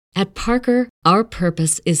At Parker, our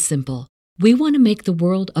purpose is simple. We want to make the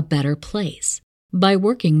world a better place by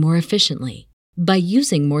working more efficiently, by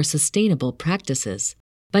using more sustainable practices,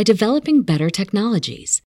 by developing better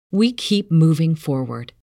technologies. We keep moving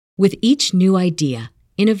forward. With each new idea,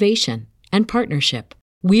 innovation, and partnership,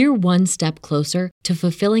 we're one step closer to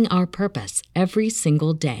fulfilling our purpose every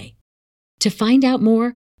single day. To find out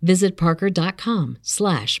more, visit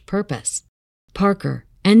parker.com/purpose. Parker,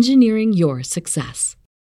 engineering your success.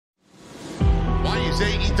 Why is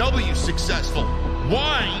AEW successful?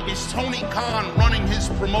 Why is Tony Khan running his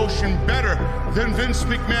promotion better than Vince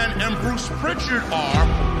McMahon and Bruce Pritchard are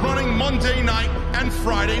running Monday night and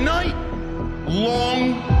Friday night?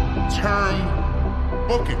 Long-term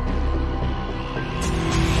booking.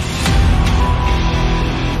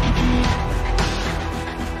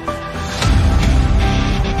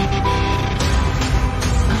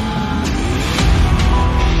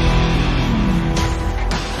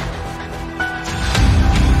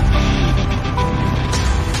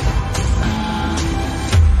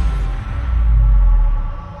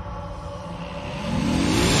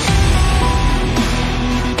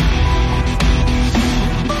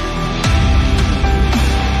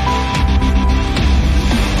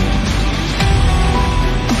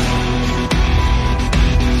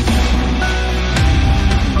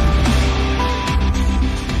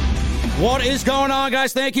 What is going on,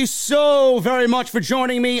 guys? Thank you so very much for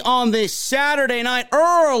joining me on this Saturday night,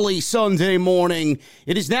 early Sunday morning.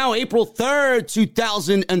 It is now April 3rd,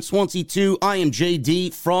 2022. I am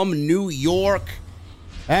JD from New York,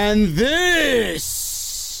 and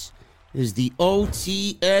this is the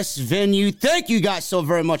OTS venue. Thank you guys so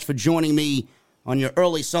very much for joining me on your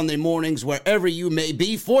early Sunday mornings, wherever you may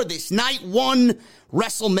be, for this Night 1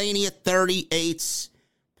 WrestleMania 38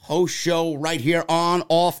 post show right here on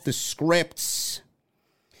Off the Scripts.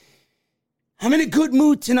 I'm in a good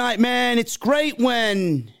mood tonight, man. It's great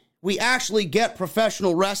when we actually get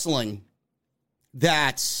professional wrestling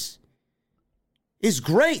that is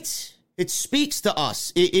great. It speaks to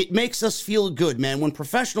us. It makes us feel good, man. When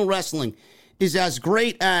professional wrestling is as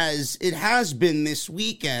great as it has been this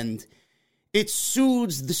weekend, it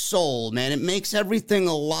soothes the soul, man. It makes everything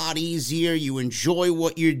a lot easier. You enjoy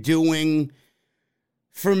what you're doing.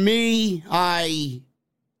 For me, I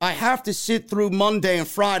have to sit through Monday and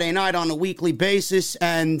Friday night on a weekly basis,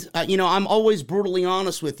 and, I'm always brutally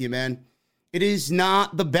honest with you, man. It is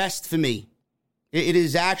not the best for me. It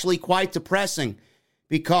is actually quite depressing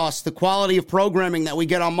because the quality of programming that we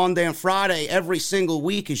get on Monday and Friday every single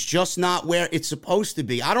week is just not where it's supposed to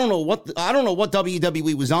be. I don't know what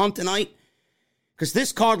WWE was on tonight, because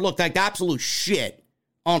this card looked like absolute shit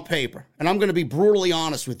on paper. And I'm going to be brutally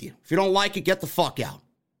honest with you. If you don't like it, get the fuck out.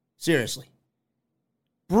 Seriously.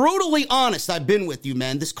 Brutally honest, I've been with you,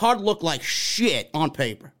 man. This card looked like shit on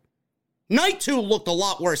paper. Night 2 looked a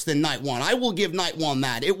lot worse than Night 1. I will give Night 1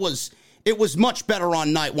 that. It was much better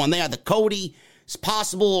on Night 1. They had the Cody's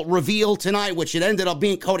possible reveal tonight, which it ended up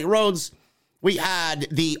being Cody Rhodes. We had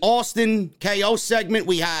the Austin KO segment.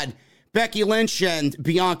 We had Becky Lynch and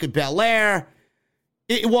Bianca Belair.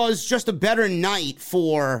 It was just a better night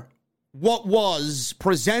for what was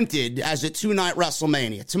presented as a 2-night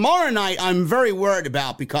WrestleMania. Tomorrow night, I'm very worried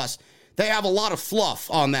about because they have a lot of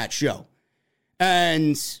fluff on that show.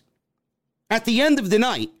 And at the end of the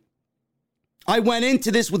night, I went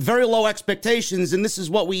into this with very low expectations, and this is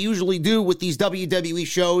what we usually do with these WWE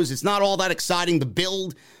shows. It's not all that exciting. The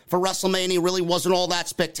build for WrestleMania really wasn't all that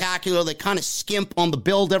spectacular. They kind of skimp on the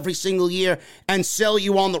build every single year and sell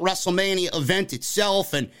you on the WrestleMania event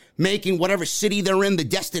itself and making whatever city they're in the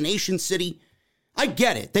destination city. I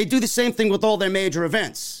get it. They do the same thing with all their major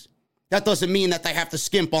events. That doesn't mean that they have to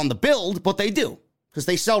skimp on the build, but they do, because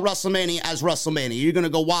they sell WrestleMania as WrestleMania. You're going to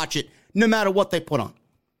go watch it no matter what they put on.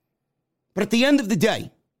 But at the end of the day,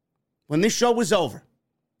 when this show was over,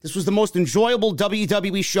 this was the most enjoyable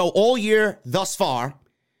WWE show all year thus far.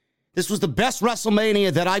 This was the best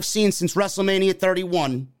WrestleMania that I've seen since WrestleMania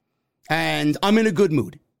 31, and I'm in a good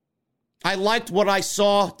mood. I liked what I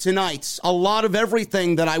saw tonight. A lot of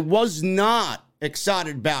everything that I was not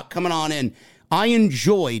excited about coming on in. I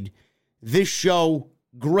enjoyed this show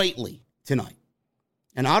greatly tonight.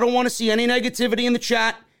 And I don't want to see any negativity in the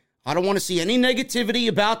chat. I don't want to see any negativity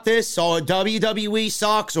about this, or WWE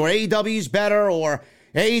sucks, or AEW's better, or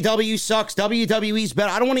AEW sucks, WWE's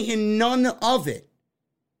better. I don't want to hear none of it.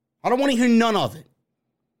 I don't want to hear none of it.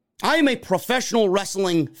 I am a professional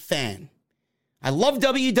wrestling fan. I love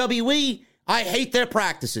WWE. I hate their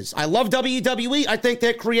practices. I love WWE. I think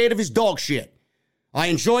their creative is dog shit. I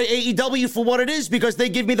enjoy AEW for what it is because they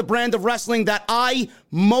give me the brand of wrestling that I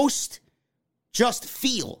most just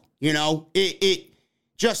feel. You know, it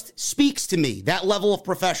just speaks to me, that level of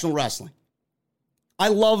professional wrestling. I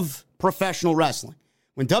love professional wrestling.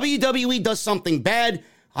 When WWE does something bad,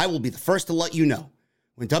 I will be the first to let you know.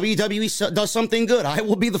 When WWE does something good, I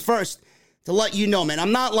will be the first to let you know, man.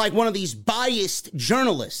 I'm not like one of these biased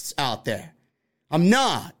journalists out there. I'm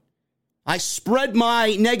not. I spread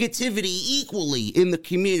my negativity equally in the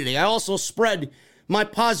community. I also spread my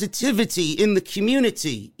positivity in the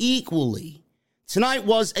community equally. Tonight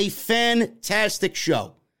was a fantastic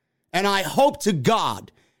show, and I hope to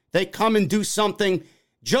God they come and do something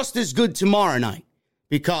just as good tomorrow night,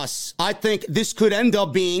 because I think this could end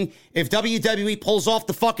up being, if WWE pulls off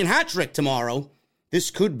the fucking hat trick tomorrow,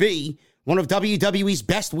 this could be one of WWE's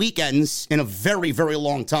best weekends in a very, very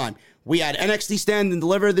long time. We had NXT Stand and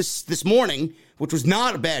Deliver this morning, which was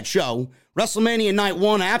not a bad show. WrestleMania Night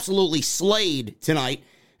 1 absolutely slayed tonight.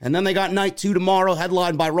 And then they got Night 2 tomorrow,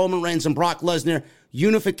 headlined by Roman Reigns and Brock Lesnar.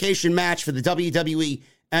 Unification match for the WWE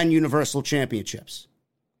and Universal Championships.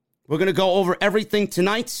 We're going to go over everything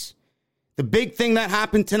tonight. The big thing that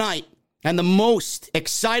happened tonight, and the most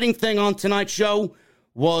exciting thing on tonight's show,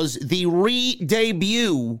 was the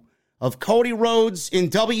re-debut of Cody Rhodes in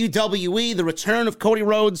WWE, the return of Cody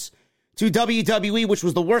Rhodes to WWE, which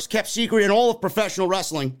was the worst-kept secret in all of professional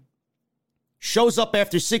wrestling. Shows up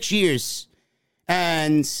after 6 years.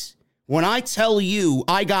 And when I tell you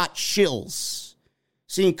I got chills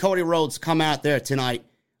seeing Cody Rhodes come out there tonight,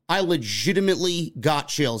 I legitimately got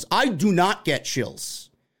chills. I do not get chills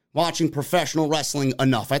watching professional wrestling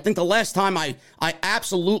enough. I think the last time I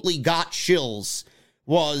absolutely got chills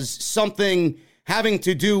was something having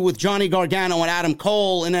to do with Johnny Gargano and Adam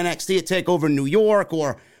Cole in NXT at TakeOver New York,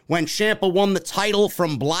 or when Ciampa won the title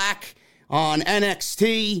from Black on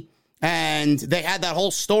NXT, and they had that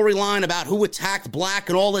whole storyline about who attacked Black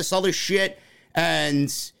and all this other shit, and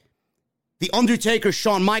The Undertaker,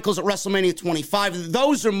 Shawn Michaels at WrestleMania 25.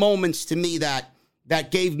 Those are moments to me that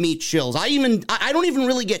gave me chills. I don't even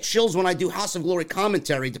really get chills when I do House of Glory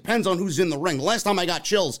commentary. It depends on who's in the ring. The last time I got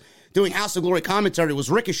chills doing House of Glory commentary was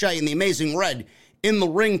Ricochet and the Amazing Red in the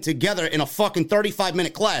ring together in a fucking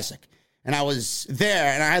 35-minute classic. And I was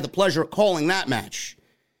there, and I had the pleasure of calling that match.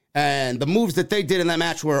 And the moves that they did in that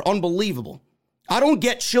match were unbelievable. I don't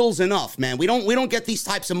get chills enough, man. We don't get these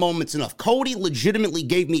types of moments enough. Cody legitimately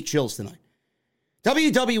gave me chills tonight.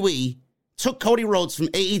 WWE took Cody Rhodes from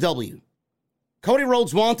AEW. Cody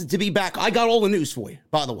Rhodes wanted to be back. I got all the news for you,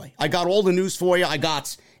 by the way. I got all the news for you. I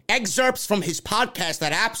got excerpts from his podcast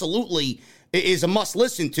that absolutely is a must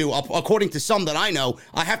listen to, according to some that I know.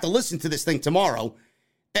 I have to listen to this thing tomorrow.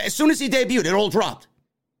 As soon as he debuted, it all dropped.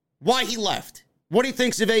 Why he left. What he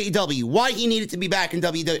thinks of AEW. Why he needed to be back in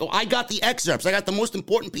WWE. I got the excerpts. I got the most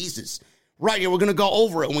important pieces right here. We're going to go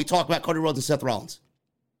over it when we talk about Cody Rhodes and Seth Rollins.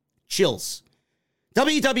 Chills.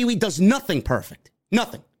 WWE does nothing perfect.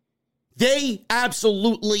 Nothing. They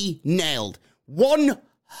absolutely nailed,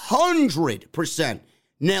 100%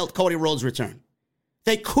 nailed Cody Rhodes' return.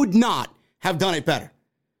 They could not have done it better.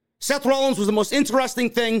 Seth Rollins was the most interesting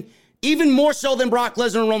thing, even more so than Brock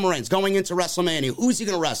Lesnar and Roman Reigns going into WrestleMania. Who's he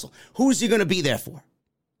going to wrestle? Who's he going to be there for?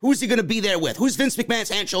 Who's he going to be there with? Who's Vince McMahon's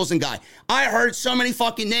hand-chosen guy? I heard so many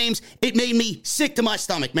fucking names, it made me sick to my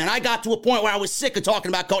stomach, man. I got to a point where I was sick of talking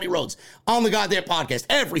about Cody Rhodes on the goddamn podcast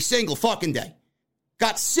every single fucking day.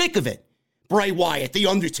 Got sick of it. Bray Wyatt, The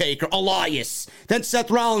Undertaker, Elias. Then Seth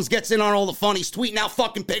Rollins gets in on all the funnies, tweeting out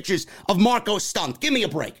fucking pictures of Marco Stunt. Give me a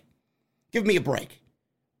break. Give me a break.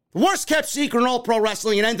 The worst kept secret in all pro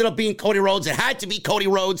wrestling, it ended up being Cody Rhodes. It had to be Cody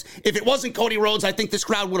Rhodes. If it wasn't Cody Rhodes, I think this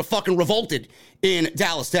crowd would have fucking revolted in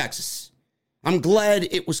Dallas, Texas. I'm glad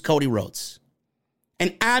it was Cody Rhodes.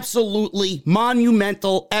 An absolutely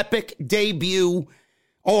monumental, epic debut,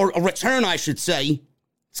 or a return, I should say.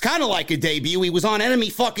 It's kind of like a debut. He was on enemy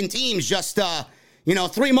fucking teams just,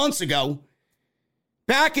 3 months ago.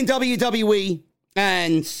 Back in WWE,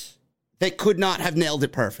 and they could not have nailed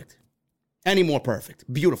it perfect. Any more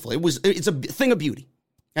perfect. Beautiful. It's a thing of beauty.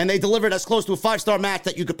 And they delivered as close to a 5-star match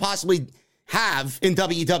that you could possibly have in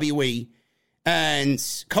WWE.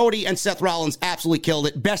 And Cody and Seth Rollins absolutely killed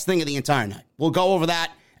it. Best thing of the entire night. We'll go over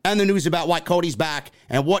that and the news about why Cody's back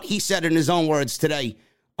and what he said in his own words today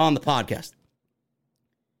on the podcast.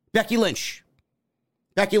 Becky Lynch.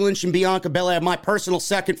 Becky Lynch and Bianca Belair, my personal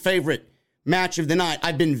second favorite match of the night.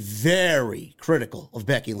 I've been very critical of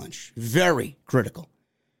Becky Lynch. Very critical.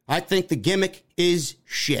 I think the gimmick is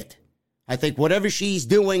shit. I think whatever she's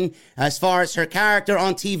doing as far as her character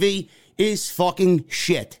on TV is fucking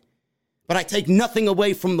shit. But I take nothing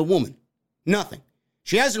away from the woman. Nothing.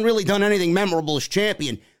 She hasn't really done anything memorable as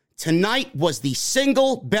champion. Tonight was the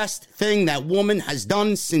single best thing that woman has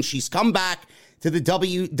done since she's come back to the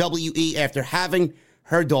WWE after having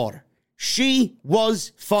her daughter. She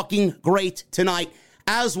was fucking great tonight,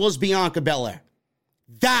 as was Bianca Belair.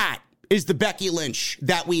 That is the Becky Lynch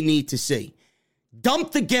that we need to see.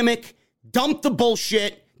 Dump the gimmick, dump the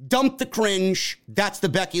bullshit, dump the cringe. That's the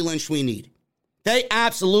Becky Lynch we need. They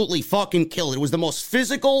absolutely fucking killed it. It was the most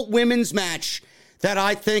physical women's match that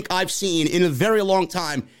I think I've seen in a very long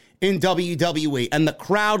time in WWE, and the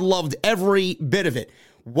crowd loved every bit of it.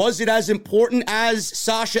 Was it as important as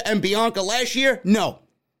Sasha and Bianca last year? No.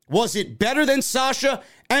 Was it better than Sasha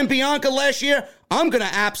and Bianca last year? I'm going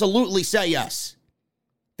to absolutely say yes.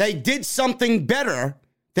 They did something better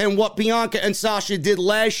than what Bianca and Sasha did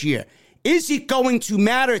last year. Is it going to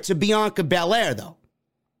matter to Bianca Belair, though?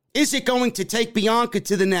 Is it going to take Bianca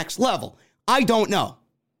to the next level? I don't know.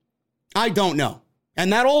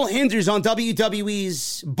 And that all hinders on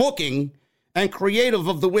WWE's booking and creative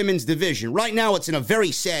of the women's division. Right now, it's in a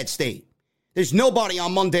very sad state. There's nobody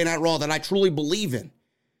on Monday Night Raw that I truly believe in.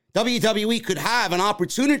 WWE could have an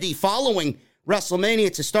opportunity following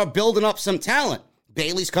WrestleMania to start building up some talent.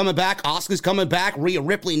 Bayley's coming back. Asuka's coming back. Rhea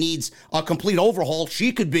Ripley needs a complete overhaul.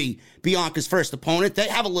 She could be Bianca's first opponent. They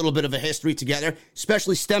have a little bit of a history together,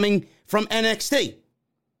 especially stemming from NXT.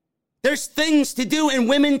 There's things to do and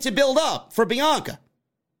women to build up for Bianca.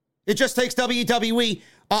 It just takes WWE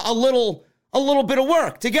a little bit of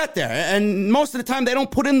work to get there. And most of the time, they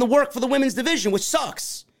don't put in the work for the women's division, which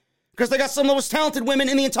sucks. Because they got some of the most talented women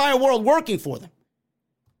in the entire world working for them.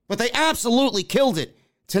 But they absolutely killed it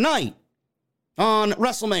tonight on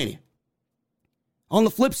WrestleMania. On the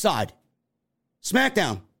flip side,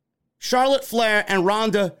 SmackDown, Charlotte Flair and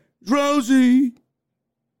Ronda Rousey.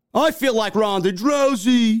 I feel like Ronda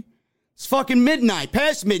Rousey. It's fucking midnight,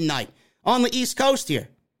 past midnight on the East Coast here.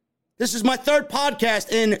 This is my third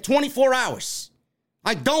podcast in 24 hours.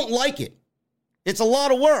 I don't like it. It's a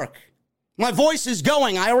lot of work. My voice is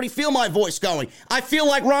going. I already feel my voice going. I feel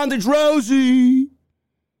like Ronda Rousey.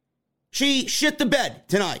 She shit the bed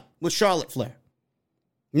tonight with Charlotte Flair.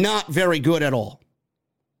 Not very good at all.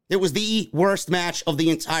 It was the worst match of the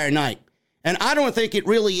entire night. And I don't think it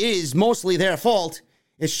really is mostly their fault.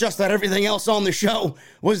 It's just that everything else on the show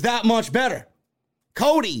was that much better.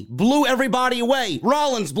 Cody blew everybody away.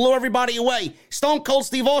 Rollins blew everybody away. Stone Cold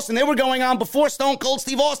Steve Austin, they were going on before Stone Cold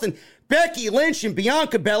Steve Austin. Becky Lynch and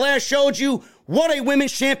Bianca Belair showed you what a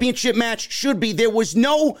women's championship match should be. There was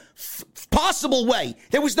no possible way.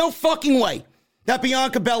 There was no fucking way that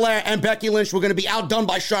Bianca Belair and Becky Lynch were going to be outdone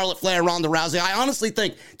by Charlotte Flair and Ronda Rousey. I honestly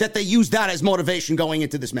think that they used that as motivation going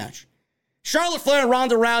into this match. Charlotte Flair and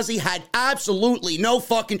Ronda Rousey had absolutely no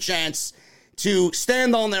fucking chance to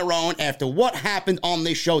stand on their own after what happened on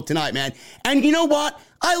this show tonight, man. And you know what?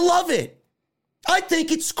 I love it. I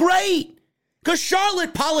think it's great. Because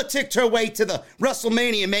Charlotte politicked her way to the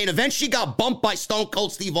WrestleMania main event. She got bumped by Stone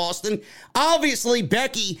Cold Steve Austin. Obviously,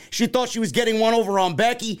 Becky, she thought she was getting one over on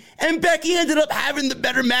Becky. And Becky ended up having the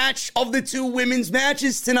better match of the two women's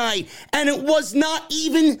matches tonight. And it was not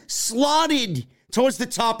even slotted towards the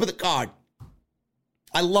top of the card.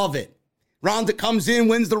 I love it. Ronda comes in,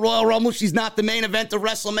 wins the Royal Rumble. She's not the main event of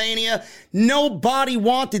WrestleMania. Nobody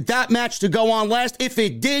wanted that match to go on last. If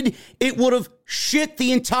it did, it would have shit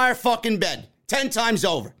the entire fucking bed 10 times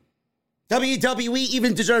over. WWE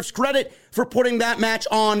even deserves credit for putting that match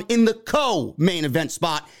on in the co-main event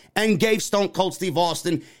spot and gave Stone Cold Steve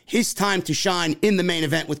Austin his time to shine in the main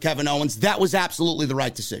event with Kevin Owens. That was absolutely the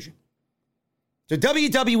right decision. So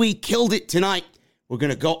WWE killed it tonight. We're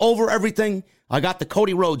going to go over everything. I got the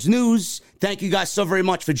Cody Rhodes news. Thank you guys so very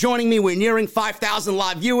much for joining me. We're nearing 5,000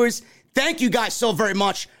 live viewers. Thank you guys so very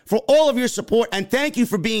much for all of your support, and thank you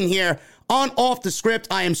for being here on Off the Script.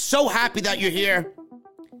 I am so happy that you're here.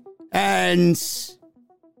 And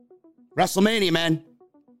WrestleMania, man.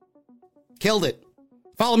 Killed it.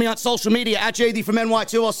 Follow me on social media at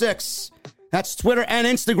JDfromNY206. That's Twitter and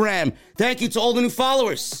Instagram. Thank you to all the new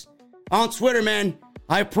followers on Twitter, man.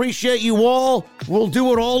 I appreciate you all. We'll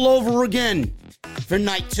do it all over again for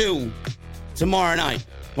night 2 tomorrow night.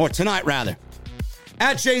 Or tonight, rather.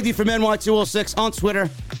 At JD from NY206 on Twitter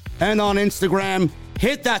and on Instagram.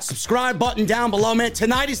 Hit that subscribe button down below, man.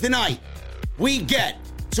 Tonight is the night we get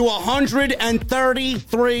to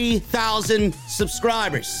 133,000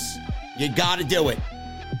 subscribers. You gotta do it.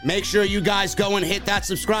 Make sure you guys go and hit that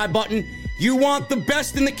subscribe button. You want the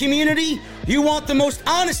best in the community? You want the most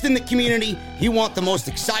honest in the community? You want the most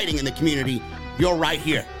exciting in the community? You're right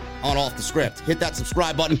here on Off the Script. Hit that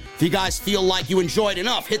subscribe button. If you guys feel like you enjoyed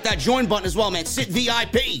enough, hit that join button as well, man. Sit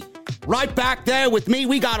VIP. Right back there with me.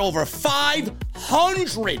 We got over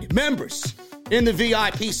 500 members in the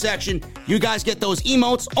VIP section. You guys get those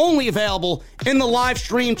emotes only available in the live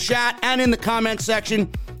stream chat and in the comment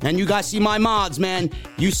section. And you guys see my mods, man.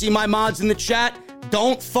 You see my mods in the chat.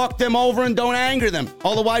 Don't fuck them over and don't anger them.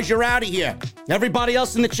 Otherwise, you're out of here. Everybody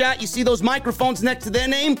else in the chat, you see those microphones next to their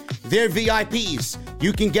name? They're VIPs.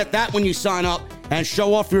 You can get that when you sign up and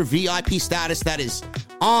show off your VIP status. That is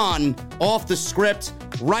on, off the script,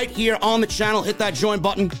 right here on the channel. Hit that join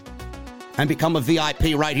button and become a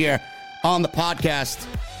VIP right here on the podcast.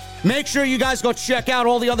 Make sure you guys go check out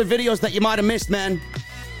all the other videos that you might have missed, man.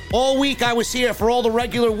 All week I was here for all the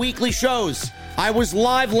regular weekly shows. I was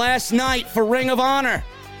live last night for Ring of Honor.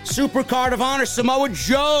 Supercard of Honor, Samoa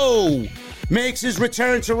Joe makes his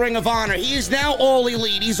return to Ring of Honor. He is now all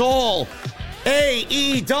elite. He's all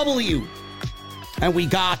AEW. And we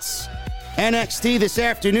got NXT this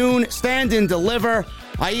afternoon, Stand and Deliver.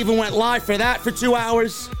 I even went live for that for 2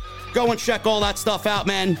 hours. Go and check all that stuff out,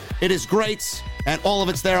 man. It is great. And all of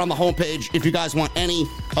it's there on the homepage if you guys want any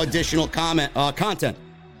additional content.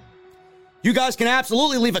 You guys can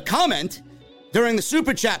absolutely leave a comment during the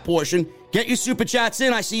Super Chat portion. Get your Super Chats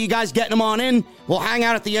in. I see you guys getting them on in. We'll hang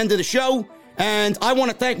out at the end of the show. And I want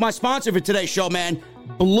to thank my sponsor for today's show, man,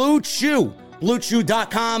 Blue Chew.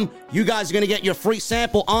 BlueChew.com. You guys are going to get your free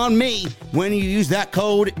sample on me when you use that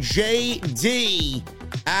code JD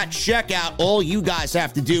at checkout. All you guys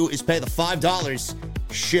have to do is pay the $5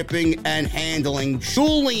 shipping and handling.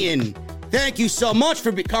 Julian, thank you so much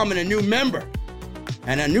for becoming a new member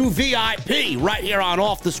and a new VIP right here on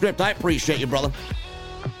Off the Script. I appreciate you, brother.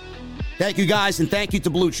 Thank you, guys, and thank you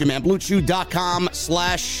to Blue Chew, man. BlueChew.com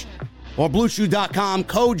or BlueChew.com,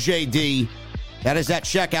 code JD. That is at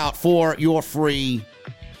checkout for your free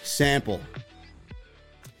sample.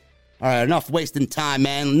 All right, enough wasting time,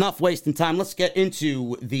 man. Enough wasting time. Let's get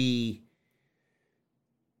into the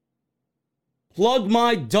plug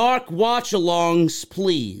my dark watch-alongs,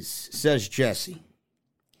 please, says Jesse.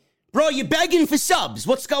 Bro, you begging for subs.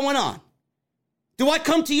 What's going on? Do I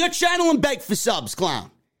come to your channel and beg for subs, clown?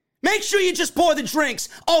 Make sure you just pour the drinks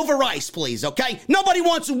over ice, please, okay? Nobody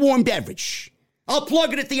wants a warm beverage. I'll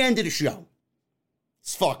plug it at the end of the show.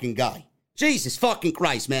 This fucking guy. Jesus fucking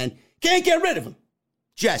Christ, man. Can't get rid of him.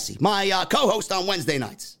 Jesse, my co-host on Wednesday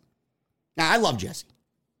nights. Now, I love Jesse.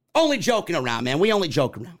 Only joking around, man. We only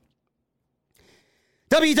joke around.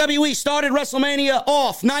 WWE started WrestleMania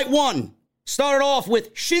off, night one. Started off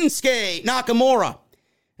with Shinsuke Nakamura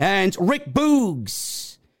and Rick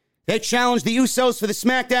Boogs. They challenged the Usos for the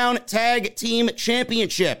SmackDown Tag Team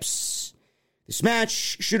Championships. This match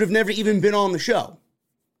should have never even been on the show.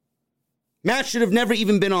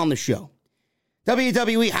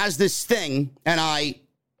 WWE has this thing, and I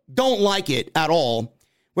don't like it at all,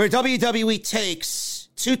 where WWE takes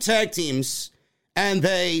two tag teams and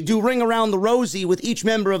they do Ring Around the Rosie with each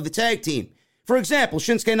member of the tag team. For example,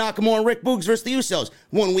 Shinsuke Nakamura and Rick Boogs versus the Usos.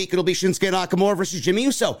 1 week it'll be Shinsuke Nakamura versus Jimmy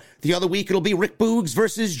Uso. The other week it'll be Rick Boogs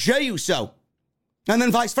versus Jey Uso. And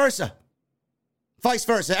then vice versa.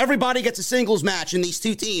 Everybody gets a singles match in these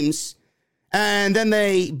two teams. And then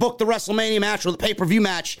they book the WrestleMania match or the pay-per-view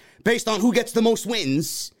match based on who gets the most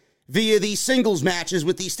wins via these singles matches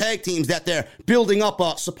with these tag teams that they're building up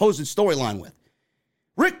a supposed storyline with.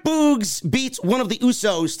 Rick Boogs beats one of the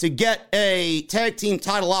Usos to get a tag team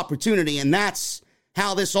title opportunity, and that's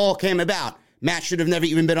how this all came about. Match should have never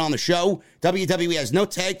even been on the show. WWE has no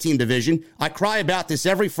tag team division. I cry about this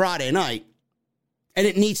every Friday night, and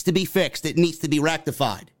it needs to be fixed. It needs to be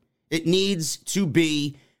rectified. It needs to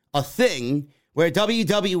be a thing where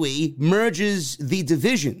WWE merges the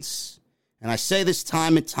divisions. And I say this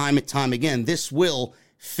time and time again, this will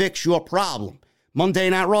fix your problem. Monday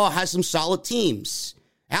Night Raw has some solid teams.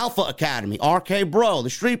 Alpha Academy, RK Bro, the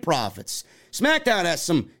Street Profits. SmackDown has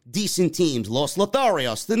some decent teams. Los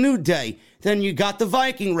Lotharios, the New Day. Then you got the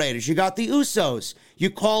Viking Raiders. You got the Usos. You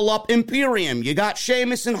call up Imperium. You got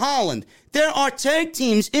Sheamus and Holland. There are tag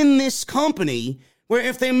teams in this company where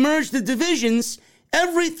if they merge the divisions,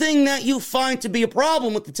 everything that you find to be a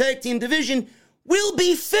problem with the tag team division will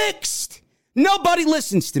be fixed. Nobody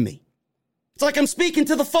listens to me. It's like I'm speaking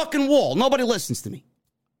to the fucking wall. Nobody listens to me.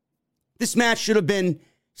 This match should have been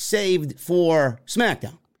saved for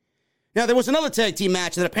SmackDown. Now, there was another tag team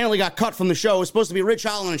match that apparently got cut from the show. It was supposed to be Ridge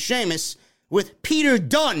Holland and Sheamus with Peter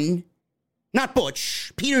Dunne, not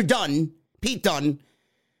Butch, Pete Dunne,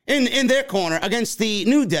 in their corner against the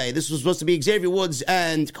New Day. This was supposed to be Xavier Woods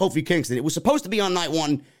and Kofi Kingston. It was supposed to be on night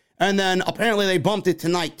one, and then apparently they bumped it to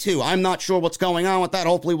night two. I'm not sure what's going on with that.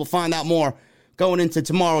 Hopefully we'll find out more going into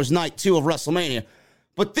tomorrow's night two of WrestleMania.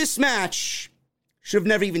 But this match should have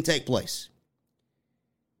never even taken place.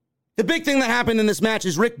 The big thing that happened in this match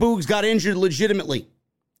is Rick Boogs got injured legitimately.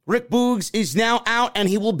 Rick Boogs is now out, and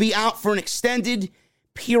he will be out for an extended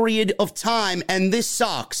period of time, and this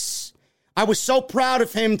sucks. I was so proud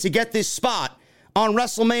of him to get this spot on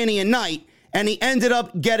WrestleMania night, and he ended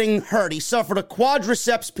up getting hurt. He suffered a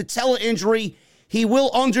quadriceps patella injury. He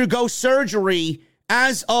will undergo surgery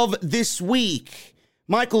as of this week.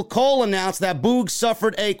 Michael Cole announced that Boogs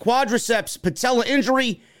suffered a quadriceps patella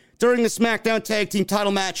injury during the SmackDown Tag Team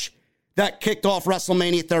title match that kicked off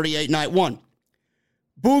WrestleMania 38 Night 1.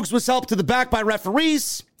 Boogs was helped to the back by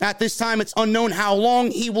referees. At this time, it's unknown how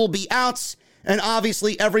long he will be out, and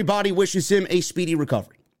obviously everybody wishes him a speedy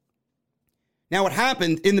recovery. Now, what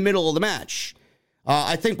happened in the middle of the match?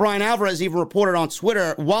 I think Brian Alvarez even reported on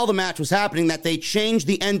Twitter while the match was happening that they changed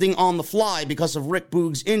the ending on the fly because of Rick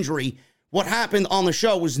Boogs' injury. What happened on the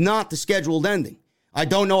show was not the scheduled ending. I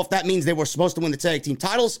don't know if that means they were supposed to win the tag team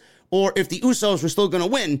titles or if the Usos were still going to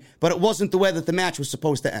win, but it wasn't the way that the match was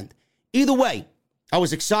supposed to end. Either way, I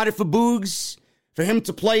was excited for Boogs, for him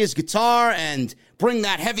to play his guitar and bring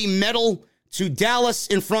that heavy metal to Dallas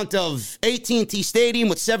in front of AT&T Stadium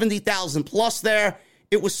with 70,000 plus there.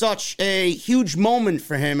 It was such a huge moment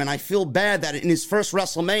for him, and I feel bad that in his first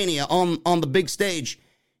WrestleMania on the big stage,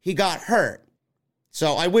 he got hurt.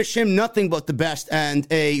 So I wish him nothing but the best and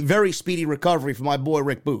a very speedy recovery for my boy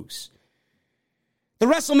Rick Boogs. The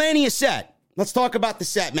WrestleMania set. Let's talk about the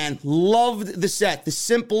set, man. Loved the set. The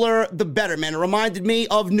simpler, the better, man. It reminded me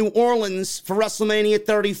of New Orleans for WrestleMania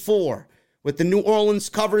 34. With the New Orleans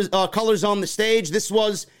colors on the stage. This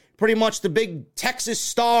was pretty much the big Texas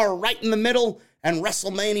star right in the middle, and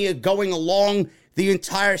WrestleMania going along the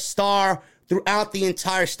entire star throughout the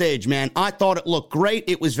entire stage, man. I thought it looked great.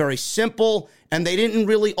 It was very simple, and they didn't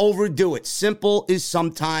really overdo it. Simple is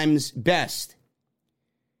sometimes best.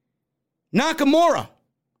 Nakamura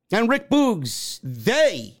and Rick Boogs,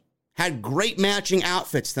 they had great matching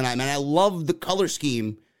outfits tonight, man. I love the color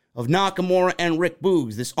scheme of Nakamura and Rick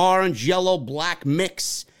Boogs. This orange, yellow, black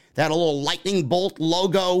mix. That had a little lightning bolt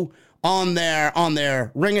logo on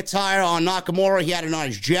their ring attire on Nakamura. He had it on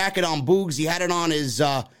his jacket. On Boogs, he had it on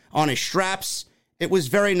his straps. It was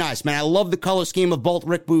very nice, man. I love the color scheme of both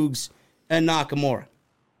Rick Boogs and Nakamura.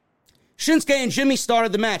 Shinsuke and Jimmy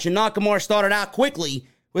started the match, and Nakamura started out quickly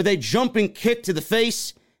with a jumping kick to the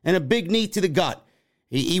face and a big knee to the gut.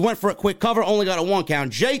 He went for a quick cover, only got a 1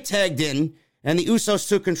 count. Jay tagged in, and the Usos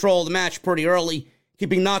took control of the match pretty early,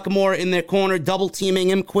 keeping Nakamura in their corner, double-teaming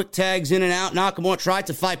him, quick tags in and out. Nakamura tried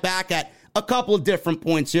to fight back at a couple of different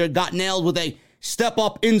points here. Got nailed with a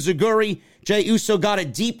step-up enziguri. Jey Uso got a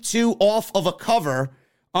deep 2 off of a cover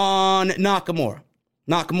on Nakamura.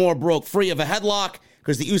 Nakamura broke free of a headlock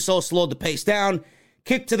because the Usos slowed the pace down.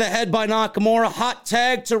 Kick to the head by Nakamura. Hot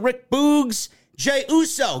tag to Rick Boogs. Jey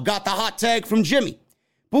Uso got the hot tag from Jimmy.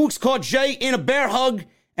 Boogs caught Jey in a bear hug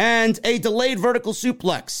and a delayed vertical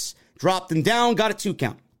suplex. Dropped him down, got a 2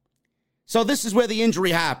 count. So this is where the injury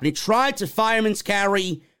happened. He tried to fireman's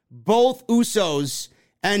carry both Usos,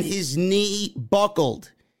 and his knee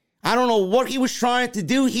buckled. I don't know what he was trying to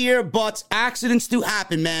do here, but accidents do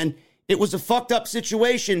happen, man. It was a fucked up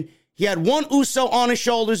situation. He had one Uso on his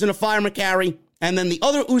shoulders in a fireman carry, and then the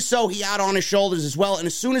other Uso he had on his shoulders as well. And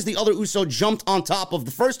as soon as the other Uso jumped on top of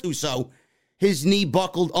the first Uso, his knee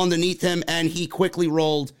buckled underneath him, and he quickly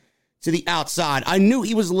rolled to the outside. I knew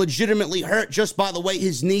he was legitimately hurt just by the way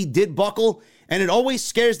his knee did buckle, and it always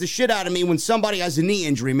scares the shit out of me when somebody has a knee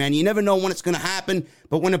injury, man. You never know when it's going to happen,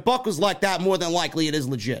 but when it buckles like that, more than likely it is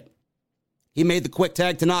legit. He made the quick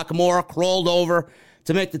tag to Nakamura, crawled over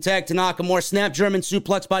to make the tag to Nakamura, snap German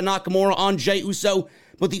suplex by Nakamura on Jey Uso,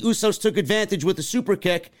 but the Usos took advantage with the super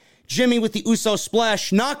kick. Jimmy with the Uso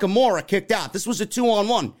splash, Nakamura kicked out. This was a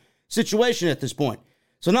 2-on-1 situation at this point.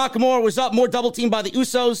 So Nakamura was up, more double team by the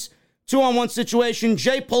Usos. 2-on-1 situation.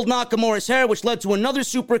 Jey pulled Nakamura's hair, which led to another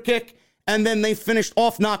super kick, and then they finished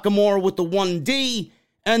off Nakamura with the 1D,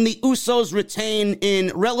 and the Usos retain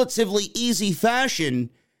in relatively easy fashion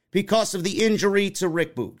because of the injury to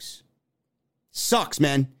Rick Boogs. Sucks,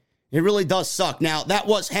 man. It really does suck. Now, that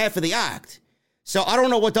was half of the act. So I don't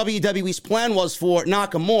know what WWE's plan was for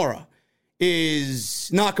Nakamura. Is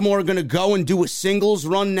Nakamura going to go and do a singles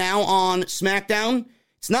run now on SmackDown?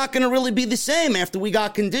 It's not going to really be the same after we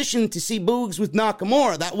got conditioned to see Boogs with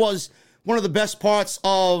Nakamura. That was one of the best parts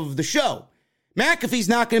of the show. McAfee's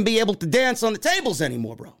not going to be able to dance on the tables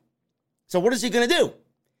anymore, bro. So what is he going to do?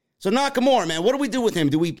 So Nakamura, man, what do we do with him?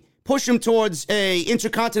 Do we push him towards a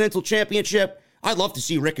Intercontinental Championship? I'd love to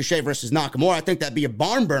see Ricochet versus Nakamura. I think that'd be a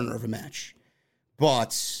barn burner of a match.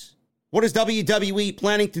 But what is WWE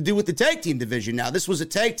planning to do with the tag team division now? This was a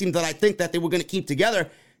tag team that I think that they were going to keep together.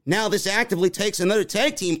 Now this actively takes another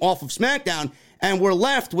tag team off of SmackDown, and we're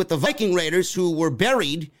left with the Viking Raiders, who were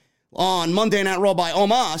buried on Monday Night Raw by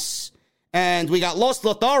Omos, And we got Los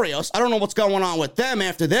Lotharios. I don't know what's going on with them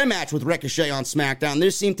after their match with Ricochet on SmackDown. There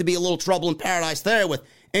seemed to be a little trouble in paradise there with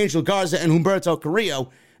Angel Garza and Humberto Carrillo.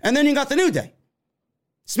 And then you got the New Day.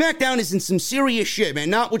 SmackDown is in some serious shit, man.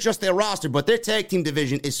 Not with just their roster, but their tag team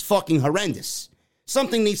division is fucking horrendous.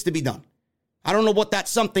 Something needs to be done. I don't know what that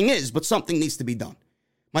something is, but something needs to be done.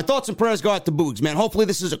 My thoughts and prayers go out to Boogs, man. Hopefully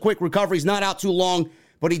this is a quick recovery. He's not out too long,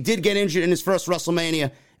 but he did get injured in his first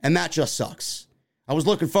WrestleMania, and that just sucks. I was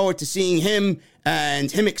looking forward to seeing him and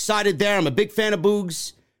him excited there. I'm a big fan of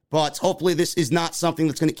Boogs, but hopefully this is not something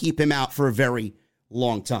that's going to keep him out for a very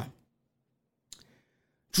long time.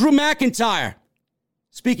 Drew McIntyre.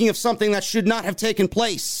 Speaking of something that should not have taken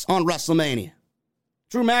place on WrestleMania.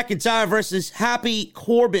 Drew McIntyre versus Happy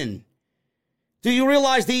Corbin. Do you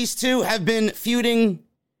realize these two have been feuding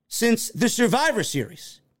since the Survivor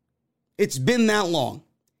Series? It's been that long.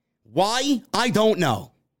 Why? I don't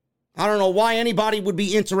know. I don't know why anybody would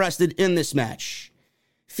be interested in this match.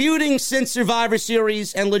 Feuding since Survivor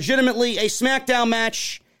Series and legitimately a SmackDown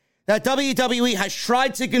match that WWE has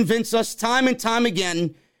tried to convince us time and time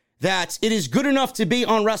again that it is good enough to be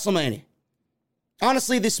on WrestleMania.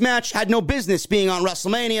 Honestly, this match had no business being on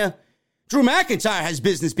WrestleMania. Drew McIntyre has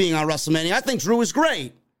business being on WrestleMania. I think Drew is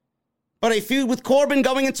great. But a feud with Corbin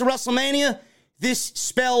going into WrestleMania, this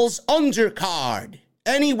spells undercard.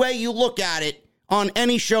 Any way you look at it, on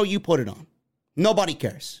any show you put it on. Nobody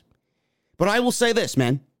cares. But I will say this,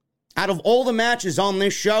 man. Out of all the matches on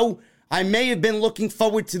this show, I may have been looking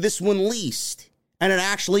forward to this one least. And it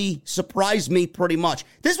actually surprised me pretty much.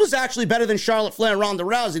 This was actually better than Charlotte Flair and Ronda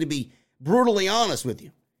Rousey, to be brutally honest with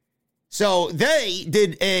you. So they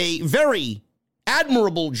did a very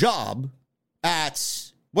admirable job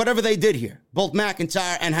at whatever they did here. Both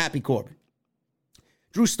McIntyre and Happy Corbin.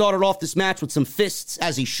 Drew started off this match with some fists,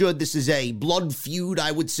 as he should. This is a blood feud,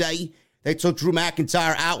 I would say. They took Drew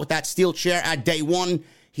McIntyre out with that steel chair at day one.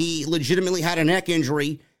 He legitimately had a neck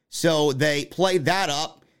injury, so they played that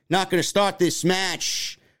up. Not going to start this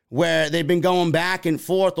match where they've been going back and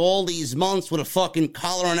forth all these months with a fucking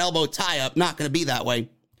collar and elbow tie-up. Not going to be that way.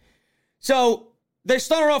 So they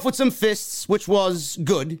started off with some fists, which was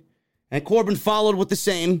good. And Corbin followed with the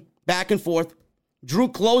same, back and forth. Drew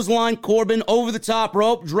clotheslined Corbin over the top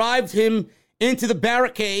rope, drived him into the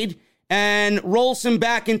barricade, and rolls him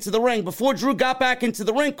back into the ring. Before Drew got back into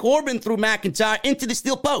the ring, Corbin threw McIntyre into the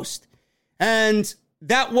steel post. And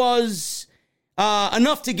that was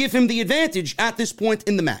enough to give him the advantage at this point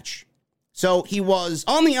in the match. So he was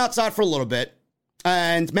on the outside for a little bit,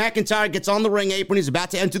 and McIntyre gets on the ring apron. He's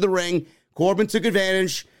about to enter the ring. Corbin took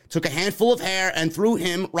advantage, took a handful of hair, and threw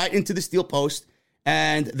him right into the steel post.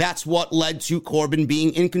 And that's what led to Corbin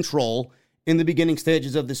being in control in the beginning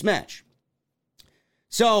stages of this match.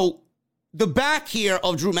 So the back here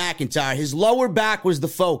of Drew McIntyre, his lower back was the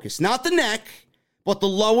focus. Not the neck, but the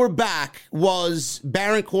lower back was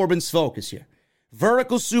Baron Corbin's focus here.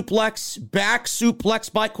 Vertical suplex, back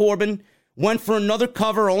suplex by Corbin. Went for another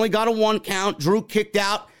cover, only got a 1 count. Drew kicked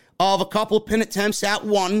out of a couple of pin attempts at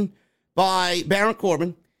 1 by Baron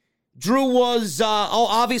Corbin. Drew was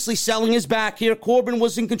obviously selling his back here. Corbin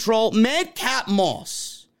was in control. Madcap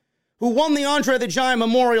Moss, who won the Andre the Giant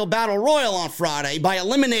Memorial Battle Royal on Friday by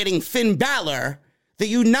eliminating Finn Balor, the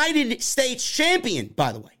United States champion,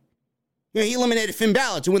 by the way. Yeah, he eliminated Finn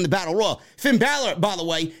Balor to win the Battle Royal. Finn Balor, by the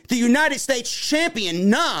way, the United States champion,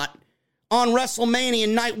 not on WrestleMania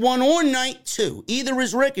night 1 or night 2. Either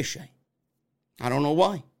is Ricochet. I don't know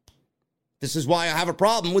why. This is why I have a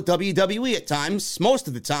problem with WWE at times. Most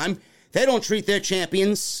of the time, they don't treat their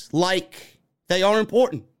champions like they are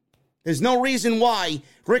important. There's no reason why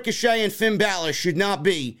Ricochet and Finn Balor should not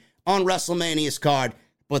be on WrestleMania's card,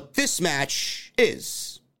 but this match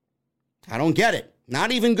is. I don't get it.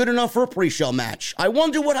 Not even good enough for a pre-show match. I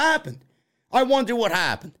wonder what happened.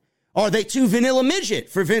 Are they too vanilla midget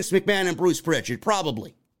for Vince McMahon and Bruce Pritchard?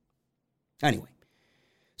 Probably. Anyway.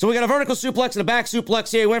 So we got a vertical suplex and a back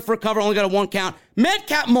suplex here. He went for a cover, only got a 1 count.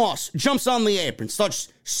 Madcap Moss jumps on the apron,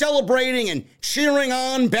 starts celebrating and cheering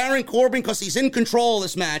on Baron Corbin because he's in control of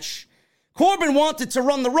this match. Corbin wanted to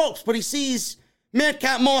run the ropes, but he sees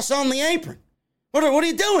Madcap Moss on the apron. What are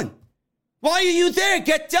you doing? Why are you there?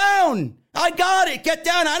 Get down. I got it. Get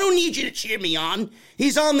down. I don't need you to cheer me on.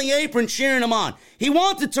 He's on the apron cheering him on. He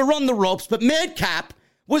wanted to run the ropes, but Madcap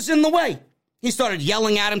was in the way. He started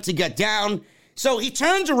yelling at him to get down. So he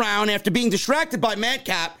turns around after being distracted by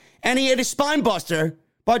Madcap, and he had a spine buster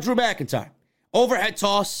by Drew McIntyre. Overhead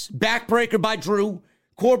toss, backbreaker by Drew.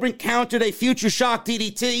 Corbin countered a future shock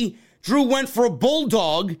DDT. Drew went for a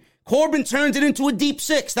bulldog. Corbin turned it into a deep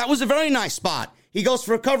 6. That was a very nice spot. He goes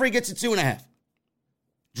for a cover. He gets a 2.5.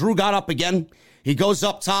 Drew got up again, He goes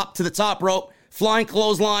up top to the top rope, flying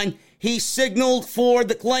clothesline. He signaled for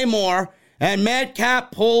the Claymore, and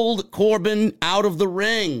Madcap pulled Corbin out of the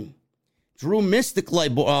ring. Drew missed the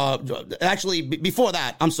Claymore. Actually, before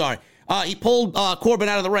that, I'm sorry. He pulled Corbin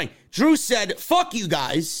out of the ring. Drew said, fuck you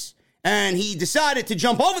guys. And he decided to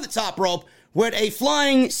jump over the top rope with a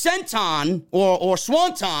flying senton or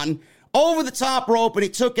swanton over the top rope, and he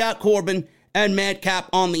took out Corbin and Madcap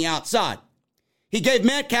on the outside. He gave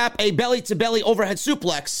Madcap a belly-to-belly overhead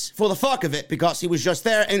suplex for the fuck of it because he was just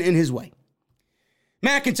there and in his way.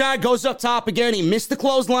 McIntyre goes up top again. He missed the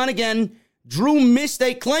clothesline again. Drew missed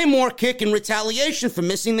a Claymore kick in retaliation for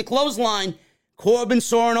missing the clothesline. Corbin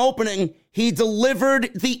saw an opening. He delivered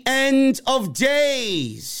the end of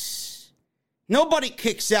days. Nobody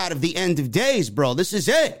kicks out of the end of days, bro. This is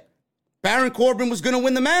it. Baron Corbin was going to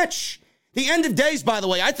win the match. The end of days, by the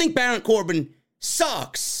way, I think Baron Corbin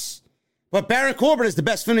sucks. But Baron Corbin is the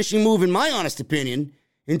best finishing move, in my honest opinion.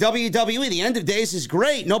 In WWE, the end of days is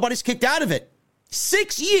great. Nobody's kicked out of it.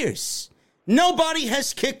 6 years. Nobody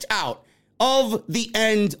has kicked out of the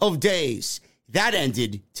end of days. That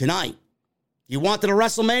ended tonight. You wanted a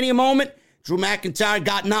WrestleMania moment? Drew McIntyre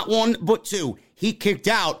got not one, but two. He kicked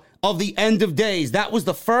out of the end of days. That was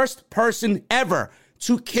the first person ever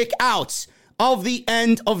to kick out of the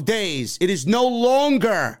end of days. It is no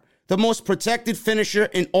longer the most protected finisher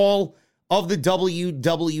in all of the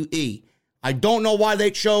WWE. I don't know why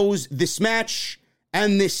they chose this match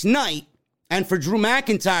and this night, and for Drew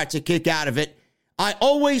McIntyre to kick out of it. I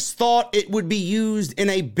always thought it would be used in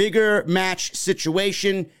a bigger match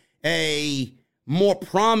situation, a more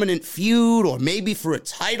prominent feud, or maybe for a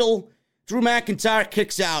title. Drew McIntyre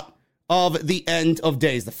kicks out of the end of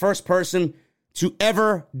days. The first person to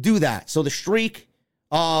ever do that. So the streak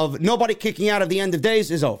of nobody kicking out of the end of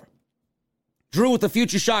days is over. Drew with the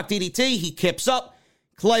Future Shock DDT. He kips up.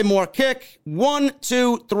 Claymore kick. 1,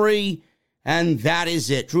 2, 3. And that is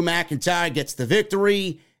it. Drew McIntyre gets the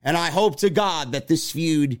victory. And I hope to God that this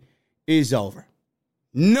feud is over.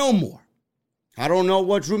 No more. I don't know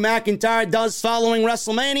what Drew McIntyre does following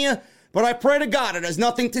WrestleMania, but I pray to God it has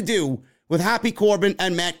nothing to do with Happy Corbin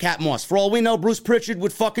and Madcap Moss. For all we know, Bruce Pritchard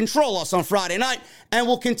would fucking troll us on Friday night, and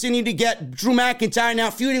we'll continue to get Drew McIntyre now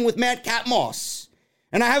feuding with Madcap Moss.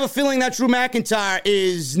 And I have a feeling that Drew McIntyre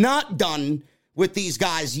is not done with these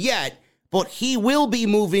guys yet, but he will be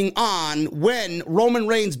moving on when Roman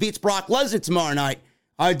Reigns beats Brock Lesnar tomorrow night.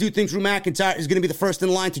 I do think Drew McIntyre is going to be the first in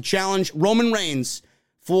line to challenge Roman Reigns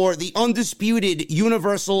for the undisputed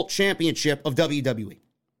Universal Championship of WWE.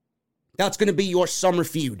 That's going to be your summer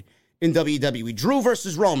feud in WWE. Drew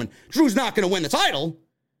versus Roman. Drew's not going to win the title.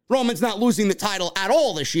 Roman's not losing the title at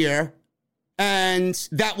all this year. And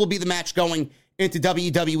that will be the match going into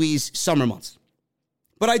WWE's summer months.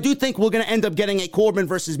 But I do think we're going to end up getting a Corbin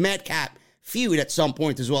versus Madcap feud at some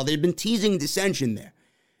point as well. They've been teasing dissension there.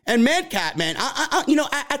 And Madcap, man,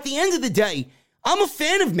 at the end of the day, I'm a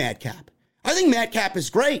fan of Madcap. I think Madcap is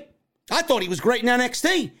great. I thought he was great in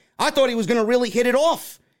NXT. I thought he was going to really hit it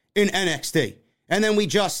off in NXT. And then we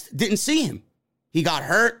just didn't see him. He got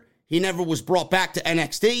hurt. He never was brought back to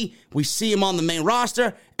NXT. We see him on the main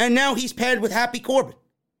roster. And now he's paired with Happy Corbin.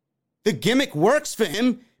 The gimmick works for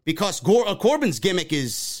him because Corbin's gimmick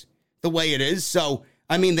is the way it is. So,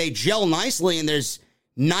 I mean, they gel nicely and there's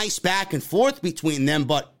nice back and forth between them.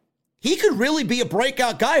 But he could really be a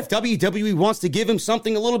breakout guy if WWE wants to give him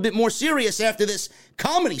something a little bit more serious after this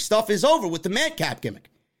comedy stuff is over with the Madcap gimmick.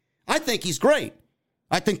 I think he's great.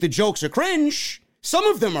 I think the jokes are cringe. Some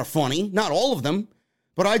of them are funny, not all of them.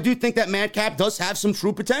 But I do think that Madcap does have some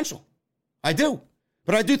true potential. I do.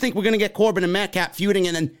 But I do think we're going to get Corbin and Madcap feuding,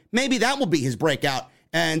 and then maybe that will be his breakout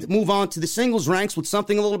and move on to the singles ranks with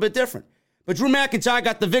something a little bit different. But Drew McIntyre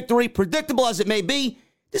got the victory, predictable as it may be.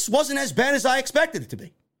 This wasn't as bad as I expected it to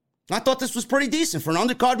be. I thought this was pretty decent for an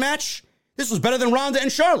undercard match. This was better than Ronda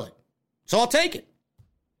and Charlotte. So I'll take it.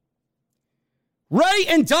 Rey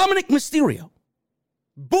and Dominic Mysterio.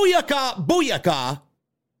 Booyaka, booyaka,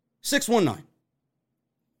 619.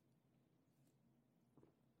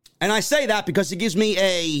 And I say that because it gives me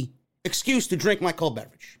a excuse to drink my cold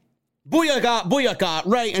beverage. Booyaka, booyaka,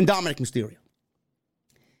 Rey and Dominic Mysterio.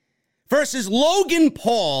 Versus Logan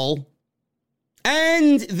Paul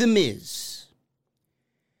and The Miz.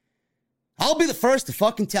 I'll be the first to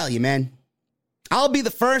fucking tell you, man. I'll be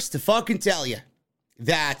the first to fucking tell you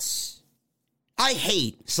that I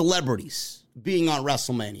hate celebrities being on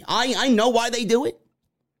WrestleMania. I know why they do it.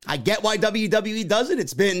 I get why WWE does it.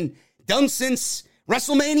 It's been done since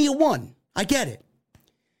WrestleMania 1. I get it.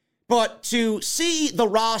 But to see the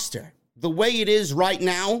roster the way it is right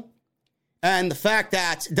now, and the fact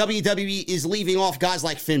that WWE is leaving off guys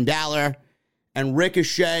like Finn Balor and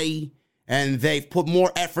Ricochet, and they've put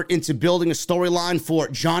more effort into building a storyline for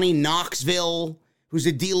Johnny Knoxville, who's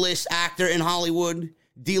a D-list actor in Hollywood,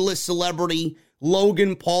 D-list celebrity,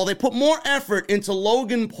 Logan Paul. They put more effort into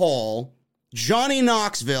Logan Paul, Johnny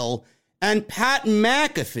Knoxville, and Pat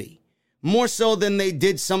McAfee, more so than they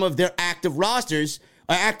did some of their active roster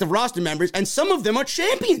members, and some of them are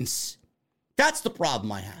champions. That's the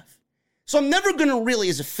problem I have. So I'm never going to really,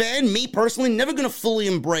 as a fan, me personally, never going to fully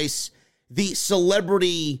embrace the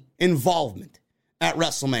celebrity involvement at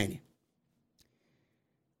WrestleMania.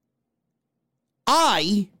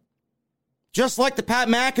 I, just like the Pat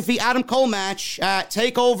McAfee Adam Cole match at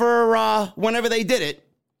TakeOver, whenever they did it,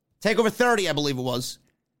 TakeOver 30, I believe it was.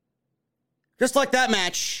 Just like that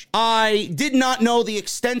match, I did not know the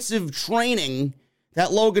extensive training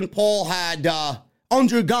that Logan Paul had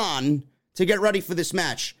undergone to get ready for this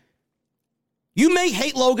match. You may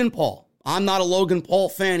hate Logan Paul. I'm not a Logan Paul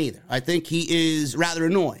fan either. I think he is rather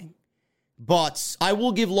annoying. But I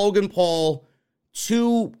will give Logan Paul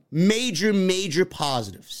two major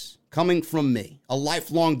positives coming from me, a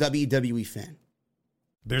lifelong WWE fan.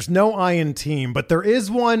 There's no I in team, but there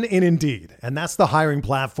is one in Indeed, and that's the hiring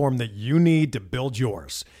platform that you need to build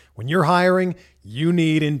yours. When you're hiring, you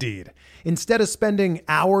need Indeed. Instead of spending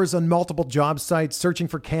hours on multiple job sites searching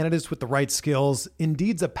for candidates with the right skills,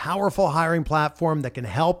 Indeed's a powerful hiring platform that can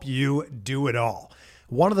help you do it all.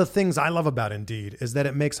 One of the things I love about Indeed is that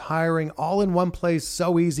it makes hiring all in one place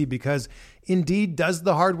so easy because Indeed does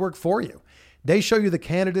the hard work for you. They show you the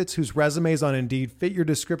candidates whose resumes on Indeed fit your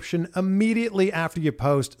description immediately after you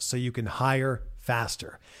post so you can hire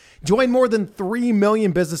faster. Join more than 3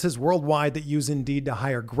 million businesses worldwide that use Indeed to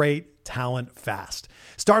hire great talent fast.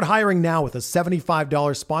 Start hiring now with a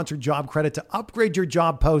 $75 sponsored job credit to upgrade your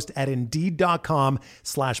job post at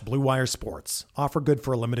Indeed.com/Blue Wire Sports. Offer good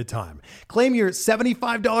for a limited time. Claim your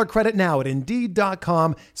 $75 credit now at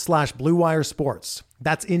Indeed.com/Blue Wire Sports.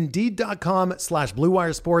 That's Indeed.com/Blue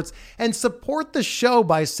Wire Sports, and support the show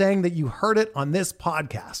by saying that you heard it on this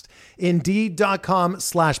podcast.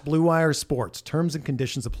 Indeed.com/Blue Wire Sports. Terms and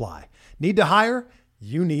conditions apply. Need to hire?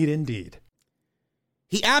 You need Indeed.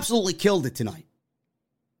 He absolutely killed it tonight.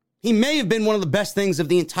 He may have been one of the best things of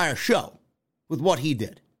the entire show with what he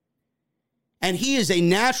did. And he is a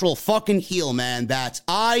natural fucking heel, man, that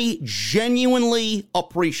I genuinely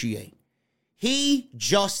appreciate. He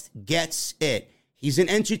just gets it. He's an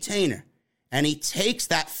entertainer, and he takes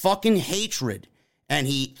that fucking hatred, and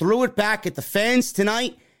he threw it back at the fans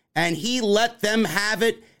tonight, and he let them have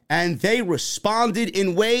it, and they responded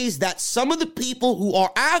in ways that some of the people who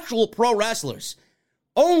are actual pro wrestlers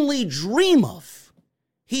only dream of.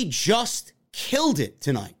 He just killed it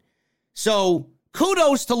tonight. So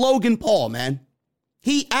kudos to Logan Paul, man.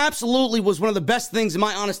 He absolutely was one of the best things, in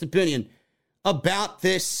my honest opinion, about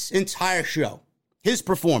this entire show. His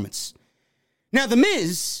performance. Now, The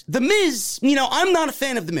Miz, I'm not a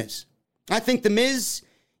fan of The Miz. I think The Miz,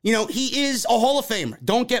 he is a Hall of Famer.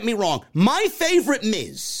 Don't get me wrong. My favorite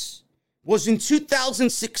Miz was in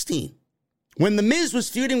 2016 when The Miz was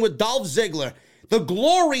feuding with Dolph Ziggler. The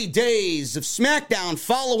glory days of SmackDown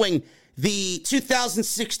following the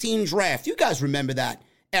 2016 draft. You guys remember that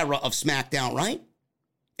era of SmackDown, right?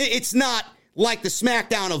 It's not like the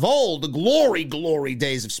SmackDown of old, the glory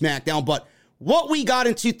days of SmackDown, but what we got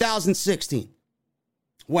in 2016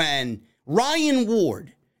 when Ryan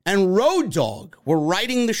Ward and Road Dogg were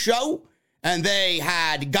writing the show and they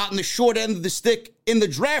had gotten the short end of the stick in the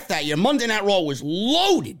draft that year. Monday Night Raw was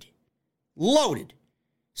loaded.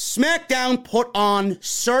 SmackDown put on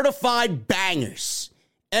certified bangers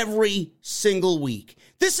every single week.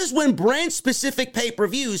 This is when brand-specific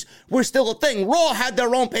pay-per-views were still a thing. Raw had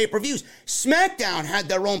their own pay-per-views. SmackDown had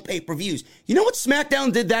their own pay-per-views. You know what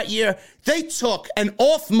SmackDown did that year? They took an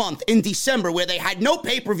off month in December where they had no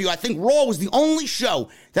pay-per-view. I think Raw was the only show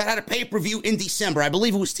that had a pay-per-view in December. I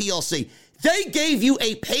believe it was TLC. They gave you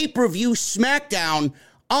a pay-per-view SmackDown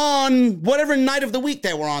on whatever night of the week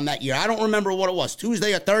they were on that year. I don't remember what it was,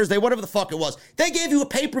 Tuesday or Thursday, whatever the fuck it was. They gave you a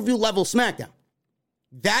pay-per-view level SmackDown.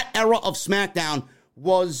 That era of SmackDown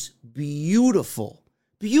was beautiful.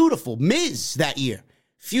 Miz that year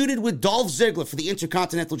feuded with Dolph Ziggler for the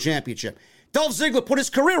Intercontinental Championship. Dolph Ziggler put his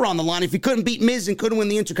career on the line if he couldn't beat Miz and couldn't win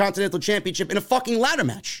the Intercontinental Championship in a fucking ladder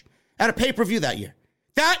match at a pay-per-view that year.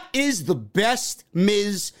 That is the best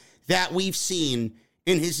Miz that we've seen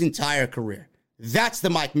in his entire career. That's the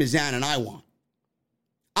Mike Mizanin I want.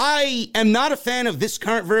 I am not a fan of this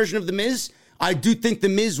current version of The Miz. I do think The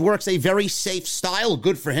Miz works a very safe style.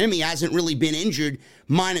 Good for him. He hasn't really been injured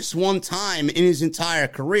minus one time in his entire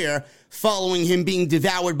career following him being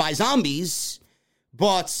devoured by zombies.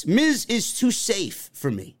 But Miz is too safe for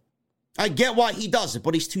me. I get why he does it,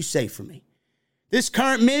 but he's too safe for me. This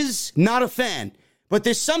current Miz, not a fan. But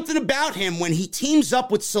there's something about him when he teams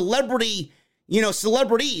up with celebrities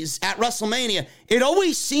at WrestleMania. It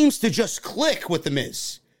always seems to just click with the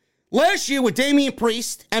Miz. Last year with Damian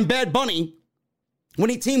Priest and Bad Bunny, when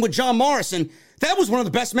he teamed with John Morrison, that was one of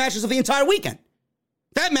the best matches of the entire weekend.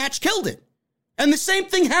 That match killed it. And the same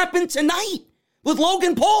thing happened tonight with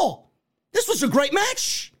Logan Paul. This was a great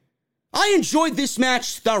match. I enjoyed this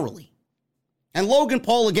match thoroughly. And Logan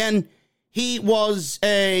Paul, again, he was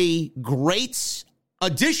a great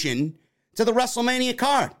addition to the WrestleMania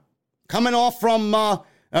card, coming off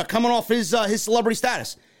his celebrity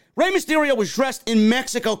status. Rey Mysterio was dressed in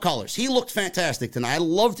Mexico colors. He looked fantastic tonight. I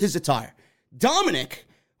loved his attire. Dominic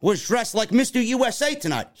was dressed like Mr. USA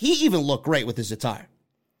tonight. He even looked great with his attire.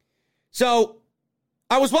 So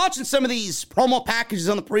I was watching some of these promo packages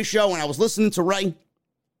on the pre-show, and I was listening to Rey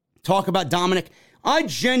talk about Dominic. I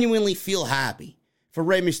genuinely feel happy for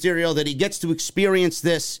Rey Mysterio that he gets to experience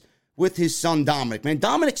this with his son Dominic. Man,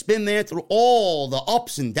 Dominic's been there through all the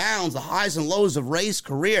ups and downs, the highs and lows of Rey's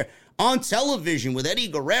career on television with Eddie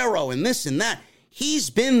Guerrero and this and that. He's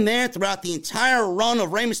been there throughout the entire run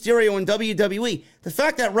of Rey Mysterio in WWE. The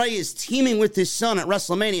fact that Rey is teaming with his son at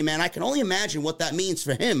WrestleMania, man, I can only imagine what that means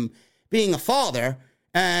for him being a father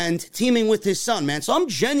and teaming with his son, man. So I'm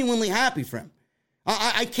genuinely happy for him.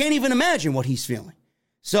 I can't even imagine what he's feeling.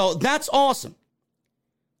 So that's awesome.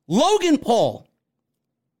 Logan Paul,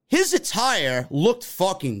 his attire looked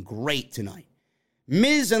fucking great tonight.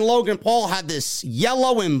 Miz and Logan Paul had this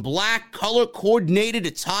yellow and black color-coordinated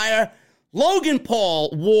attire. Logan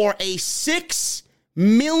Paul wore a $6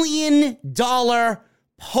 million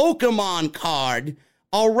Pokemon card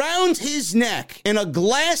around his neck in a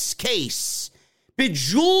glass case,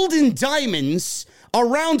 bejeweled in diamonds,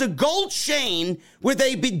 around a gold chain with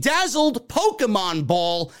a bedazzled Pokemon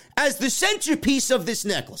ball as the centerpiece of this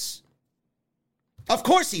necklace. Of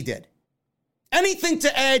course he did. Anything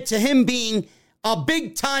to add to him being a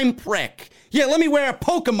big-time prick. Yeah, let me wear a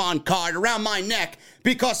Pokemon card around my neck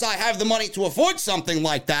because I have the money to afford something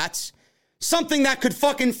like that. Something that could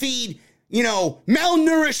fucking feed,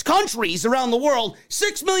 malnourished countries around the world.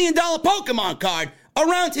 $6 million Pokemon card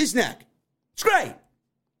around his neck. It's great.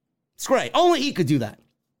 It's great. Only he could do that.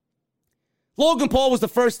 Logan Paul was the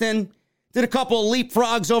first in. Did a couple of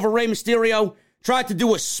leapfrogs over Rey Mysterio. Tried to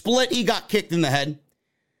do a split. He got kicked in the head.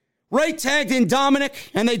 Rey tagged in Dominic,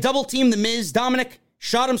 and they double-teamed The Miz. Dominic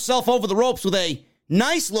shot himself over the ropes with a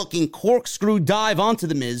nice-looking corkscrew dive onto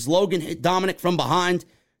The Miz. Logan hit Dominic from behind.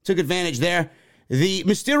 Took advantage there. The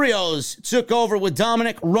Mysterios took over with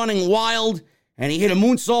Dominic running wild, and he hit a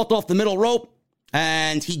moonsault off the middle rope,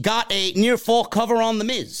 and he got a near-fall cover on The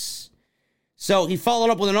Miz. So he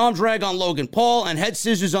followed up with an arm drag on Logan Paul and head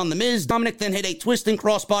scissors on The Miz. Dominic then hit a twisting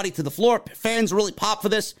crossbody to the floor. Fans really popped for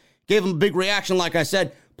this. Gave him a big reaction, like I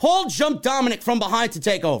said. Paul jumped Dominic from behind to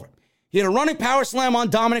take over. He had a running power slam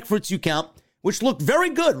on Dominic for a 2 count, which looked very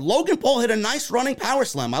good. Logan Paul hit a nice running power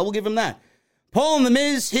slam. I will give him that. Paul and The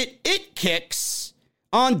Miz hit it kicks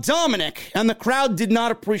on Dominic, and the crowd did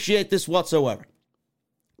not appreciate this whatsoever.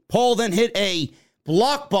 Paul then hit a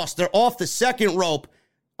blockbuster off the second rope.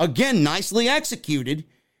 Again, nicely executed.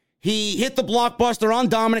 He hit the blockbuster on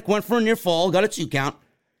Dominic, went for a near fall, got a 2 count.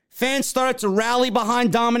 Fans started to rally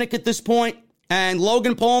behind Dominic at this point, and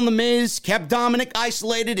Logan Paul and The Miz kept Dominic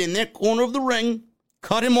isolated in their corner of the ring,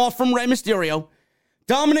 cut him off from Rey Mysterio.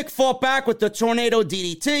 Dominic fought back with the Tornado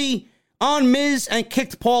DDT on Miz and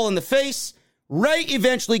kicked Paul in the face. Rey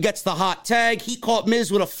eventually gets the hot tag. He caught Miz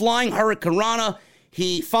with a flying Hurricane Rana.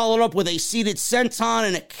 He followed up with a seated senton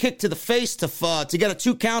and a kick to the face to get a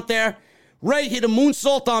 2 count there. Rey hit a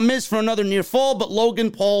moonsault on Miz for another near fall, but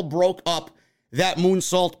Logan Paul broke up that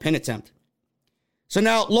moonsault pin attempt. So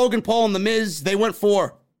now Logan Paul and The Miz, they went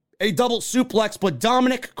for a double suplex, but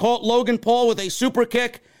Dominic caught Logan Paul with a super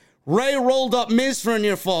kick. Rey rolled up Miz for a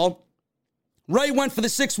near fall. Rey went for the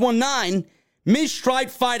 619. Miz tried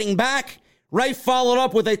fighting back. Rey followed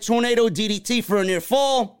up with a Tornado DDT for a near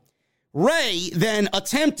fall. Rey then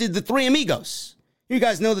attempted the Three Amigos. You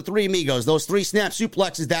guys know the Three Amigos, those 3 snap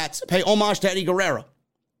suplexes that pay homage to Eddie Guerrero.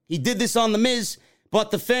 He did this on The Miz,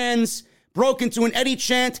 but the fans broke into an Eddie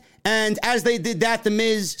chant, and as they did that, The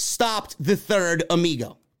Miz stopped the 3rd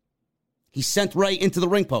Amigo. He sent Rey into the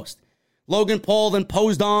ring post. Logan Paul then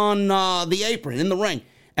posed on the apron in the ring,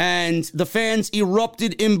 and the fans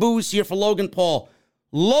erupted in boos here for Logan Paul.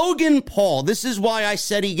 Logan Paul, this is why I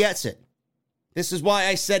said he gets it. This is why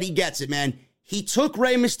I said he gets it, man. He took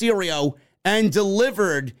Rey Mysterio and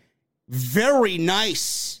delivered very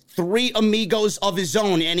nice 3 Amigos of his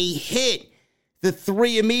own, and he hit the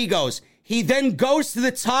 3 Amigos. He then goes to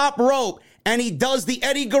the top rope and he does the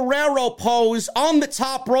Eddie Guerrero pose on the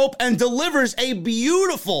top rope and delivers a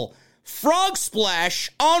beautiful frog splash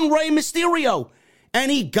on Rey Mysterio. And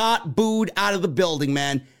he got booed out of the building,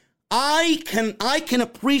 man. I can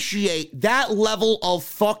appreciate that level of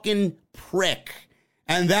fucking prick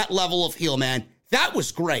and that level of heel, man. That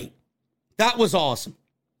was great. That was awesome.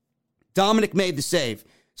 Dominic made the save.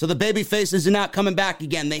 So the babyfaces are not coming back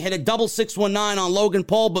again. They hit a double 619 on Logan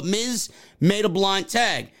Paul, but Miz made a blind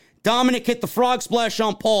tag. Dominic hit the frog splash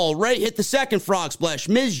on Paul. Ray hit the second frog splash.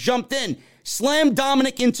 Miz jumped in, slammed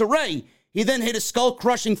Dominic into Ray. He then hit a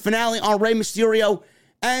skull-crushing finale on Rey Mysterio.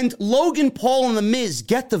 And Logan Paul and the Miz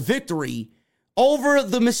get the victory over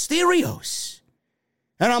the Mysterios.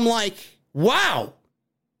 And I'm like, wow,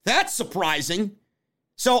 that's surprising.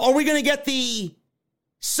 So are we going to get the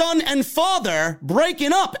son and father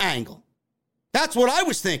breaking up angle? That's what I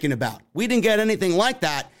was thinking about. We didn't get anything like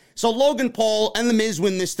that. So Logan Paul and The Miz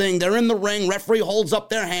win this thing. They're in the ring. Referee holds up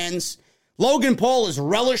their hands. Logan Paul is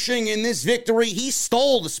relishing in this victory. He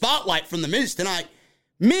stole the spotlight from The Miz tonight.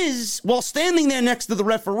 Miz, while standing there next to the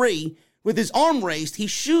referee with his arm raised, he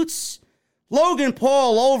shoots Logan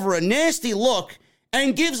Paul over a nasty look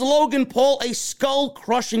and gives Logan Paul a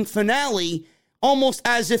skull-crushing finale, almost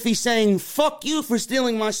as if he's saying, fuck you for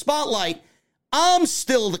stealing my spotlight. I'm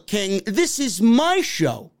still the king. This is my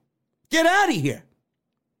show. Get out of here.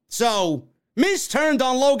 So, Miz turned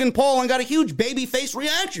on Logan Paul and got a huge babyface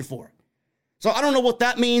reaction for it. So, I don't know what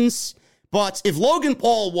that means, but if Logan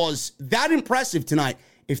Paul was that impressive tonight,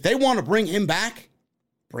 if they want to bring him back,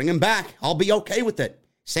 bring him back. I'll be okay with it.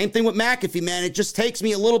 Same thing with McAfee, man. It just takes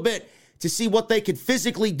me a little bit to see what they could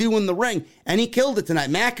physically do in the ring. And he killed it tonight.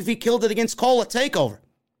 McAfee killed it against Cole at TakeOver.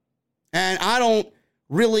 And I don't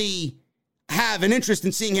really have an interest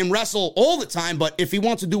in seeing him wrestle all the time, but if he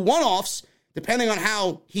wants to do one-offs, depending on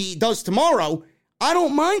how he does tomorrow, I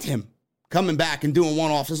don't mind him coming back and doing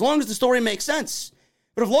one-offs as long as the story makes sense.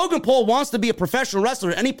 But if Logan Paul wants to be a professional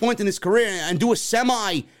wrestler at any point in his career and do a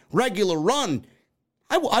semi-regular run,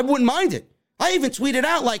 I wouldn't mind it. I even tweeted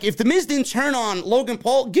out, like, if The Miz didn't turn on Logan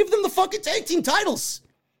Paul, give them the fucking tag team titles.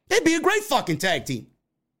 They'd be a great fucking tag team.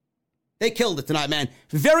 They killed it tonight, man.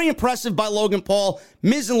 Very impressive by Logan Paul.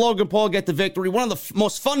 Miz and Logan Paul get the victory. One of the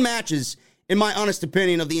most fun matches, in my honest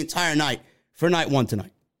opinion, of the entire night for night one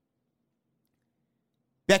tonight.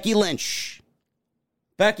 Becky Lynch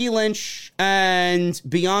and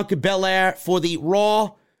Bianca Belair for the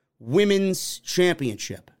Raw Women's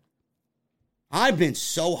Championship. I've been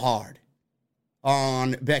so hard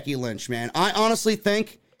on Becky Lynch, man. I honestly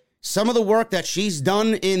think some of the work that she's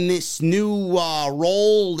done in this new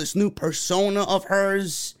role, this new persona of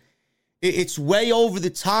hers, it's way over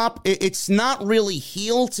the top. It's not really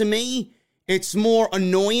heel to me. It's more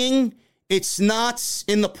annoying. It's not,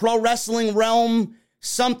 in the pro wrestling realm,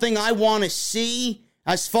 something I want to see.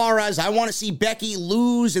 As far as I want to see Becky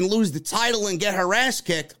lose the title and get her ass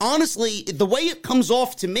kicked. Honestly, the way it comes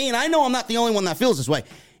off to me, and I know I'm not the only one that feels this way,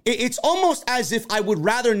 it's almost as if I would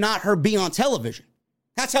rather not her be on television.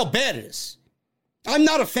 That's how bad it is. I'm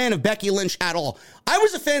not a fan of Becky Lynch at all. I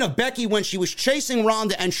was a fan of Becky when she was chasing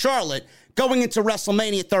Ronda and Charlotte going into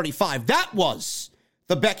WrestleMania 35. That was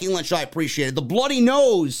the Becky Lynch I appreciated. The bloody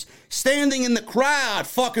nose, standing in the crowd,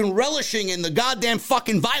 fucking relishing in the goddamn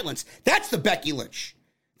fucking violence. That's the Becky Lynch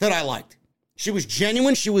that I liked. She was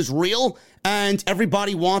genuine, she was real, and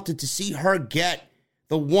everybody wanted to see her get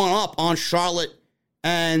the one-up on Charlotte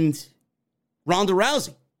and Ronda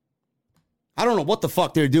Rousey. I don't know what the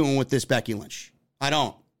fuck they're doing with this Becky Lynch. I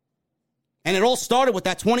don't. And it all started with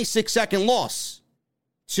that 26-second loss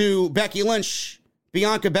to Becky Lynch,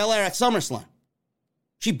 Bianca Belair at SummerSlam.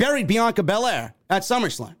 She buried Bianca Belair at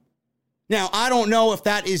SummerSlam. Now, I don't know if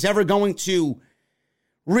that is ever going to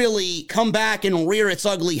really come back and rear its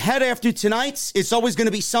ugly head after tonight's. It's always going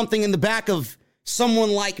to be something in the back of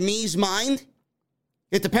someone like me's mind.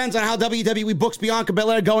 It depends on how WWE books Bianca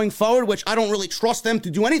Belair going forward, which I don't really trust them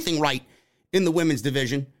to do anything right in the women's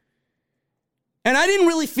division. And I didn't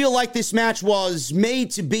really feel like this match was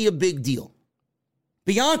made to be a big deal.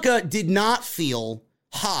 Bianca did not feel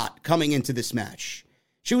hot coming into this match.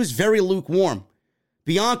 She was very lukewarm.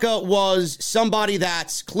 Bianca was somebody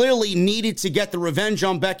that clearly needed to get the revenge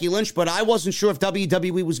on Becky Lynch, but I wasn't sure if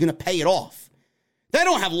WWE was going to pay it off. They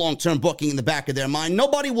don't have long-term booking in the back of their mind.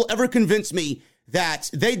 Nobody will ever convince me that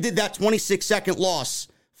they did that 26-second loss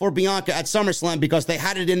for Bianca at SummerSlam because they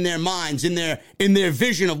had it in their minds, in their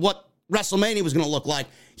vision of what WrestleMania was going to look like.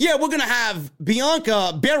 Yeah, we're going to have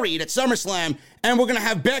Bianca buried at SummerSlam, and we're going to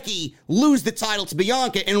have Becky lose the title to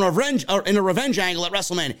Bianca in a revenge angle at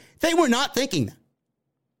WrestleMania. They were not thinking that.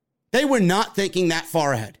 They were not thinking that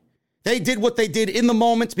far ahead. They did what they did in the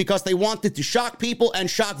moment because they wanted to shock people, and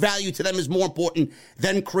shock value to them is more important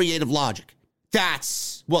than creative logic.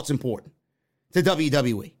 That's what's important to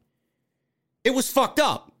WWE. It was fucked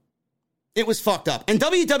up. It was fucked up. And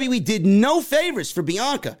WWE did no favors for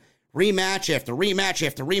Bianca. Rematch after rematch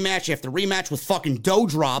after rematch after rematch with fucking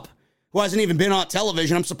Doudrop, who hasn't even been on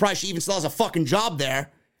television. I'm surprised she even still has a fucking job there.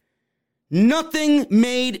 Nothing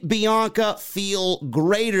made Bianca feel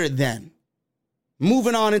greater than.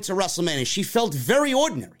 Moving on into WrestleMania, she felt very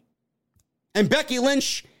ordinary. And Becky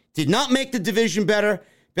Lynch did not make the division better.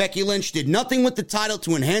 Becky Lynch did nothing with the title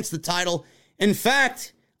to enhance the title. In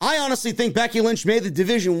fact, I honestly think Becky Lynch made the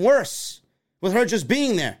division worse with her just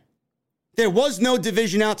being there. There was no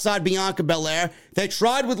division outside Bianca Belair. They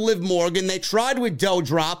tried with Liv Morgan. They tried with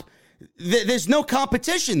Doudrop. There's no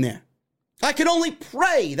competition there. I can only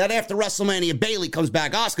pray that after WrestleMania, Bayley comes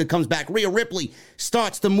back, Asuka comes back, Rhea Ripley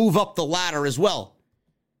starts to move up the ladder as well.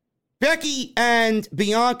 Becky and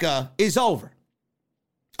Bianca is over.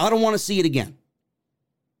 I don't want to see it again.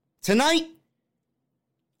 Tonight,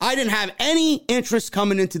 I didn't have any interest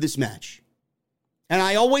coming into this match. And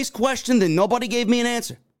I always questioned and nobody gave me an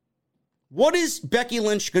answer. What is Becky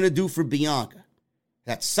Lynch going to do for Bianca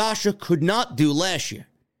that Sasha could not do last year?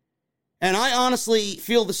 And I honestly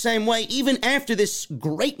feel the same way even after this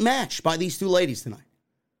great match by these two ladies tonight.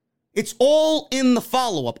 It's all in the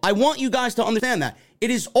follow-up. I want you guys to understand that.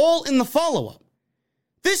 It is all in the follow-up.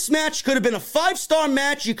 This match could have been a 5-star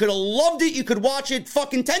match. You could have loved it. You could watch it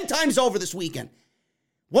fucking 10 times over this weekend.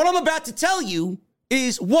 What I'm about to tell you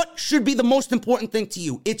is what should be the most important thing to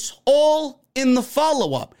you. It's all in the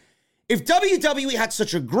follow-up. If WWE had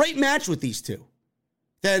such a great match with these two,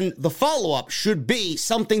 then the follow-up should be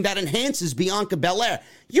something that enhances Bianca Belair.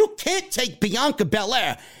 You can't take Bianca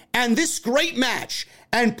Belair and this great match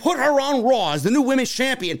and put her on Raw as the new women's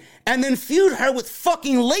champion and then feud her with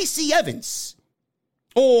fucking Lacey Evans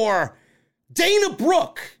or Dana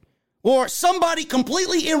Brooke or somebody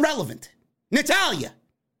completely irrelevant. Natalya.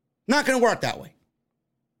 Not going to work that way.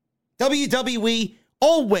 WWE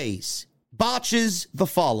always botches the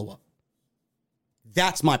follow-up.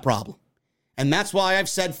 That's my problem. And that's why I've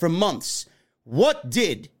said for months, what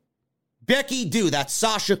did Becky do that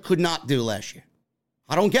Sasha could not do last year?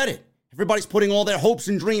 I don't get it. Everybody's putting all their hopes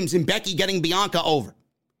and dreams in Becky getting Bianca over.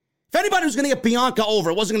 If anybody was going to get Bianca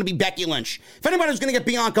over, it wasn't going to be Becky Lynch. If anybody was going to get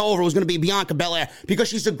Bianca over, it was going to be Bianca Belair because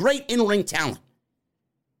she's a great in-ring talent.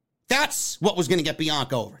 That's what was going to get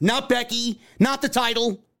Bianca over. Not Becky, not the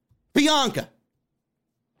title, Bianca.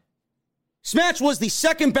 This match was the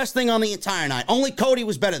second best thing on the entire night. Only Cody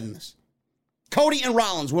was better than this. Cody and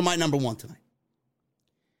Rollins were my number one tonight.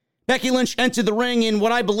 Becky Lynch entered the ring in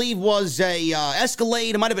what I believe was a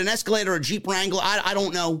Escalade. It might have been an Escalade or a Jeep Wrangler. I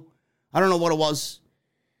don't know. I don't know what it was.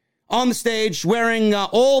 On the stage, wearing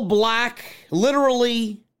all black.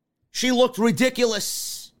 Literally, she looked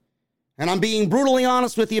ridiculous. And I'm being brutally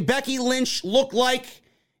honest with you. Becky Lynch looked like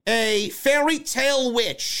a fairy tale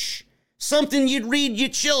witch. Something you'd read your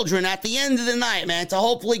children at the end of the night, man, to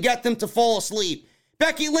hopefully get them to fall asleep.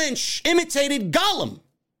 Becky Lynch imitated Gollum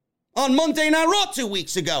on Monday Night Raw 2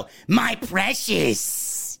 weeks ago. My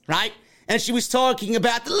precious, right? And she was talking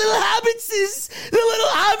about the little hobbitses.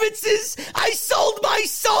 I sold my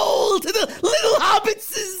soul to the little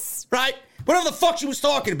hobbitses, right? Whatever the fuck she was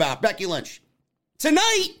talking about, Becky Lynch.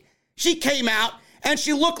 Tonight, she came out and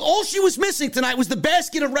she looked, all she was missing tonight was the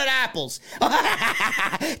basket of red apples.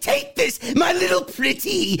 Take this, my little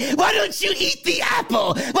pretty. Why don't you eat the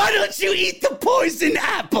apple? Why don't you eat the poison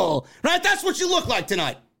apple? Right? That's what she looked like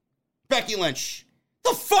tonight. Becky Lynch.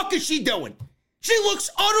 The fuck is she doing? She looks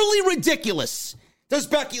utterly ridiculous. Does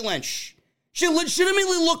Becky Lynch? She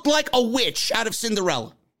legitimately looked like a witch out of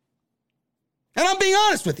Cinderella. And I'm being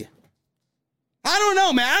honest with you. I don't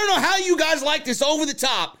know, man. I don't know how you guys like this over the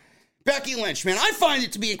top Becky Lynch, man. I find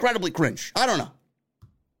it to be incredibly cringe. I don't know.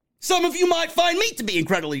 Some of you might find me to be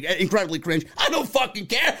incredibly cringe. I don't fucking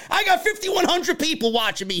care. I got 5,100 people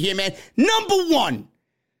watching me here, man. Number one.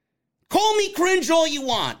 Call me cringe all you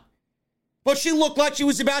want. But she looked like she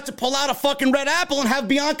was about to pull out a fucking red apple and have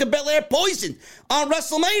Bianca Belair poisoned on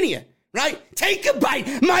WrestleMania, right? Take a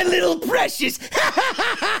bite, my little precious.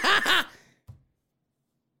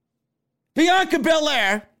 Bianca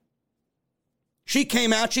Belair, she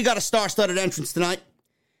came out. She got a star-studded entrance tonight.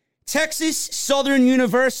 Texas Southern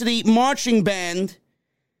University marching band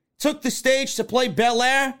took the stage to play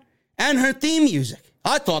Belair and her theme music.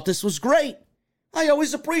 I thought this was great. I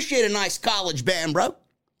always appreciate a nice college band, bro.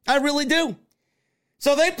 I really do.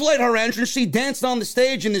 So they played her entrance. She danced on the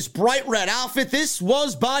stage in this bright red outfit. This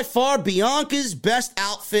was by far Bianca's best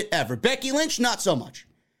outfit ever. Becky Lynch, not so much.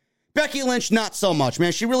 Becky Lynch, not so much,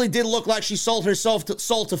 man. She really did look like she sold her soul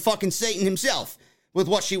to fucking Satan himself with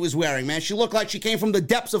what she was wearing, man. She looked like she came from the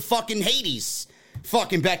depths of fucking Hades.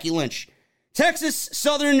 Fucking Becky Lynch. Texas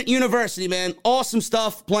Southern University, man. Awesome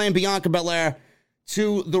stuff playing Bianca Belair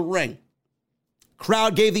to the ring.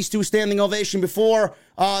 Crowd gave these two a standing ovation before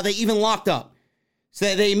they even locked up.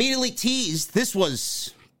 So they immediately teased. This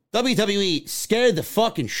was WWE scared the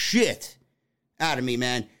fucking shit out of me,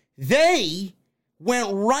 man. They went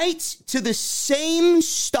right to the same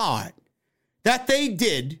start that they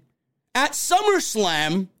did at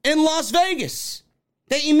SummerSlam in Las Vegas.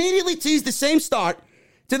 They immediately teased the same start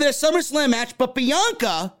to their SummerSlam match, but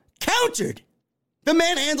Bianca countered the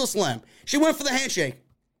manhandle slam. She went for the handshake.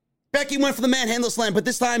 Becky went for the manhandle slam, but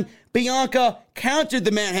this time Bianca countered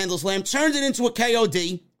the manhandle slam, turned it into a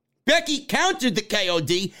KOD. Becky countered the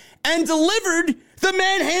KOD and delivered the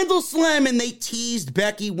manhandle slam, and they teased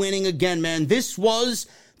Becky winning again, man. This was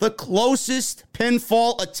the closest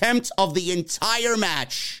pinfall attempt of the entire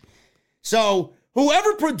match. So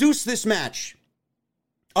whoever produced this match,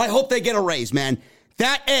 I hope they get a raise, man.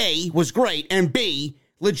 That A was great, and B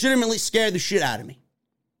legitimately scared the shit out of me.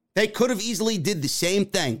 They could have easily did the same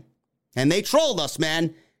thing. And they trolled us,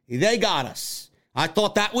 man. They got us. I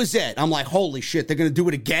thought that was it. I'm like, holy shit, they're going to do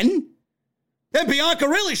it again? Then Bianca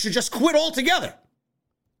really should just quit altogether.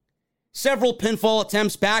 Several pinfall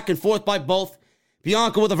attempts back and forth by both.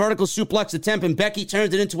 Bianca with a vertical suplex attempt, and Becky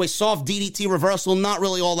turned it into a soft DDT reversal. Not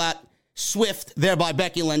really all that swift there by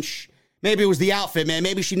Becky Lynch. Maybe it was the outfit, man.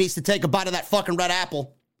 Maybe she needs to take a bite of that fucking red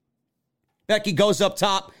apple. Becky goes up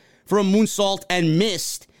top for a moonsault and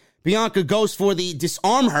missed. Bianca goes for the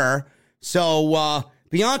disarm her. So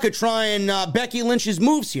Bianca trying Becky Lynch's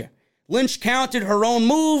moves here. Lynch countered her own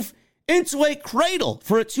move into a cradle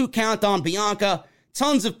for a 2 count on Bianca.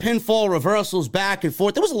 Tons of pinfall reversals back and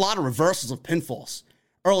forth. There was a lot of reversals of pinfalls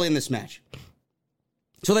early in this match.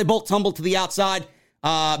 So they both tumbled to the outside.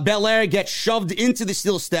 Belair gets shoved into the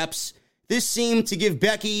steel steps. This seemed to give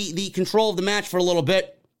Becky the control of the match for a little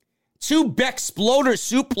bit. 2 Beck-sploder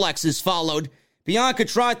suplexes followed. Bianca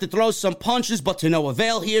tried to throw some punches, but to no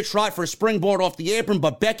avail here. Tried for a springboard off the apron,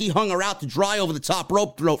 but Becky hung her out to dry over the top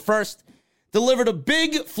rope, throat first. Delivered a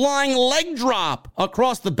big flying leg drop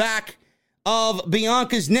across the back of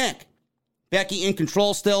Bianca's neck. Becky in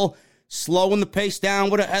control still, slowing the pace down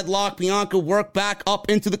with a headlock. Bianca worked back up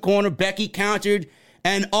into the corner. Becky countered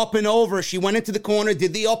and up and over. She went into the corner,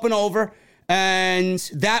 did the up and over, and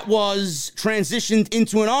that was transitioned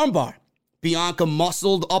into an armbar. Bianca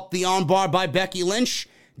muscled up the armbar by Becky Lynch,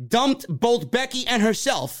 dumped both Becky and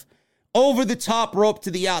herself over the top rope to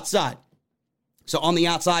the outside. So on the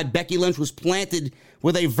outside, Becky Lynch was planted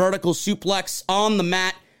with a vertical suplex on the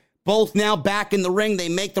mat. Both now back in the ring. They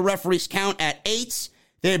make the referees count at 8.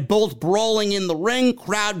 They're both brawling in the ring.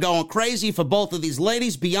 Crowd going crazy for both of these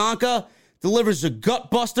ladies. Bianca delivers a gut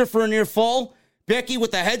buster for a near fall. Becky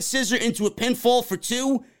with a head scissor into a pinfall for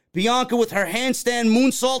 2. Bianca with her handstand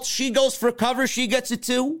moonsault. She goes for a cover. She gets it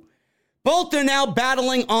too. Both are now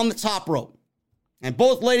battling on the top rope. And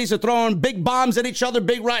both ladies are throwing big bombs at each other,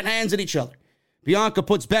 big right hands at each other. Bianca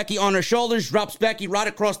puts Becky on her shoulders, drops Becky right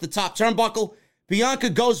across the top turnbuckle. Bianca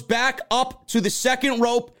goes back up to the second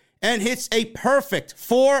rope and hits a perfect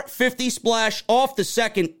 450 splash off the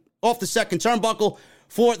second turnbuckle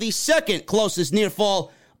for the second closest near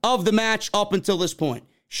fall of the match up until this point.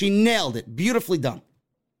 She nailed it. Beautifully done.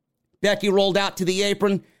 Becky rolled out to the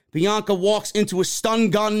apron. Bianca walks into a stun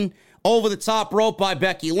gun over the top rope by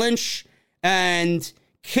Becky Lynch and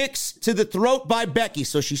kicks to the throat by Becky.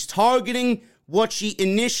 So she's targeting what she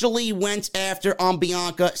initially went after on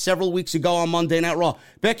Bianca several weeks ago on Monday Night Raw.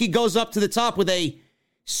 Becky goes up to the top with a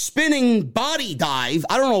spinning body dive.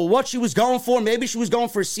 I don't know what she was going for. Maybe she was going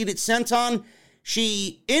for a seated senton.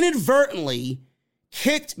 She inadvertently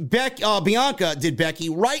kicked Bianca, did Becky,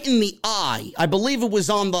 right in the eye. I believe it was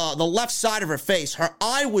on the left side of her face. Her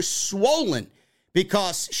eye was swollen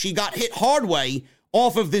because she got hit hard way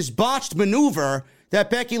off of this botched maneuver that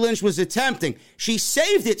Becky Lynch was attempting. She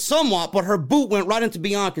saved it somewhat, but her boot went right into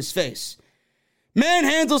Bianca's face.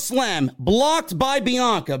 Manhandle slam, blocked by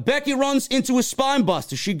Bianca. Becky runs into a spine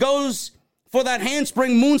buster. She goes for that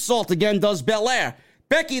handspring moonsault again, does Belair.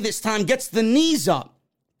 Becky this time gets the knees up.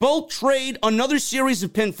 Both trade another series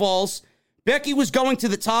of pinfalls. Becky was going to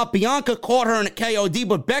the top. Bianca caught her in a KOD,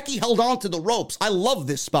 but Becky held on to the ropes. I love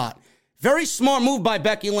this spot. Very smart move by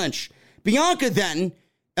Becky Lynch. Bianca then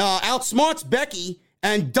outsmarts Becky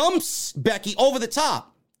and dumps Becky over the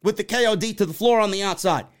top with the KOD to the floor on the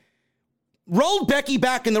outside. Rolled Becky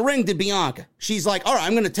back in the ring to Bianca. She's like, all right,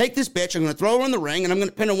 I'm going to take this bitch. I'm going to throw her in the ring, and I'm going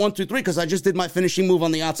to pin her 1, 2, 3 because I just did my finishing move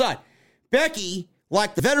on the outside. Becky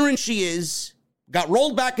like the veteran she is, got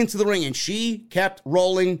rolled back into the ring, and she kept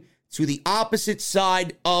rolling to the opposite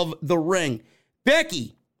side of the ring.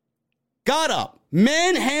 Becky got up,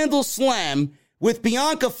 manhandle slam with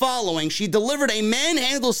Bianca following. She delivered a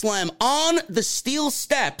manhandle slam on the steel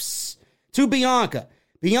steps to Bianca.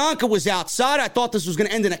 Bianca was outside. I thought this was going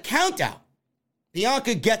to end in a countout.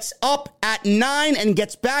 Bianca gets up at 9 and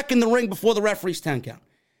gets back in the ring before the referee's 10 count.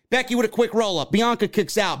 Becky with a quick roll-up. Bianca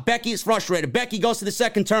kicks out. Becky is frustrated. Becky goes to the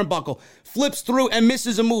second turnbuckle, flips through and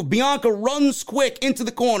misses a move. Bianca runs quick into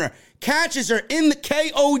the corner, catches her in the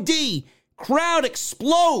KOD. Crowd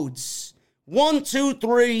explodes. 1, 2,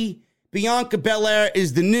 3. Bianca Belair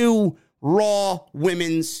is the new Raw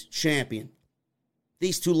Women's Champion.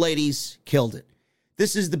 These two ladies killed it.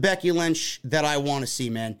 This is the Becky Lynch that I want to see,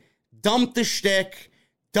 man. Dump the shtick.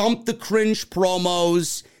 Dump the cringe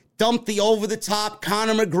promos. Dump the over-the-top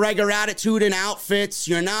Conor McGregor attitude and outfits.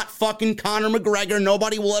 You're not fucking Conor McGregor.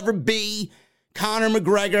 Nobody will ever be Conor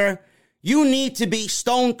McGregor. You need to be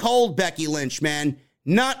Stone Cold Becky Lynch, man.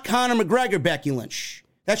 Not Conor McGregor Becky Lynch.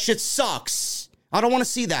 That shit sucks. I don't want to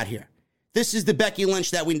see that here. This is the Becky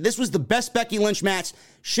Lynch that this was the best Becky Lynch match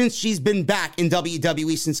since she's been back in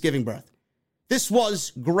WWE since giving birth. This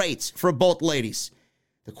was great for both ladies.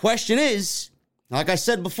 The question is, like I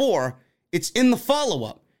said before, it's in the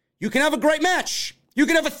follow-up. You can have a great match. You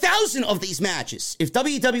can have 1,000 of these matches. If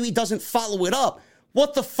WWE doesn't follow it up,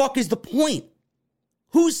 what the fuck is the point?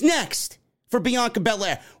 Who's next for Bianca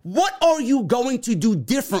Belair? What are you going to do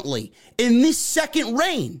differently in this second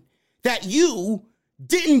reign that you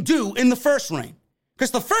didn't do in the first reign?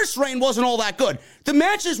 Because the first reign wasn't all that good. The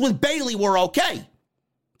matches with Bayley were okay.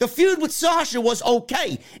 The feud with Sasha was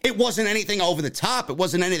okay. It wasn't anything over the top. It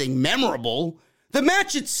wasn't anything memorable. The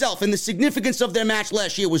match itself and the significance of their match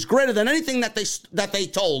last year was greater than anything that they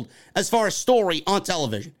told as far as story on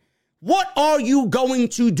television. What are you going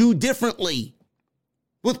to do differently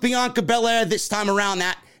with Bianca Belair this time around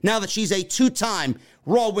now that she's a 2-time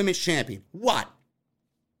Raw Women's Champion? What?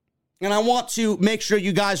 And I want to make sure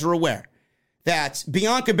you guys are aware that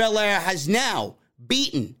Bianca Belair has now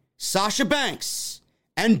beaten Sasha Banks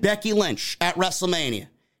and Becky Lynch at WrestleMania.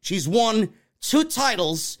 She's won 2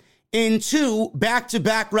 titles in 2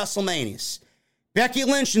 back-to-back WrestleManias. Becky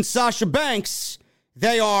Lynch and Sasha Banks,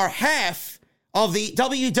 they are half of the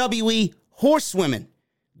WWE Horsewomen.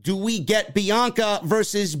 Do we get Bianca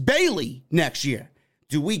versus Bayley next year?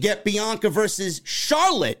 Do we get Bianca versus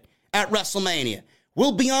Charlotte at WrestleMania?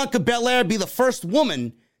 Will Bianca Belair be the first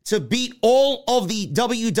woman to beat all of the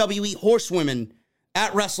WWE Horsewomen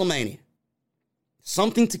at WrestleMania?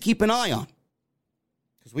 Something to keep an eye on.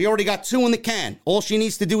 Because we already got 2 in the can. All she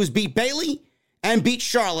needs to do is beat Bayley and beat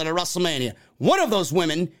Charlotte at WrestleMania. One of those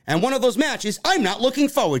women and one of those matches I'm not looking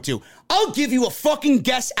forward to. I'll give you a fucking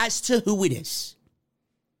guess as to who it is.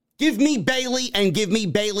 Give me Bayley and give me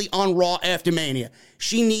Bayley on Raw after Mania.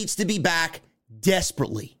 She needs to be back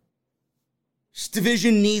desperately. This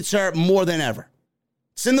division needs her more than ever.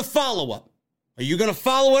 It's in the follow-up. Are you going to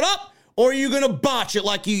follow it up or are you going to botch it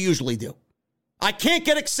like you usually do? I can't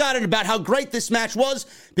get excited about how great this match was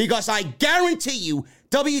because I guarantee you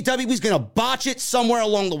WWE's going to botch it somewhere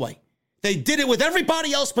along the way. They did it with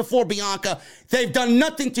everybody else before Bianca. They've done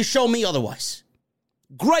nothing to show me otherwise.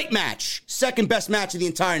 Great match. Second best match of the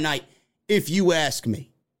entire night, if you ask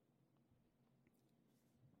me.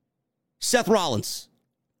 Seth Rollins.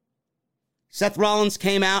 Seth Rollins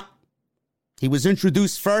came out. He was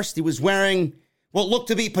introduced first. He was wearing what looked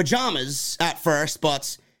to be pajamas at first,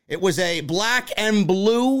 but it was a black and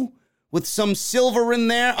blue with some silver in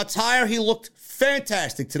there attire. He looked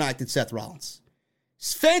fantastic tonight, did Seth Rollins.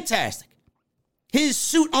 It's fantastic. His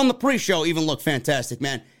suit on the pre-show even looked fantastic,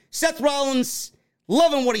 man. Seth Rollins,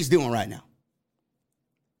 loving what he's doing right now.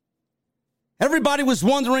 Everybody was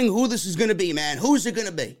wondering who this is going to be, man. Who's it going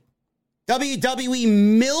to be? WWE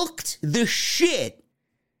milked the shit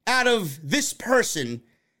out of this person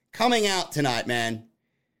coming out tonight, man.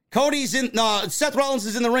 Seth Rollins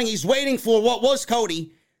is in the ring. He's waiting for what was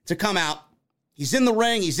Cody to come out. He's in the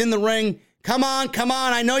ring. Come on.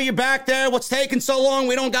 I know you're back there. What's taking so long?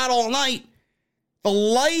 We don't got all night. The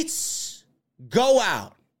lights go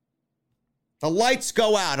out.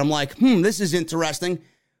 I'm like, this is interesting.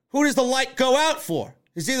 Who does the light go out for?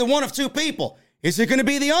 It's either one of 2 people. Is it going to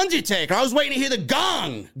be The Undertaker? I was waiting to hear the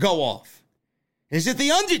gong go off. Is it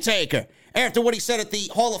The Undertaker? After what he said at the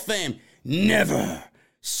Hall of Fame. Never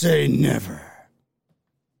say never.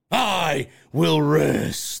 I will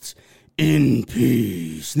rest in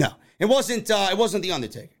peace. No, it wasn't The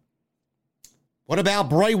Undertaker. What about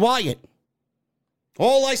Bray Wyatt?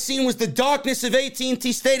 All I seen was the darkness of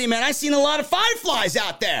AT&T Stadium, man. I seen a lot of fireflies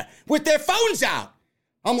out there with their phones out.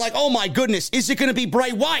 I'm like, oh my goodness, is it going to be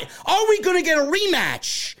Bray Wyatt? Are we going to get a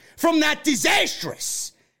rematch from that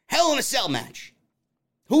disastrous Hell in a Cell match?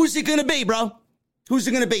 Who's it going to be, bro? Who's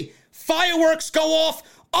it going to be? Fireworks go off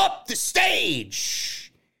up the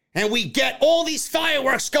stage. And we get all these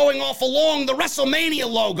fireworks going off along the Wrestlemania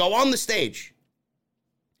logo on the stage.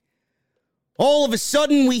 All of a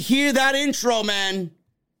sudden, we hear that intro, man.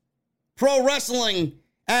 Pro wrestling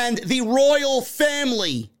and the royal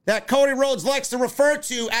family that Cody Rhodes likes to refer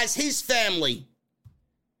to as his family.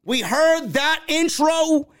 We heard that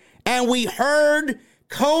intro, and we heard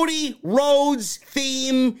Cody Rhodes'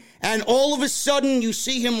 theme, and all of a sudden, you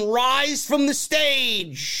see him rise from the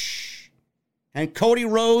stage. And Cody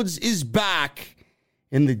Rhodes is back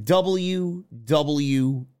in the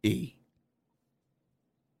WWE.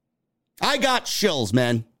 I got chills,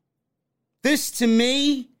 man. This, to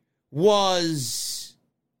me, was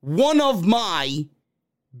one of my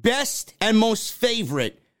best and most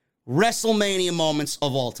favorite WrestleMania moments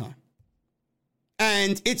of all time.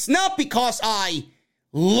 And it's not because I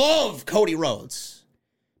love Cody Rhodes,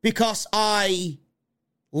 because I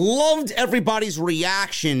loved everybody's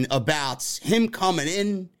reaction about him coming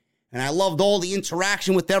in, and I loved all the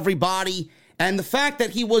interaction with everybody, and the fact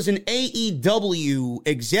that he was an AEW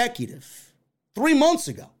executive 3 months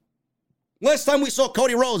ago. Last time we saw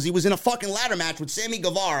Cody Rhodes, he was in a fucking ladder match with Sammy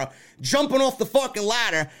Guevara, jumping off the fucking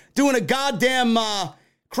ladder, doing a goddamn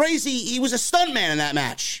crazy, he was a stuntman in that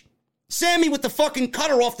match. Sammy with the fucking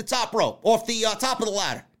cutter off the top rope, off the top of the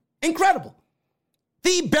ladder. Incredible.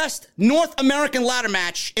 The best North American ladder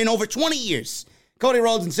match in over 20 years. Cody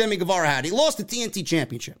Rhodes and Sammy Guevara had. He lost the TNT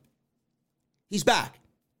Championship. He's back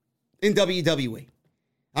in WWE.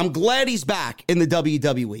 I'm glad he's back in the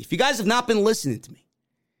WWE. If you guys have not been listening to me,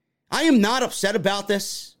 I am not upset about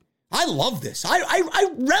this. I love this. I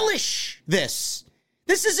relish this.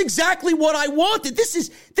 This is exactly what I wanted. This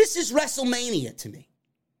is WrestleMania to me.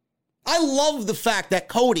 I love the fact that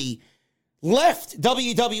Cody left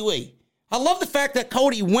WWE. I love the fact that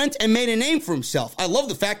Cody went and made a name for himself. I love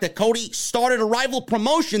the fact that Cody started a rival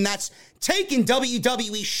promotion that's taking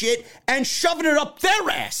WWE shit and shoving it up their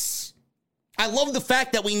ass. I love the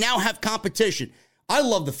fact that we now have competition. I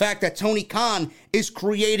love the fact that Tony Khan is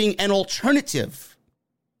creating an alternative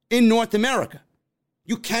in North America.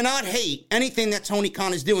 You cannot hate anything that Tony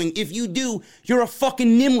Khan is doing. If you do, you're a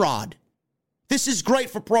fucking Nimrod. This is great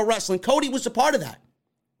for pro wrestling. Cody was a part of that.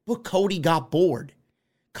 But Cody got bored.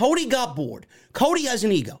 Cody has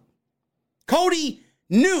an ego. Cody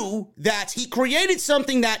knew that he created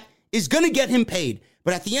something that is going to get him paid.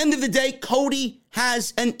 But at the end of the day, Cody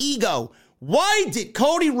has an ego. Why did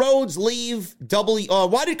Cody Rhodes leave AEW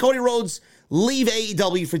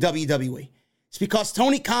for WWE? It's because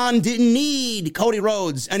Tony Khan didn't need Cody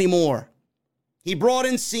Rhodes anymore. He brought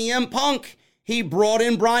in CM Punk. He brought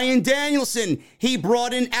in Bryan Danielson. He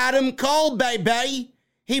brought in Adam Cole, baby.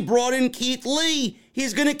 He brought in Keith Lee.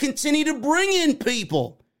 He's going to continue to bring in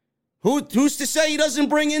people. Who's to say he doesn't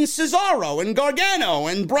bring in Cesaro and Gargano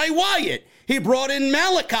and Bray Wyatt? He brought in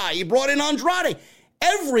Malachi. He brought in Andrade.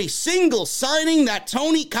 Every single signing that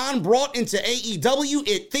Tony Khan brought into AEW,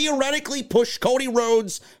 it theoretically pushed Cody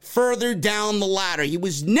Rhodes further down the ladder. He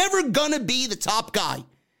was never going to be the top guy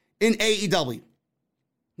in AEW.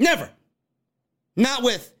 Never. Not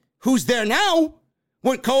with who's there now.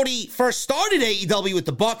 When Cody first started AEW with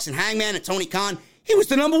the Bucks and Hangman and Tony Khan, he was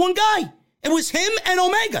the number one guy. It was him and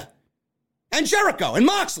Omega and Jericho and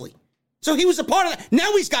Moxley. So he was a part of that.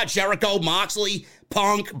 Now he's got Jericho, Moxley,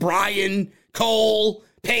 Punk, Bryan, Cole,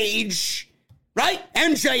 Page, right?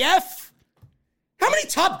 MJF. How many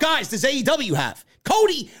top guys does AEW have?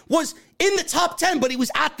 Cody was in the top 10, but he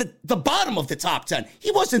was at the bottom of the top 10.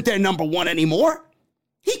 He wasn't their number one anymore.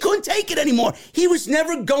 He couldn't take it anymore. He was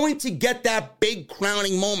never going to get that big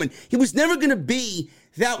crowning moment. He was never going to be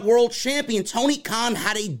that world champion. Tony Khan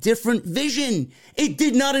had a different vision. It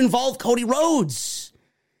did not involve Cody Rhodes.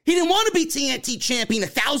 He didn't want to be TNT champion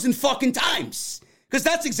 1,000 fucking times. Because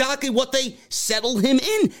that's exactly what they settled him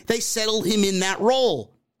in. They settled him in that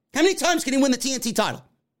role. How many times can he win the TNT title?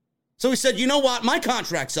 So he said, you know what? My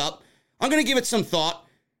contract's up. I'm going to give it some thought.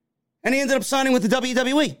 And he ended up signing with the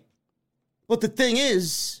WWE. But the thing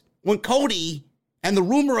is, when Cody and the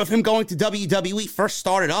rumor of him going to WWE first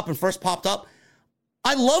started up and first popped up,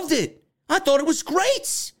 I loved it. I thought it was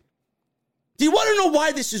great. Do you want to know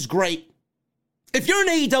why this is great? If you're an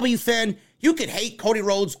AEW fan, you can hate Cody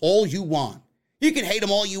Rhodes all you want. You can hate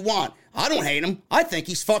him all you want. I don't hate him. I think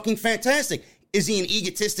he's fucking fantastic. Is he an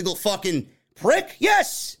egotistical fucking prick?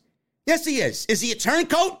 Yes. Yes, he is. Is he a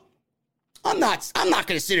turncoat? I'm not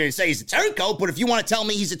going to sit here and say he's a turncoat, but if you want to tell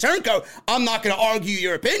me he's a turncoat, I'm not going to argue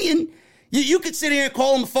your opinion. You could sit here and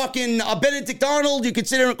call him fucking Benedict Arnold. You could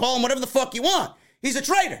sit here and call him whatever the fuck you want. He's a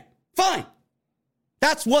traitor. Fine.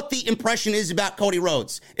 That's what the impression is about Cody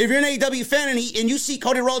Rhodes. If you're an AEW fan and you see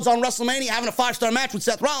Cody Rhodes on Wrestlemania having a 5-star match with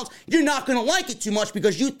Seth Rollins, you're not going to like it too much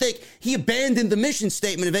because you think he abandoned the mission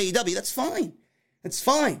statement of AEW. That's fine. That's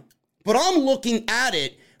fine. But I'm looking at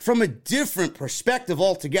it from a different perspective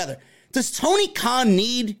altogether. Does Tony Khan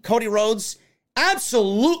need Cody Rhodes?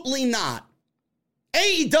 Absolutely not.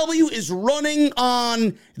 AEW is running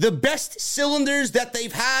on the best cylinders that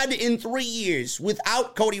they've had in 3 years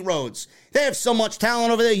without Cody Rhodes. They have so much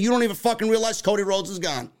talent over there, you don't even fucking realize Cody Rhodes is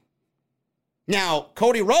gone. Now,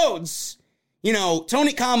 Cody Rhodes,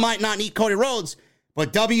 Tony Khan might not need Cody Rhodes,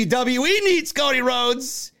 but WWE needs Cody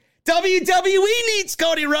Rhodes. WWE needs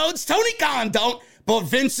Cody Rhodes. Tony Khan don't, but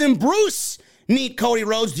Vince and Bruce need Cody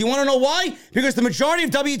Rhodes. Do you want to know why? Because the majority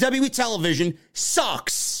of WWE television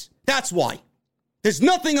sucks. That's why. There's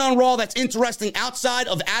nothing on Raw that's interesting outside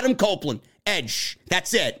of Adam Copeland, Edge.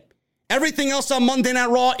 That's it. Everything else on Monday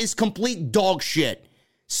Night Raw is complete dog shit.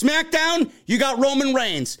 SmackDown, you got Roman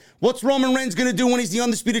Reigns. What's Roman Reigns going to do when he's the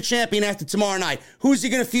undisputed champion after tomorrow night? Who's he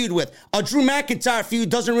going to feud with? A Drew McIntyre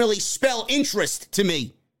feud doesn't really spell interest to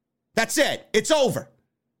me. That's it. It's over.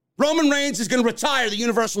 Roman Reigns is going to retire the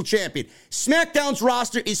Universal Champion. SmackDown's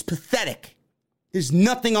roster is pathetic. There's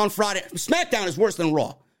nothing on Friday. SmackDown is worse than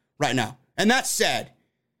Raw right now. And that's sad.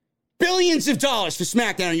 Billions of dollars for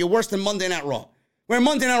SmackDown, and you're worse than Monday Night Raw. Where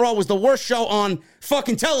Monday Night Raw was the worst show on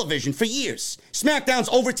fucking television for years. SmackDown's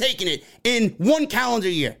overtaken it in 1 calendar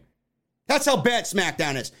year. That's how bad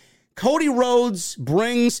SmackDown is. Cody Rhodes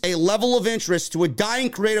brings a level of interest to a dying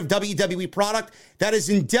creative WWE product that is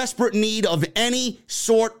in desperate need of any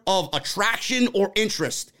sort of attraction or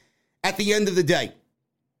interest at the end of the day.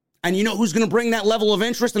 And you know who's going to bring that level of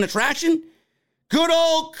interest and attraction? Good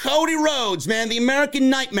old Cody Rhodes, man, the American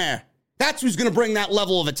Nightmare. That's who's going to bring that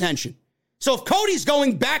level of attention. So if Cody's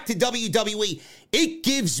going back to WWE, it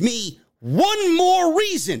gives me one more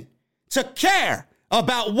reason to care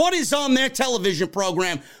about what is on their television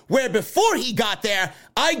program, where before he got there,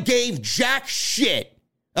 I gave jack shit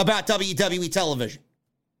about WWE television.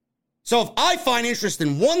 So if I find interest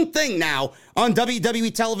in one thing now on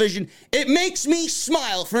WWE television, it makes me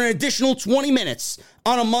smile for an additional 20 minutes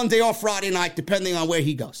on a Monday or Friday night, depending on where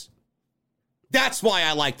he goes. That's why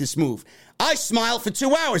I like this move. I smile for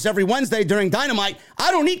 2 hours every Wednesday during Dynamite. I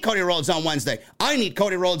don't need Cody Rhodes on Wednesday. I need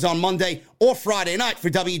Cody Rhodes on Monday or Friday night for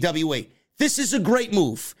WWE. This is a great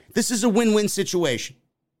move. This is a win-win situation.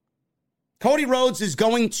 Cody Rhodes is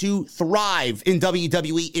going to thrive in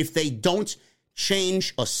WWE if they don't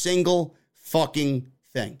change a single fucking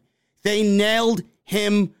thing. They nailed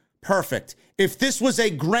him perfect. If this was a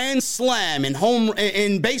grand slam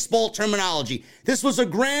in baseball terminology, this was a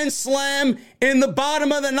grand slam in the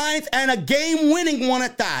bottom of the ninth and a game-winning one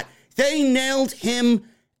at that. They nailed him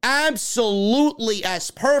absolutely as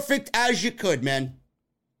perfect as you could, man.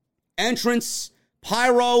 Entrance,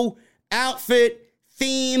 pyro, outfit,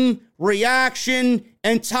 theme, reaction,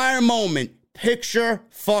 entire moment. Picture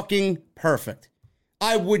fucking perfect.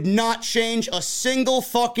 I would not change a single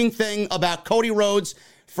fucking thing about Cody Rhodes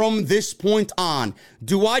from this point on.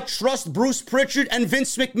 Do I trust Bruce Pritchard and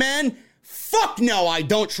Vince McMahon? Fuck no, I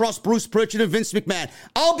don't trust Bruce Pritchard and Vince McMahon.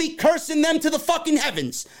 I'll be cursing them to the fucking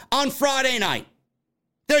heavens on Friday night.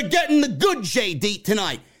 They're getting the good JD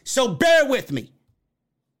tonight, so bear with me.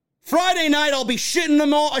 Friday night, I'll be shitting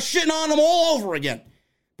on them all over again.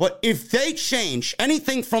 But if they change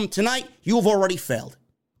anything from tonight, you've already failed.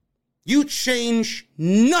 You change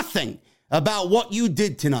nothing about what you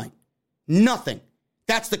did tonight. Nothing.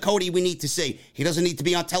 That's the Cody we need to see. He doesn't need to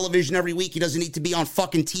be on television every week. He doesn't need to be on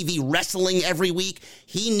fucking TV wrestling every week.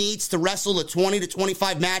 He needs to wrestle the 20 to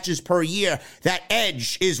 25 matches per year that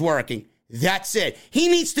Edge is working. That's it. He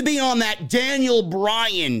needs to be on that Daniel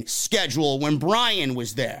Bryan schedule when Bryan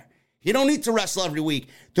was there. You don't need to wrestle every week.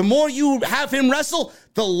 The more you have him wrestle,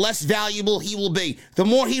 the less valuable he will be. The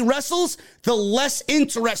more he wrestles, the less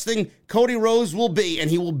interesting Cody Rhodes will be, and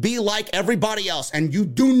he will be like everybody else. And you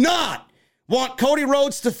do not want Cody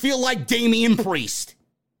Rhodes to feel like Damian Priest.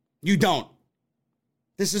 You don't.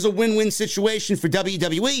 This is a win-win situation for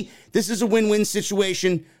WWE. This is a win-win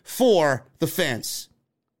situation for the fans.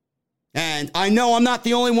 And I know I'm not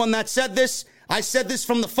the only one that said this. I said this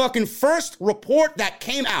from the fucking first report that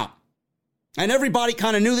came out. And everybody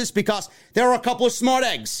kind of knew this because there are a couple of smart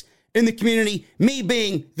eggs in the community, me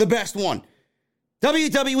being the best one.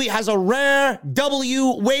 WWE has a rare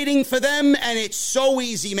W waiting for them, and it's so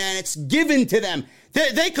easy, man. It's given to them.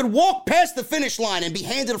 They could walk past the finish line and be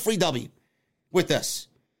handed a free W with this.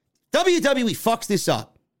 WWE fucks this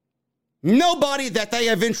up. Nobody that they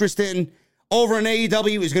have interest in over in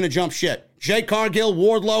AEW is going to jump ship. Jade Cargill,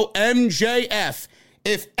 Wardlow, MJF.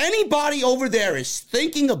 If anybody over there is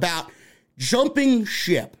thinking about jumping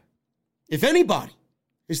ship, if anybody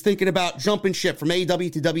is thinking about jumping ship from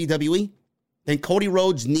AEW to WWE, then Cody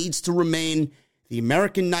Rhodes needs to remain the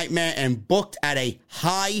American Nightmare and booked at a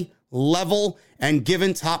high level and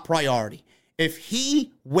given top priority. If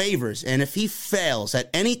he wavers and if he fails at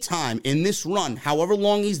any time in this run, however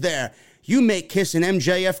long he's there, you may kiss an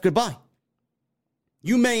MJF goodbye.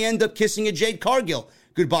 You may end up kissing a Jade Cargill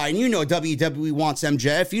goodbye. And you know WWE wants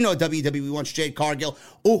MJF. You know WWE wants Jade Cargill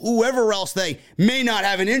or whoever else they may not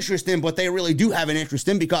have an interest in, but they really do have an interest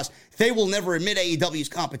in because they will never admit AEW's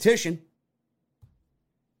competition.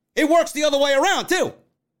 It works the other way around, too.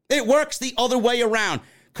 It works the other way around.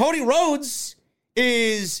 Cody Rhodes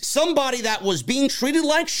is somebody that was being treated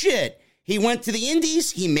like shit. He went to the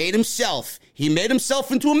indies. He made himself. He made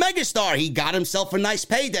himself into a megastar. He got himself a nice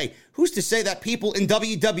payday. Who's to say that people in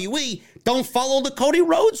WWE don't follow the Cody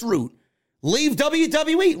Rhodes route? Leave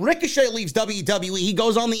WWE. Ricochet leaves WWE. He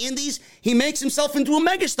goes on the indies. He makes himself into a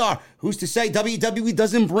megastar. Who's to say WWE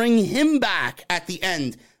doesn't bring him back at the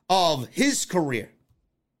end of his career?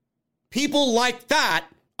 People like that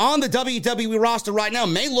on the WWE roster right now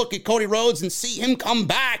may look at Cody Rhodes and see him come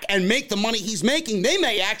back and make the money he's making. They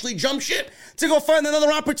may actually jump ship to go find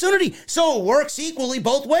another opportunity. So it works equally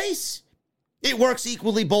both ways. It works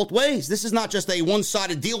equally both ways. This is not just a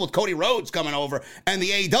one-sided deal with Cody Rhodes coming over and the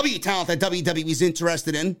AEW talent that WWE is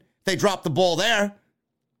interested in. They dropped the ball there.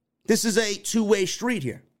 This is a two-way street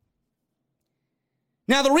here.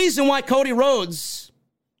 Now, the reason why Cody Rhodes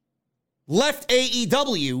left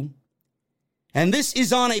AEW, and this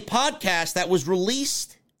is on a podcast that was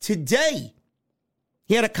released today.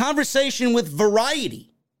 He had a conversation with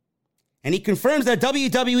Variety, and he confirms that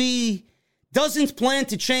WWE doesn't plan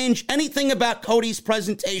to change anything about Cody's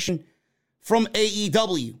presentation from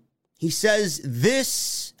AEW. He says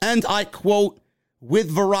this, and I quote, with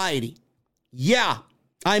Variety, "Yeah,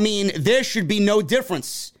 I mean, there should be no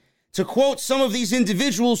difference. To quote some of these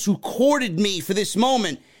individuals who courted me for this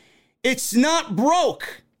moment, it's not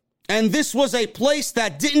broke. And this was a place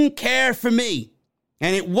that didn't care for me.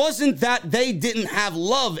 And it wasn't that they didn't have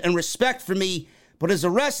love and respect for me, but as a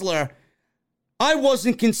wrestler, I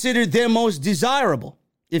wasn't considered their most desirable.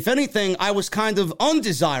 If anything, I was kind of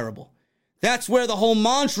undesirable. That's where the whole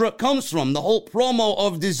mantra comes from, the whole promo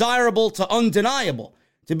of desirable to undeniable,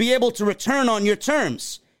 to be able to return on your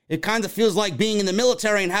terms. It kind of feels like being in the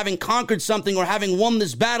military and having conquered something or having won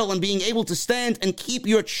this battle and being able to stand and keep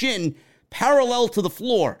your chin parallel to the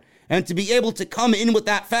floor. And to be able to come in with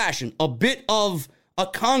that fashion, a bit of a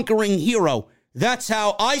conquering hero. That's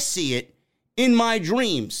how I see it in my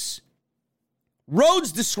dreams."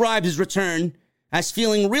 Rhodes described his return as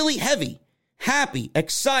feeling really heavy, happy,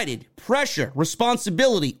 excited, pressure,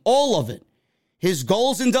 responsibility, all of it. His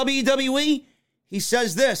goals in WWE? He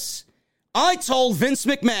says this, "I told Vince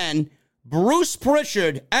McMahon, Bruce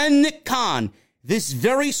Pritchard, and Nick Khan, this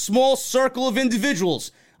very small circle of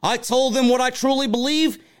individuals, I told them what I truly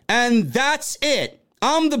believe, and that's it.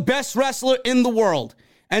 I'm the best wrestler in the world.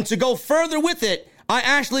 And to go further with it, I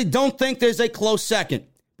actually don't think there's a close second.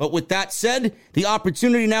 But with that said, the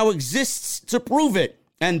opportunity now exists to prove it.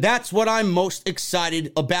 And that's what I'm most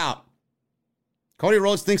excited about." Cody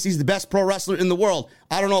Rhodes thinks he's the best pro wrestler in the world.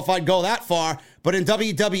 I don't know if I'd go that far, but in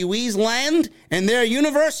WWE's land and their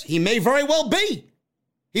universe, he may very well be.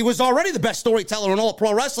 He was already the best storyteller in all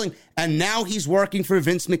pro wrestling, and now he's working for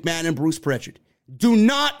Vince McMahon and Bruce Pritchard. Do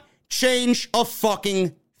not change a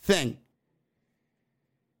fucking thing.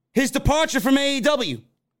 His departure from AEW.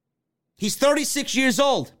 He's 36 years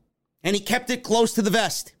old, and he kept it close to the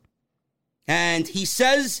vest. And he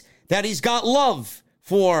says that he's got love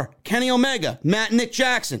for Kenny Omega, Matt and Nick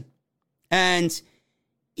Jackson. And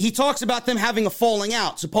he talks about them having a falling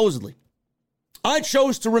out, supposedly. I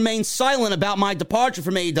chose to remain silent about my departure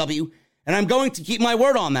from AEW, and I'm going to keep my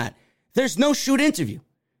word on that. There's no shoot interview.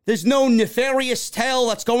 There's no nefarious tale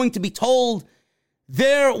that's going to be told.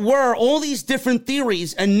 There were all these different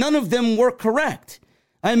theories, and none of them were correct.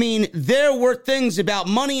 I mean, there were things about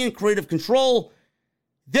money and creative control.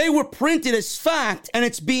 They were printed as fact, and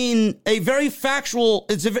it's been a very factual,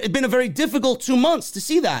 it's been a very difficult 2 months to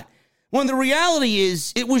see that. When the reality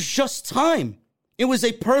is, it was just time. It was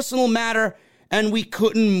a personal matter, and we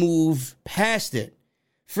couldn't move past it.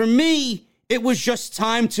 For me, it was just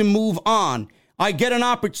time to move on. I get an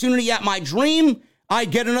opportunity at my dream, I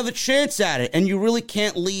get another chance at it, and you really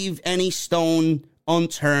can't leave any stone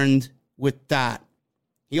unturned with that.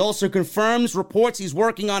 He also confirms reports he's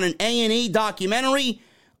working on an A&E documentary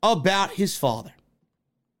about his father.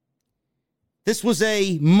 This was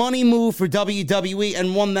a money move for WWE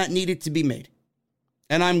and one that needed to be made.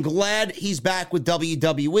 And I'm glad he's back with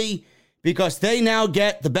WWE because they now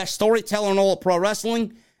get the best storyteller in all of pro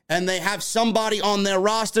wrestling, and they have somebody on their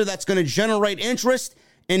roster that's going to generate interest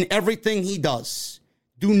in everything he does.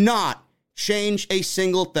 Do not change a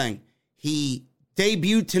single thing. He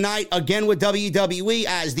debuted tonight again with WWE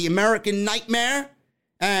as the American Nightmare,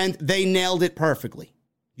 and they nailed it perfectly.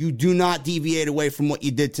 You do not deviate away from what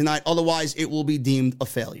you did tonight. Otherwise, it will be deemed a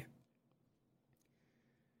failure.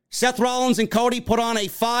 Seth Rollins and Cody put on a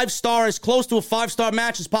 5-star, as close to a 5-star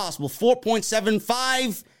match as possible.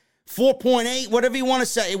 4.75, 4.8, whatever you want to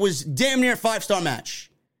say. It was damn near a 5-star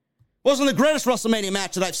match. Wasn't the greatest WrestleMania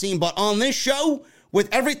match that I've seen, but on this show, with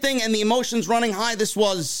everything and the emotions running high, this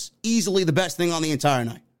was easily the best thing on the entire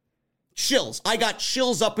night. Chills. I got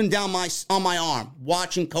chills up and down on my arm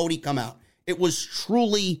watching Cody come out. It was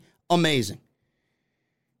truly amazing.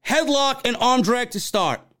 Headlock and arm drag to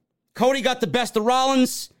start. Cody got the best of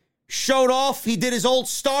Rollins, showed off. He did his old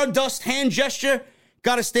Stardust hand gesture,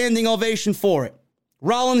 got a standing ovation for it.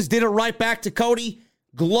 Rollins did it right back to Cody,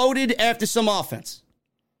 gloated after some offense.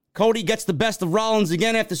 Cody gets the best of Rollins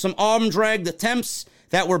again after some arm drag attempts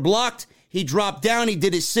that were blocked. He dropped down. He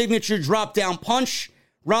did his signature drop down punch.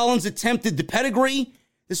 Rollins attempted the pedigree.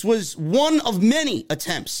 This was one of many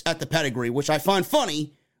attempts at the pedigree, which I find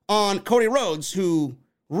funny on Cody Rhodes, who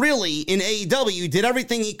really in AEW did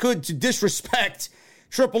everything he could to disrespect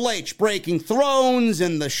Triple H, breaking thrones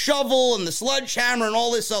and the shovel and the sledgehammer and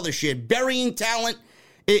all this other shit. Burying talent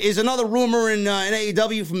is another rumor in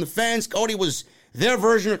AEW from the fans. Cody was their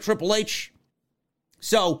version of Triple H.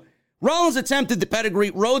 So Rollins attempted the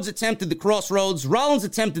pedigree. Rhodes attempted the crossroads. Rollins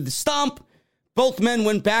attempted the stomp. Both men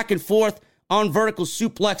went back and forth on vertical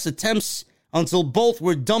suplex attempts until both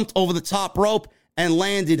were dumped over the top rope and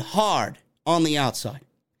landed hard on the outside.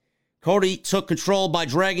 Cody took control by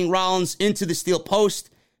dragging Rollins into the steel post.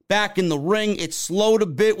 Back in the ring, it slowed a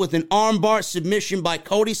bit with an armbar submission by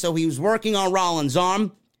Cody, so he was working on Rollins'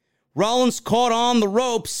 arm. Rollins caught on the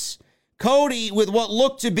ropes. Cody with what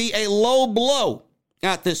looked to be a low blow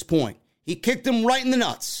at this point. He kicked him right in the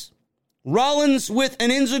nuts. Rollins with an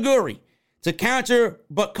enziguri to counter,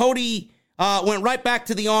 but Cody went right back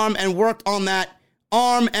to the arm and worked on that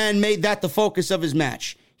arm and made that the focus of his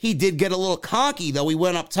match. He did get a little cocky, though. He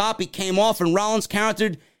went up top, he came off, and Rollins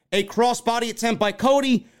countered a crossbody attempt by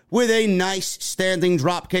Cody with a nice standing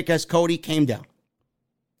dropkick as Cody came down.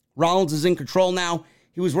 Rollins is in control now.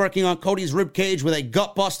 He was working on Cody's ribcage with a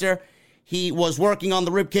gut buster. He was working on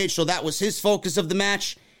the ribcage, so that was his focus of the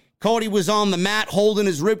match. Cody was on the mat holding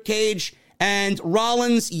his ribcage, and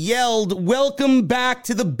Rollins yelled, "Welcome back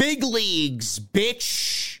to the big leagues,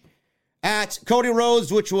 bitch," at Cody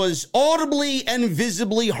Rhodes, which was audibly and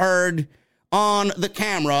visibly heard on the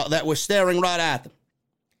camera that was staring right at them.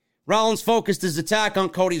 Rollins focused his attack on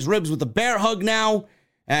Cody's ribs with a bear hug now,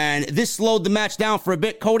 and this slowed the match down for a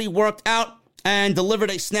bit. Cody worked out and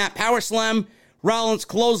delivered a snap power slam. Rollins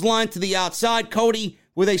clotheslined to the outside. Cody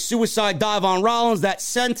with a suicide dive on Rollins that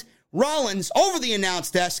sent Rollins over the announce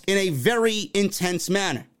desk in a very intense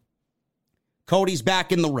manner. Cody's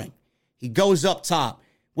back in the ring. He goes up top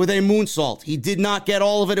with a moonsault. He did not get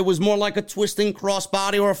all of it. It was more like a twisting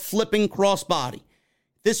crossbody or a flipping crossbody.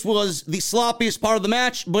 This was the sloppiest part of the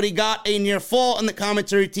match, but he got a near fall, and the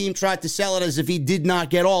commentary team tried to sell it as if he did not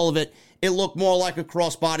get all of it. It looked more like a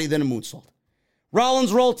crossbody than a moonsault.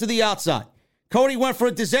 Rollins rolled to the outside. Cody went for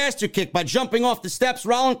a disaster kick by jumping off the steps.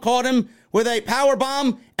 Rollins caught him with a power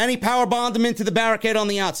bomb, and he power bombed him into the barricade on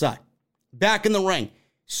the outside. Back in the ring.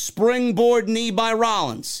 Springboard knee by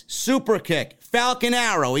Rollins. Super kick. Falcon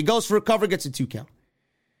arrow. He goes for a cover, gets a 2 count.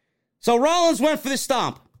 So Rollins went for the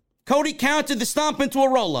stomp. Cody countered the stomp into a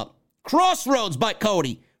roll-up. Crossroads by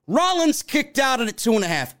Cody. Rollins kicked out at a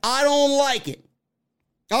 2.5. I don't like it.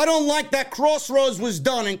 I don't like that Crossroads was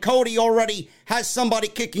done and Cody already has somebody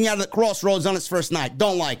kicking out of the Crossroads on his first night.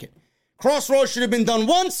 Don't like it. Crossroads should have been done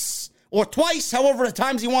once or twice, however the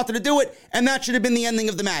times he wanted to do it, and that should have been the ending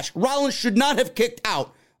of the match. Rollins should not have kicked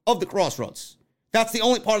out of the Crossroads. That's the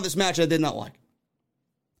only part of this match I did not like.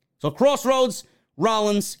 So Crossroads,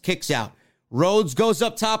 Rollins kicks out. Rhodes goes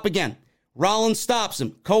up top again. Rollins stops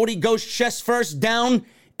him. Cody goes chest first down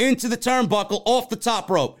into the turnbuckle off the top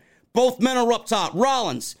rope. Both men are up top.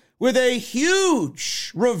 Rollins with a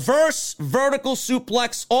huge reverse vertical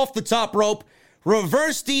suplex off the top rope.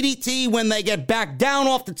 Reverse DDT when they get back down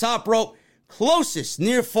off the top rope. Closest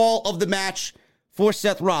near fall of the match for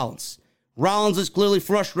Seth Rollins. Rollins is clearly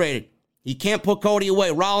frustrated. He can't put Cody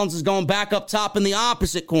away. Rollins is going back up top in the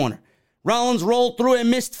opposite corner. Rollins rolled through a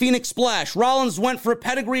missed Phoenix Splash. Rollins went for a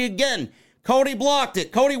pedigree again. Cody blocked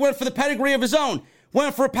it. Cody went for the pedigree of his own.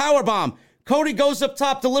 Went for a powerbomb. Cody goes up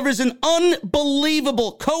top, delivers an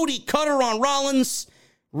unbelievable Cody cutter on Rollins.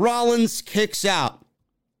 Rollins kicks out.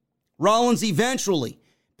 Rollins eventually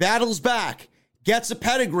battles back, gets a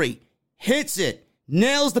pedigree, hits it,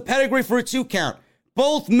 nails the pedigree for a 2 count.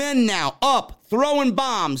 Both men now up, throwing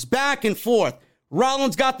bombs back and forth.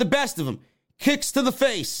 Rollins got the best of him. Kicks to the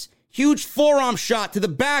face. Huge forearm shot to the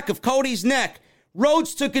back of Cody's neck.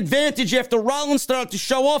 Rhodes took advantage after Rollins started to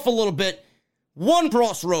show off a little bit. 1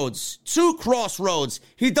 crossroads, 2 crossroads.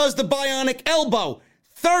 He does the bionic elbow.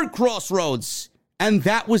 3rd crossroads. And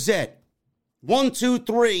that was it. 1, 2,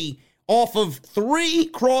 3. Off of 3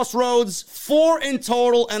 crossroads, 4 in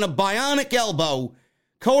total, and a bionic elbow.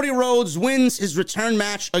 Cody Rhodes wins his return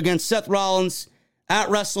match against Seth Rollins at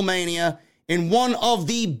WrestleMania in one of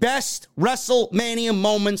the best WrestleMania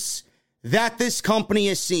moments that this company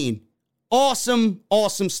has seen. Awesome,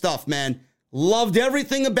 awesome stuff, man. Loved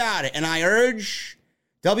everything about it. And I urge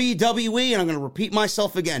WWE, and I'm going to repeat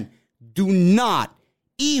myself again, do not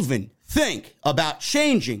even think about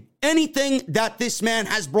changing anything that this man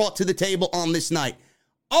has brought to the table on this night.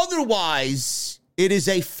 Otherwise, it is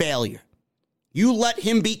a failure. You let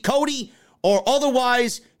him beat Cody, or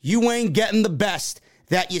otherwise, you ain't getting the best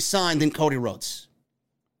that you signed in Cody Rhodes.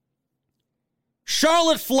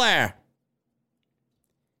 Charlotte Flair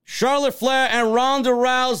and Ronda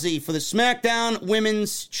Rousey for the SmackDown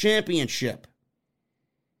Women's Championship.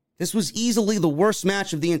 This was easily the worst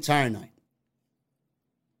match of the entire night.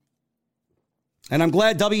 And I'm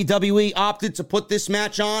glad WWE opted to put this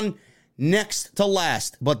match on next to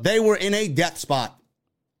last. But they were in a death spot.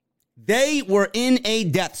 They were in a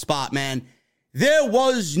death spot, man. There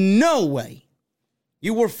was no way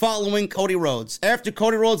you were following Cody Rhodes. After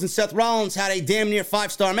Cody Rhodes and Seth Rollins had a damn near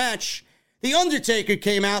 5-star match, The Undertaker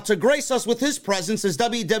came out to grace us with his presence, as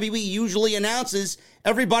WWE usually announces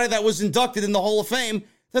everybody that was inducted in the Hall of Fame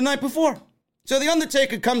the night before. So The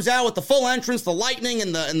Undertaker comes out with the full entrance, the lightning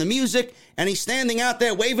and the music, and he's standing out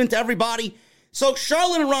there waving to everybody. So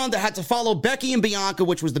Charlotte and Ronda had to follow Becky and Bianca,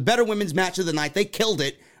 which was the better women's match of the night. They killed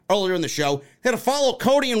it earlier in the show. They had to follow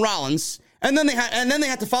Cody and Rollins, and then they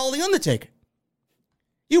had to follow The Undertaker.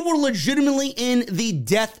 You were legitimately in the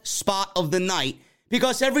death spot of the night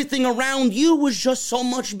because everything around you was just so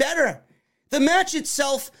much better. The match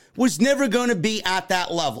itself was never going to be at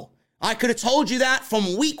that level. I could have told you that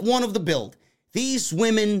from week 1 of the build. These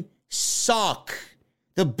women suck.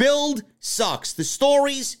 The build sucks. The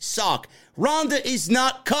stories suck. Ronda is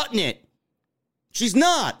not cutting it. She's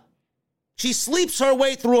not. She sleeps her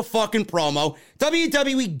way through a fucking promo.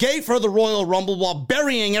 WWE gave her the Royal Rumble while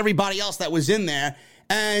burying everybody else that was in there.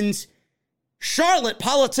 And Charlotte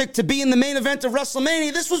politicked to be in the main event of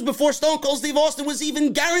WrestleMania. This was before Stone Cold Steve Austin was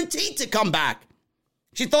even guaranteed to come back.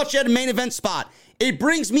 She thought she had a main event spot. It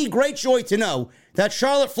brings me great joy to know that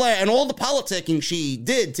Charlotte Flair and all the politicking she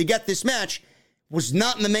did to get this match was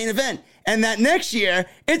not in the main event. And that next year,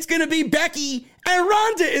 it's going to be Becky and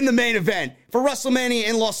Ronda in the main event for WrestleMania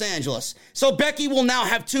in Los Angeles. So Becky will now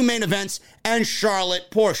have 2 main events, and Charlotte,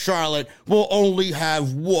 poor Charlotte, will only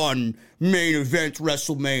have 1 main event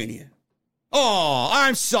WrestleMania. Oh,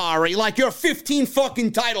 I'm sorry. Like, your 15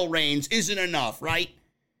 fucking title reigns isn't enough, right?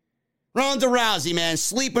 Ronda Rousey, man,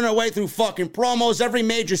 sleeping her way through fucking promos, every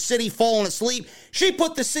major city falling asleep. She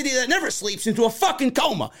put the city that never sleeps into a fucking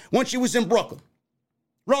coma when she was in Brooklyn.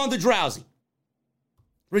 Ronda Rousey.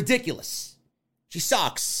 Ridiculous. She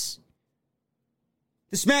sucks.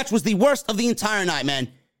 This match was the worst of the entire night, man.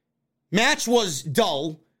 Match was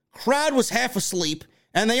dull. Crowd was half asleep.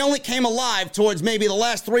 And they only came alive towards maybe the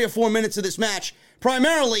last 3 or 4 minutes of this match.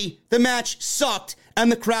 Primarily, the match sucked,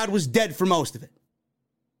 and the crowd was dead for most of it.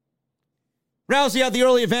 Rousey had the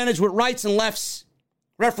early advantage with rights and lefts.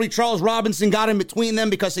 Referee Charles Robinson got in between them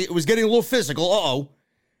because it was getting a little physical. Uh-oh.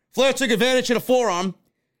 Flair took advantage of the forearm.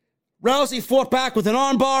 Rousey fought back with an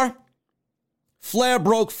armbar. Flair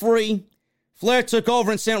broke free. Flair took over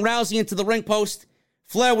and sent Rousey into the ring post.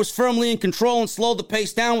 Flair was firmly in control and slowed the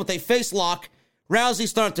pace down with a face lock. Rousey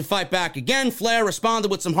started to fight back again. Flair responded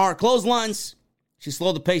with some hard clotheslines. She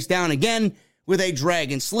slowed the pace down again with a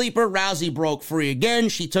dragon sleeper. Rousey broke free again.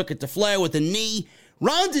 She took it to Flair with a knee.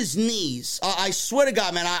 Ronda's knees, I swear to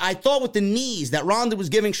God, man, I thought with the knees that Ronda was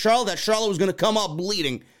giving Charlotte, that Charlotte was going to come up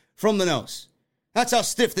bleeding from the nose. That's how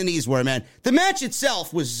stiff the knees were, man. The match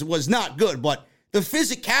itself was not good, but the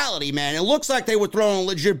physicality, man, it looks like they were throwing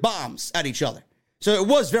legit bombs at each other. So it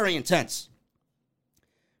was very intense.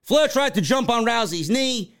 Flair tried to jump on Rousey's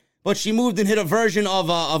knee, but she moved and hit a version of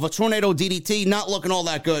a tornado DDT, not looking all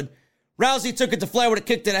that good. Rousey took it to Flair with a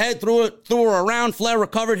kick to the head, threw her around. Flair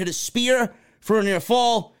recovered, hit a spear for a near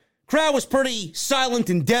fall. Crowd was pretty silent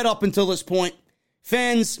and dead up until this point.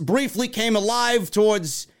 Fans briefly came alive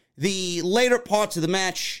towards the later parts of the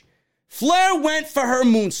match. Flair went for her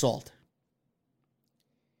moonsault.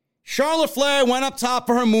 Charlotte Flair went up top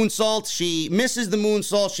for her moonsault. She misses the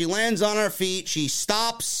moonsault. She lands on her feet. She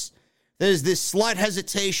stops. There's this slight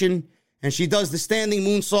hesitation, and she does the standing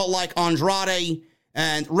moonsault like Andrade.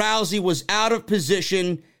 And Rousey was out of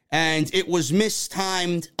position, and it was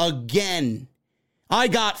mistimed again. I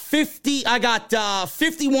got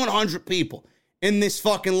 5,100 people in this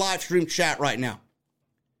fucking live stream chat right now.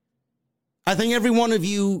 I think every one of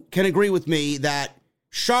you can agree with me that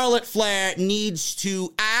Charlotte Flair needs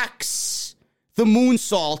to axe the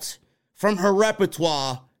moonsault from her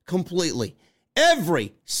repertoire completely.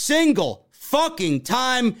 Every single fucking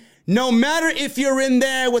time, no matter if you're in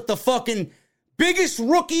there with the fucking biggest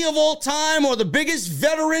rookie of all time or the biggest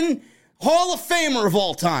veteran Hall of Famer of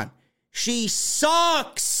all time. She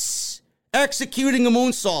sucks executing a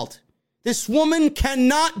moonsault. This woman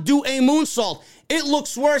cannot do a moonsault. It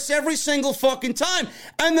looks worse every single fucking time.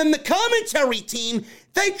 And then the commentary team,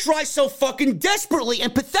 they try so fucking desperately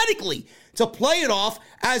and pathetically to play it off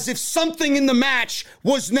as if something in the match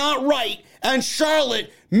was not right and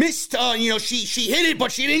Charlotte missed, she hit it,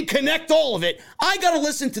 but she didn't connect all of it. I gotta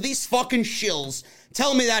listen to these fucking shills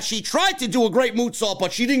tell me that she tried to do a great moonsault,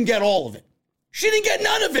 but she didn't get all of it. She didn't get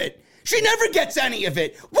none of it. She never gets any of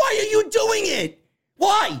it. Why are you doing it?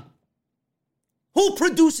 Why? Who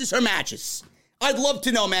produces her matches? I'd love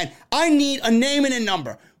to know, man. I need a name and a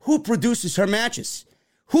number. Who produces her matches?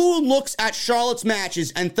 Who looks at Charlotte's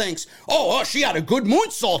matches and thinks, oh, she had a good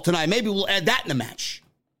moonsault tonight. Maybe we'll add that in the match.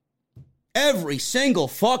 Every single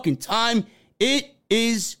fucking time, it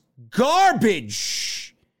is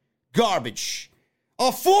garbage. Garbage. A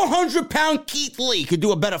 400-pound Keith Lee could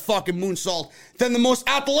do a better fucking moonsault than the most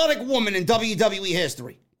athletic woman in WWE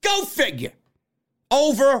history. Go figure.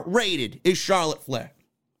 Overrated is Charlotte Flair.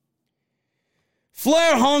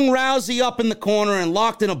 Flair hung Rousey up in the corner and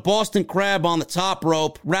locked in a Boston Crab on the top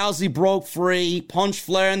rope. Rousey broke free, punched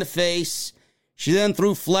Flair in the face. She then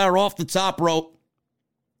threw Flair off the top rope.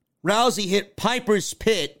 Rousey hit Piper's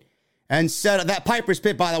Pit and said, that Piper's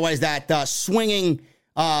Pit, by the way, is that swinging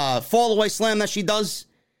fall-away slam that she does.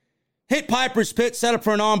 Hit Piper's Pit, set up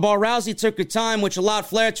for an armbar. Rousey took her time, which allowed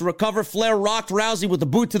Flair to recover. Flair rocked Rousey with a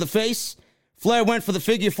boot to the face. Flair went for the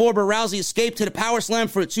figure four, but Rousey escaped to the power slam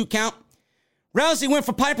for a 2 count. Rousey went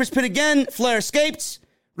for Piper's Pit again. Flair escaped.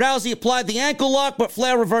 Rousey applied the ankle lock, but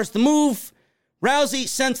Flair reversed the move. Rousey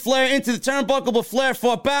sent Flair into the turnbuckle, but Flair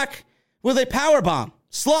fought back with a powerbomb.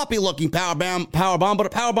 Sloppy-looking powerbomb, but a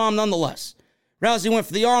powerbomb nonetheless. Rousey went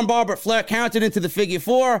for the armbar, but Flair countered into the figure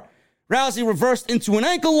four. Rousey reversed into an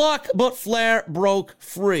ankle lock, but Flair broke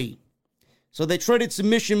free. So they traded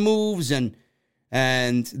submission moves, and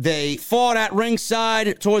they fought at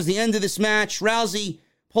ringside towards the end of this match. Rousey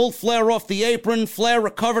pulled Flair off the apron. Flair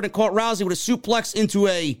recovered and caught Rousey with a suplex into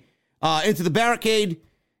the barricade.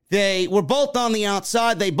 They were both on the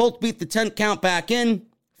outside. They both beat the 10 count back in.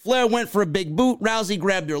 Flair went for a big boot. Rousey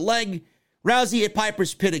grabbed her leg. Rousey hit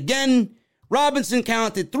Piper's Pit again. Robinson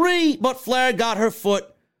counted 3, but Flair got her foot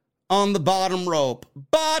on the bottom rope.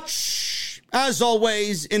 Botch, as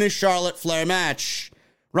always, in a Charlotte Flair match.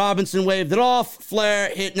 Robinson waved it off. Flair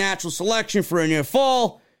hit natural selection for a near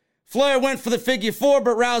fall. Flair went for the figure four,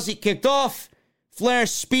 but Rousey kicked off. Flair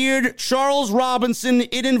speared Charles Robinson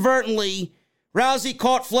inadvertently. Rousey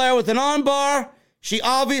caught Flair with an armbar. She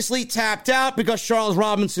obviously tapped out because Charles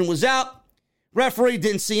Robinson was out. Referee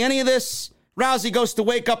didn't see any of this. Rousey goes to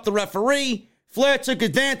wake up the referee. Flair took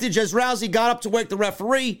advantage as Rousey got up to wake the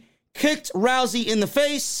referee, kicked Rousey in the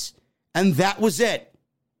face, and that was it.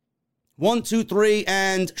 1, 2, 3,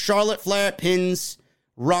 and Charlotte Flair pins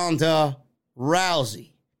Ronda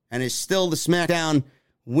Rousey and is still the SmackDown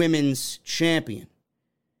Women's Champion.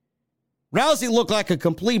 Rousey looked like a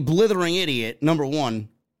complete blithering idiot, number one.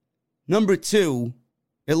 Number two,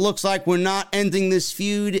 it looks like we're not ending this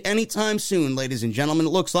feud anytime soon, ladies and gentlemen. It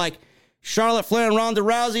looks like Charlotte Flair and Ronda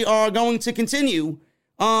Rousey are going to continue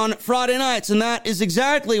on Friday nights, and that is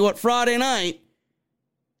exactly what Friday night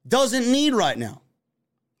doesn't need right now.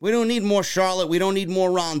 We don't need more Charlotte. We don't need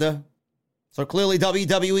more Ronda. So clearly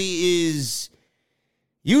WWE is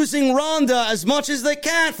using Ronda as much as they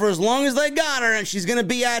can for as long as they got her, and she's going to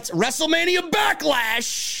be at WrestleMania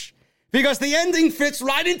Backlash because the ending fits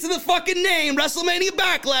right into the fucking name, WrestleMania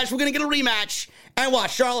Backlash. We're going to get a rematch. And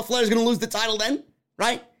what, Charlotte Flair is going to lose the title then,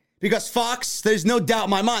 right? Because Fox, there's no doubt in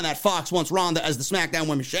my mind that Fox wants Ronda as the SmackDown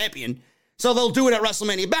Women's Champion. So they'll do it at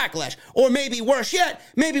WrestleMania Backlash. Or maybe worse yet,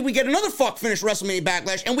 maybe we get another fuck finish WrestleMania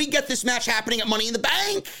Backlash and we get this match happening at Money in the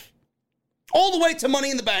Bank. All the way to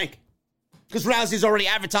Money in the Bank. Because Rousey's already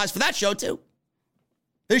advertised for that show, too.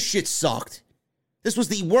 This shit sucked. This was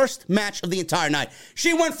the worst match of the entire night.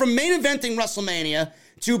 She went from main eventing WrestleMania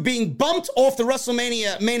to being bumped off the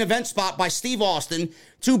WrestleMania main event spot by Steve Austin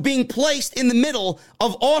to being placed in the middle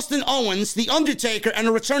of Austin Owens, The Undertaker, and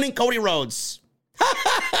a returning Cody Rhodes.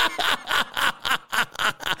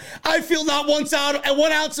 I feel not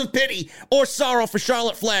 1 ounce of pity or sorrow for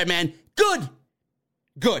Charlotte Flair, man. Good.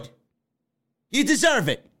 You deserve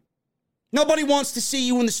it. Nobody wants to see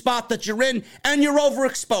you in the spot that you're in, and you're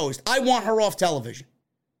overexposed. I want her off television.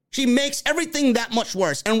 She makes everything that much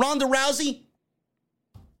worse. And Ronda Rousey,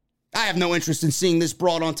 I have no interest in seeing this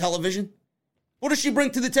broad on television. What does she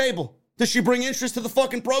bring to the table? Does she bring interest to the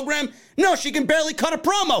fucking program? No, she can barely cut a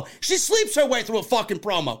promo. She sleeps her way through a fucking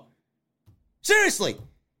promo. Seriously.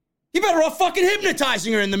 You better off fucking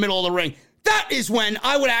hypnotizing her in the middle of the ring. That is when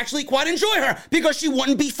I would actually quite enjoy her, because she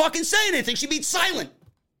wouldn't be fucking saying anything. She'd be silent.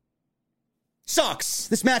 Sucks.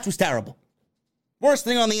 This match was terrible. Worst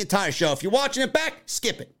thing on the entire show. If you're watching it back,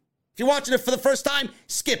 skip it. If you're watching it for the first time,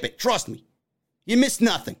 skip it. Trust me. You missed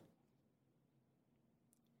nothing.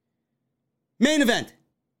 Main event.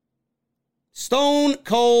 Stone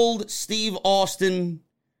Cold Steve Austin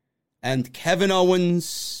and Kevin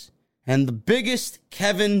Owens, and the biggest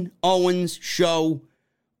Kevin Owens show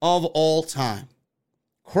of all time.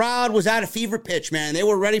 Crowd was at a fever pitch, man. They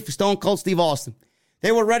were ready for Stone Cold Steve Austin.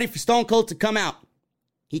 They were ready for Stone Cold to come out.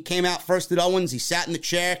 He came out first at Owens. He sat in the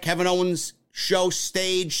chair. Kevin Owens show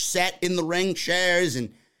stage set in the ring, chairs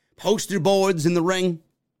and poster boards in the ring.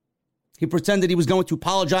 He pretended he was going to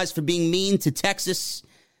apologize for being mean to Texas,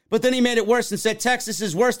 but then he made it worse and said Texas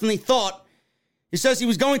is worse than he thought. He says he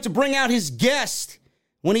was going to bring out his guest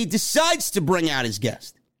when he decides to bring out his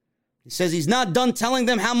guest. He says he's not done telling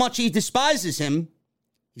them how much he despises him.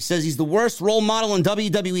 He says he's the worst role model in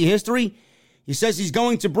WWE history. He says he's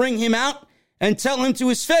going to bring him out and tell him to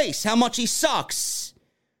his face how much he sucks.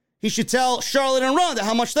 He should tell Charlotte and Ronda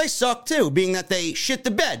how much they suck too, being that they shit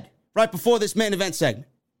the bed right before this main event segment.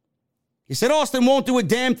 He said Austin won't do a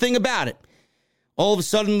damn thing about it. All of a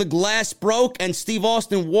sudden, the glass broke, and Steve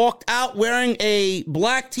Austin walked out wearing a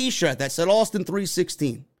black T-shirt that said Austin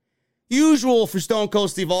 316. Usual for Stone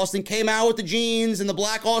Cold Steve Austin, came out with the jeans and the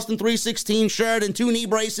black Austin 316 shirt and 2 knee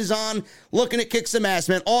braces on, looking to kick some ass,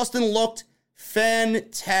 man. Austin looked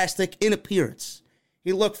fantastic in appearance.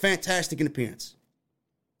 He looked fantastic in appearance.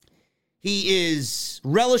 He is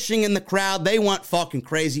relishing in the crowd. They went fucking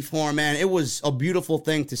crazy for him, man. It was a beautiful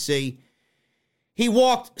thing to see. He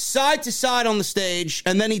walked side to side on the stage,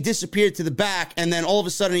 and then he disappeared to the back, and then all of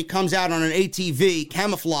a sudden he comes out on an ATV,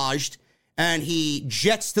 camouflaged, and he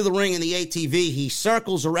jets to the ring in the ATV. He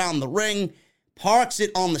circles around the ring, parks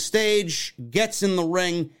it on the stage, gets in the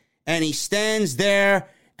ring, and he stands there,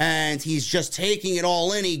 and he's just taking it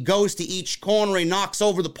all in. He goes to each corner. He knocks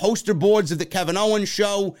over the poster boards of the Kevin Owens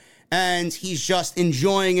show, and he's just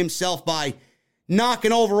enjoying himself by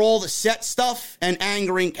knocking over all the set stuff and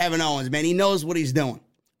angering Kevin Owens, man. He knows what he's doing.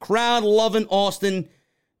 Crowd loving Austin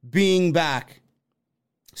being back.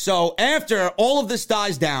 So after all of this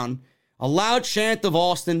dies down, a loud chant of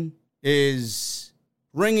Austin is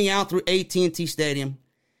ringing out through AT&T Stadium.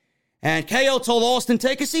 And KO told Austin,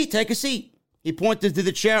 take a seat, take a seat. He pointed to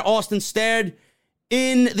the chair. Austin stared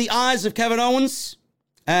in the eyes of Kevin Owens,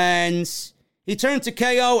 and he turned to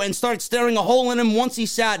KO and started staring a hole in him. Once he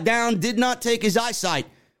sat down, did not take his eyesight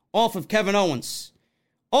off of Kevin Owens.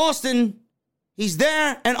 Austin, he's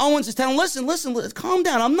there, and Owens is telling him, listen, calm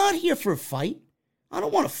down. I'm not here for a fight. I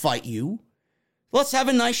don't want to fight you. Let's have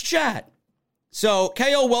a nice chat. So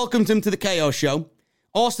KO welcomed him to the KO show.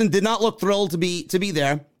 Austin did not look thrilled to be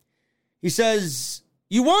there. He says,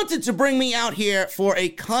 you wanted to bring me out here for a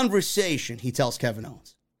conversation, he tells Kevin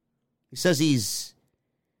Owens. He says he's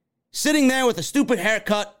sitting there with a stupid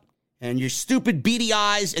haircut and your stupid beady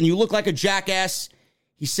eyes and you look like a jackass.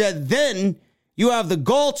 He said, then you have the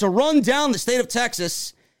gall to run down the state of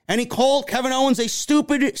Texas, and he called Kevin Owens a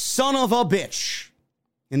stupid son of a bitch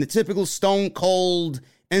in the typical Stone Cold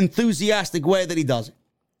enthusiastic way that he does it.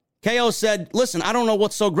 KO said, listen, I don't know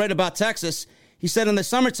what's so great about Texas. He said in the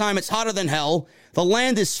summertime, it's hotter than hell. The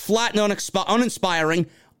land is flat and uninspiring.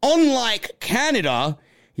 Unlike Canada,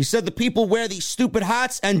 he said the people wear these stupid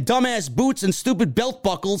hats and dumbass boots and stupid belt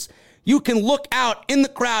buckles. You can look out in the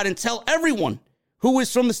crowd and tell everyone who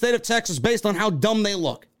is from the state of Texas based on how dumb they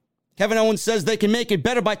look. Kevin Owens says they can make it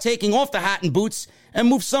better by taking off the hat and boots and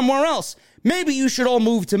move somewhere else. Maybe you should all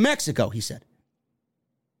move to Mexico, he said.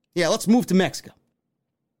 Yeah, let's move to Mexico.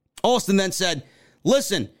 Austin then said,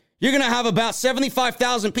 listen, you're going to have about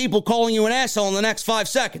 75,000 people calling you an asshole in the next 5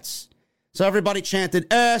 seconds. So everybody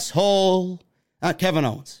chanted, asshole, at Kevin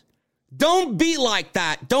Owens. Don't be like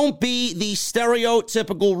that. Don't be the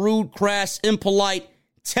stereotypical rude, crass, impolite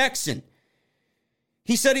Texan.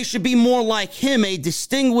 He said he should be more like him, a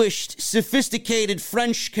distinguished, sophisticated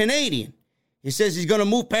French Canadian. He says he's going to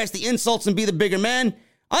move past the insults and be the bigger man.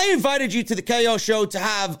 I invited you to the KO show to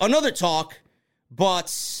have another talk,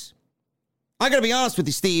 but I got to be honest with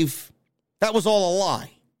you, Steve. That was all a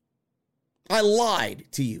lie. I lied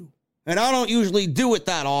to you. And I don't usually do it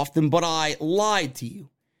that often, but I lied to you.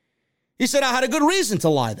 He said I had a good reason to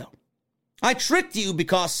lie, though. I tricked you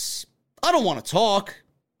because I don't want to talk.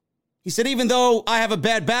 He said, even though I have a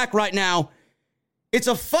bad back right now, it's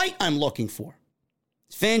a fight I'm looking for.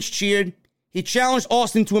 Fans cheered. He challenged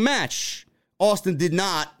Austin to a match. Austin did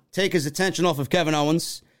not take his attention off of Kevin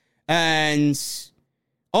Owens. And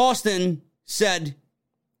Austin said,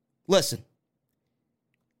 listen,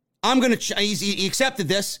 I'm going to... He accepted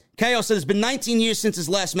this. KO said it's been 19 years since his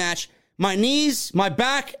last match. My knees, my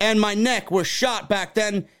back, and my neck were shot back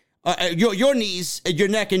then. Your knees, your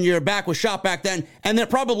neck, and your back were shot back then, and they're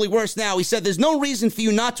probably worse now. He said there's no reason for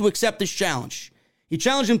you not to accept this challenge. He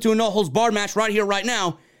challenged him to a no-holds-barred match right here, right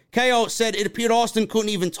now. KO said it appeared Austin couldn't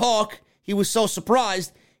even talk. He was so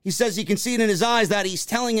surprised. He says he can see it in his eyes that he's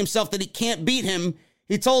telling himself that he can't beat him.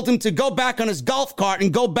 He told him to go back on his golf cart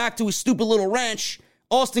and go back to his stupid little ranch.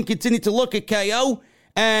 Austin continued to look at KO,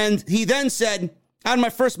 and he then said, I had my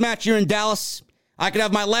first match here in Dallas. I could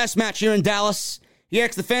have my last match here in Dallas. He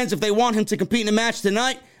asked the fans if they want him to compete in a match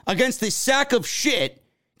tonight against this sack of shit,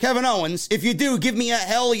 Kevin Owens. If you do, give me a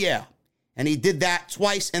hell yeah. And he did that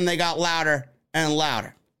twice, and they got louder and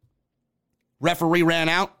louder. Referee ran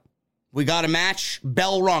out. We got a match.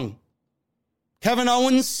 Bell rung. Kevin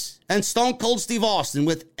Owens and Stone Cold Steve Austin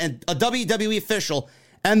with a WWE official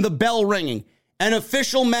and the bell ringing. An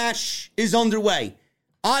official match is underway.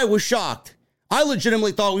 I was shocked. I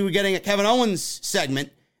legitimately thought we were getting a Kevin Owens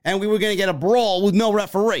segment and we were going to get a brawl with no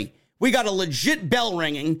referee. We got a legit bell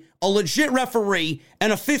ringing, a legit referee,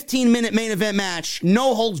 and a 15-minute main event match,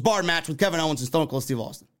 no holds barred match with Kevin Owens and Stone Cold Steve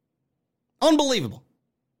Austin. Unbelievable.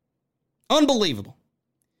 Unbelievable.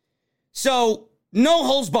 So, no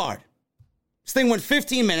holds barred. This thing went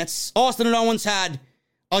 15 minutes. Austin and Owens had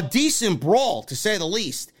a decent brawl, to say the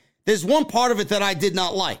least. There's one part of it that I did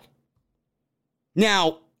not like.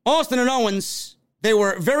 Now, Austin and Owens, they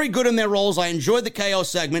were very good in their roles. I enjoyed the KO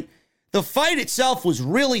segment. The fight itself was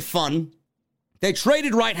really fun. They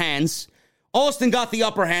traded right hands. Austin got the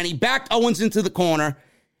upper hand. He backed Owens into the corner.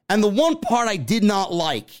 And the one part I did not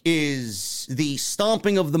like is the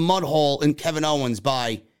stomping of the mud hole in Kevin Owens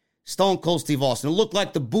by Stone Cold Steve Austin. It looked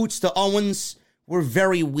like the boots to Owens were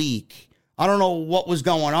very weak. I don't know what was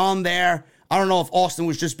going on there. I don't know if Austin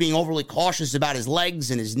was just being overly cautious about his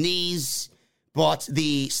legs and his knees. But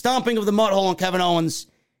the stomping of the mud hole on Kevin Owens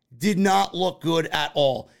did not look good at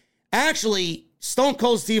all. Actually, Stone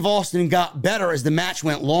Cold Steve Austin got better as the match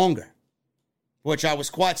went longer, which I was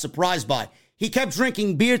quite surprised by. He kept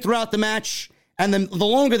drinking beer throughout the match, and the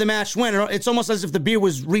longer the match went, it's almost as if the beer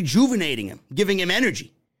was rejuvenating him, giving him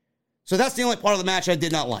energy. So that's the only part of the match I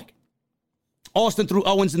did not like. Austin threw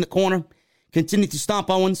Owens in the corner, continued to stomp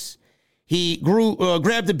Owens. He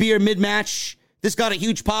grabbed the beer mid-match. This got a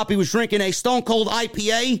huge pop. He was drinking a Stone Cold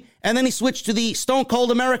IPA, and then he switched to the Stone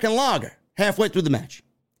Cold American Lager halfway through the match.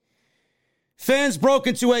 Fans broke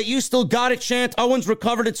into a "you still got it" chant. Owens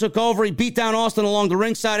recovered and took over. He beat down Austin along the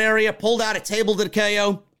ringside area, pulled out a table to the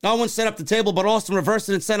KO. Owens set up the table, but Austin reversed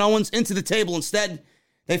it and sent Owens into the table instead.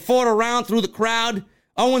 They fought around through the crowd.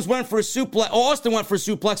 Owens went for a suplex. Austin went for a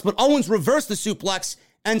suplex, but Owens reversed the suplex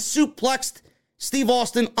and suplexed Steve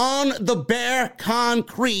Austin on the bare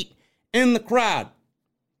concrete in the crowd.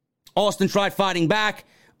 Austin tried fighting back.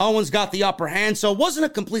 Owens got the upper hand, so it wasn't a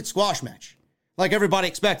complete squash match like everybody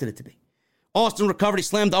expected it to be. Austin recovered. He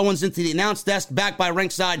slammed Owens into the announce desk, back by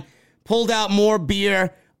ringside, pulled out more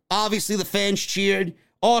beer. Obviously, the fans cheered.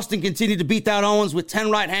 Austin continued to beat down Owens with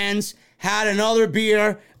 10 right hands, had another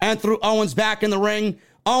beer, and threw Owens back in the ring.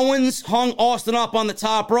 Owens hung Austin up on the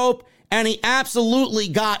top rope, and he absolutely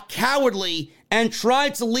got cowardly and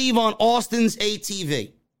tried to leave on Austin's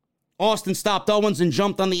ATV. Austin stopped Owens and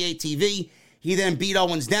jumped on the ATV. He then beat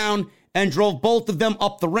Owens down and drove both of them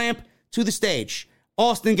up the ramp to the stage.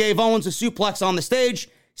 Austin gave Owens a suplex on the stage,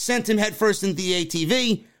 sent him headfirst into the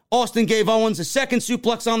ATV. Austin gave Owens a second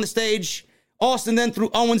suplex on the stage. Austin then threw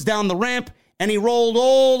Owens down the ramp, and he rolled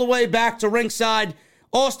all the way back to ringside.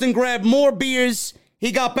 Austin grabbed more beers.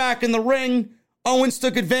 He got back in the ring. Owens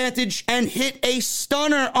took advantage and hit a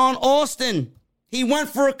stunner on Austin. He went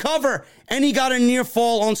for a cover, and he got a near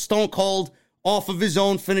fall on Stone Cold off of his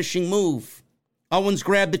own finishing move. Owens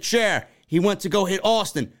grabbed the chair. He went to go hit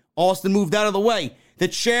Austin. Austin moved out of the way. The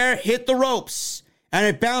chair hit the ropes, and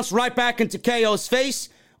it bounced right back into KO's face.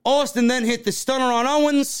 Austin then hit the stunner on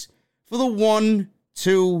Owens for the 1,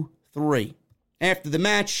 2, 3. After the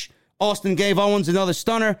match, Austin gave Owens another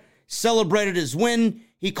stunner, celebrated his win.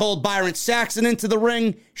 He called Byron Saxton into the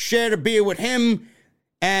ring, shared a beer with him,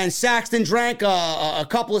 and Saxton drank a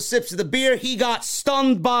couple of sips of the beer. He got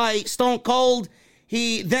stunned by Stone Cold.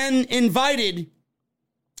 He then invited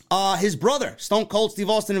his brother. Stone Cold Steve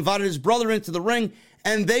Austin invited his brother into the ring,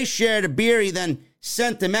 and they shared a beer. He then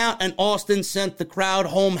sent him out, and Austin sent the crowd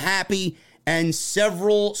home happy, and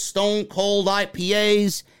several Stone Cold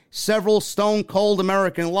IPAs, several Stone Cold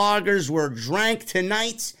American lagers were drank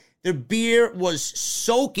tonight. The beer was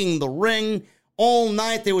soaking the ring all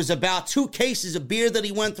night. There was about 2 cases of beer that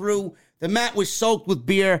he went through. The mat was soaked with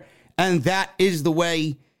beer, and that is the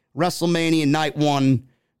way WrestleMania Night 1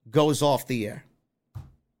 goes off the air.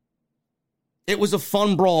 It was a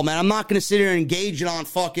fun brawl, man. I'm not going to sit here and engage it on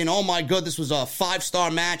fucking, oh my God, this was a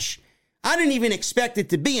 5-star match. I didn't even expect it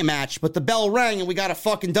to be a match, but the bell rang and we got a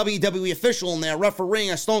fucking WWE official in there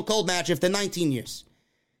refereeing a Stone Cold match after 19 years.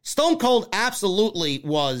 Stone Cold absolutely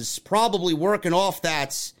was probably working off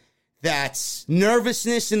that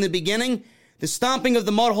nervousness in the beginning. The stomping of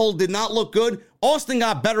the mud hole did not look good. Austin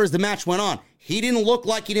got better as the match went on. He didn't look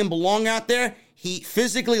like he didn't belong out there. He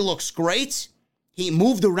physically looks great. He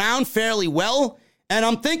moved around fairly well. And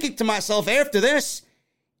I'm thinking to myself, after this,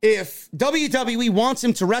 if WWE wants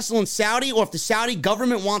him to wrestle in Saudi, or if the Saudi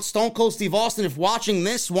government wants Stone Cold Steve Austin, if watching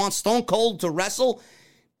this wants Stone Cold to wrestle,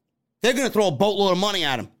 they're going to throw a boatload of money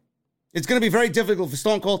at him. It's going to be very difficult for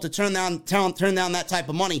Stone Cold to turn down that type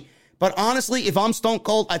of money. But honestly, if I'm Stone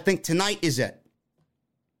Cold, I think tonight is it.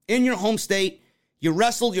 In your home state, you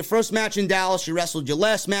wrestled your first match in Dallas, you wrestled your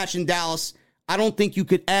last match in Dallas. I don't think you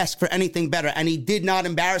could ask for anything better. And he did not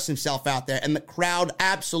embarrass himself out there. And the crowd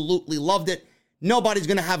absolutely loved it. Nobody's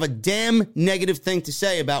going to have a damn negative thing to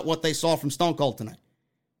say about what they saw from Stone Cold tonight.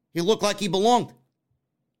 He looked like he belonged.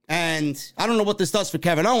 And I don't know what this does for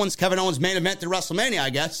Kevin Owens. Kevin Owens main evented WrestleMania,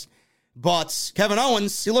 I guess. But Kevin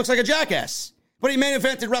Owens, he looks like a jackass. But he main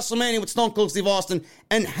evented WrestleMania with Stone Cold Steve Austin.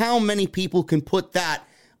 And how many people can put that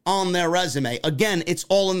on their resume? Again, it's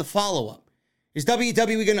all in the follow-up. Is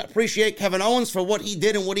WWE going to appreciate Kevin Owens for what he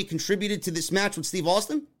did and what he contributed to this match with Steve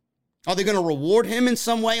Austin? Are they going to reward him in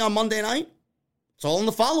some way on Monday night? It's all in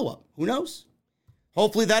the follow-up. Who knows?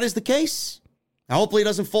 Hopefully that is the case. Now, hopefully he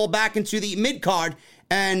doesn't fall back into the mid-card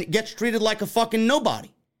and gets treated like a fucking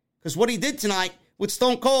nobody. Because what he did tonight with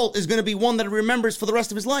Stone Cold is going to be one that he remembers for the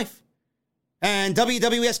rest of his life. And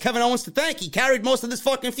WWE has Kevin Owens to thank. He carried most of this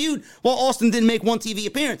fucking feud while Austin didn't make one TV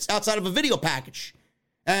appearance outside of a video package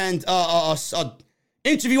and an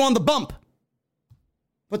interview on the bump.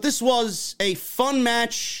 But this was a fun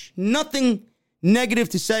match. Nothing negative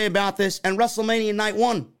to say about this. And WrestleMania Night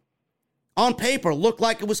 1, on paper, looked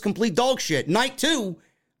like it was complete dog shit. Night 2,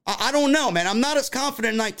 I don't know, man. I'm not as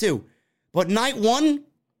confident in Night 2. But Night 1,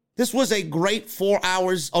 this was a great 4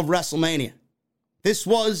 hours of WrestleMania. This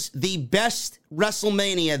was the best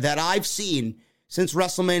WrestleMania that I've seen since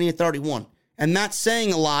WrestleMania 31. And that's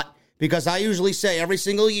saying a lot, because I usually say every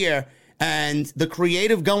single year, and the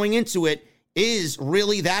creative going into it is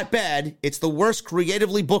really that bad. It's the worst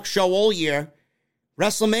creatively booked show all year.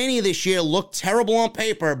 WrestleMania this year looked terrible on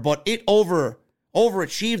paper, but it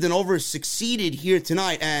overachieved and over-succeeded here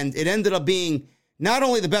tonight. And it ended up being not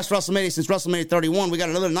only the best WrestleMania since WrestleMania 31, we got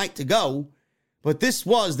another night to go, but this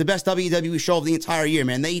was the best WWE show of the entire year,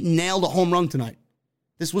 man. They nailed a home run tonight.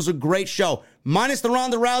 This was a great show. Minus the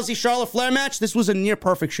Ronda Rousey-Charlotte Flair match, this was a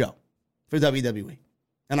near-perfect show for WWE.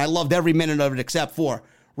 And I loved every minute of it except for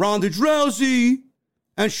Ronda Rousey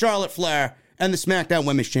and Charlotte Flair and the SmackDown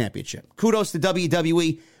Women's Championship. Kudos to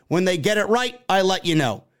WWE. When they get it right, I let you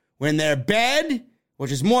know. When they're bad,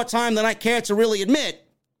 which is more time than I care to really admit,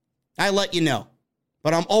 I let you know.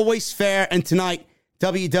 But I'm always fair, and tonight,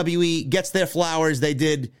 WWE gets their flowers. They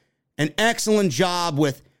did an excellent job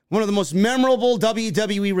with one of the most memorable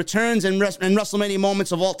WWE returns and WrestleMania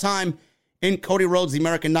moments of all time in Cody Rhodes, the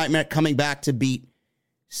American Nightmare, coming back to beat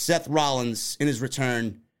Seth Rollins in his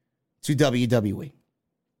return to WWE.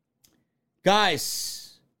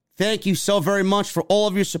 Guys, thank you so very much for all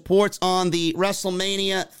of your supports on the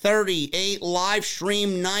WrestleMania 38 live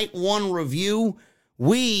stream Night 1 review.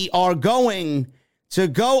 We are going to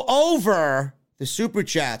go over the Super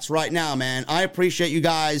Chats right now, man. I appreciate you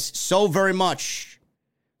guys so very much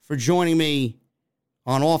for joining me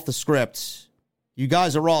on Off the Script. You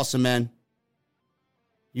guys are awesome, man.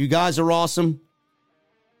 You guys are awesome.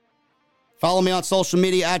 Follow me on social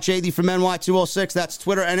media at JDfromNY206. That's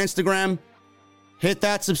Twitter and Instagram. Hit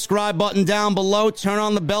that subscribe button down below. Turn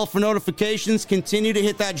on the bell for notifications. Continue to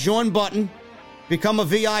hit that join button. Become a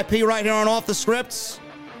VIP right here on Off the Scripts.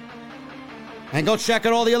 And go check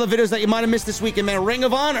out all the other videos that you might have missed this weekend, man. Ring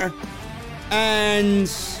of Honor and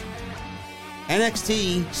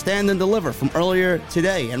NXT Stand and Deliver from earlier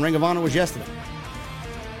today. And Ring of Honor was yesterday.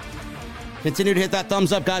 Continue to hit that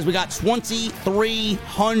thumbs up, guys. We got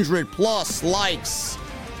 2,300 plus likes.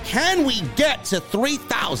 Can we get to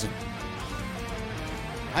 3,000?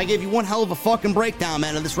 I gave you one hell of a fucking breakdown,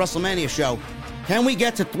 man, of this WrestleMania show. Can we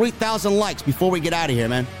get to 3,000 likes before we get out of here,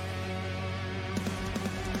 man?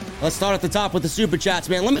 Let's start at the top with the super chats,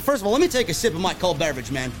 man. First of all, let me take a sip of my cold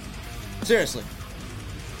beverage, man. Seriously.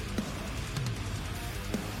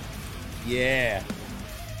 Yeah.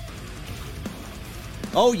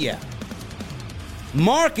 Oh, yeah.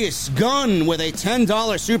 Marcus Gunn with a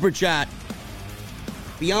 $10 super chat.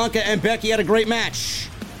 Bianca and Becky had a great match.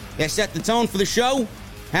 They set the tone for the show.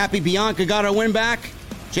 Happy Bianca got her win back.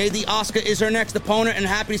 JD Asuka is her next opponent, and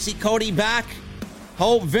happy to see Cody back.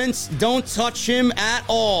 Hope Vince don't touch him at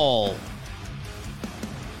all.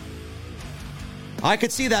 I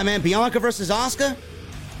could see that, man. Bianca versus Asuka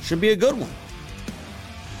should be a good one.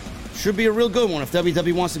 Should be a real good one if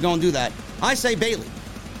WWE wants to go and do that. I say Bayley.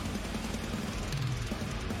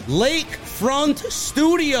 Lakefront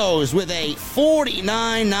Studios with a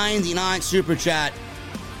 $49.99 super chat.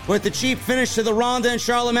 With the cheap finish to the Ronda and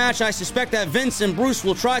Charlotte match, I suspect that Vince and Bruce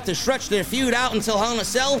will try to stretch their feud out until Hell in a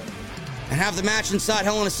Cell and have the match inside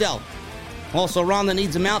Hell in a Cell. Also, Ronda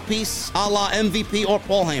needs a mouthpiece a la MVP or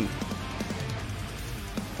Paul Heyman.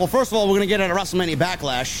 Well, first of all, we're going to get at a WrestleMania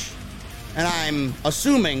Backlash. And I'm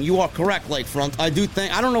assuming you are correct, Lakefront. I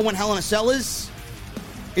don't know when Hell in a Cell is.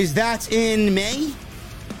 Is that in May?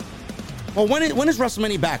 Well, when is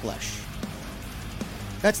WrestleMania Backlash?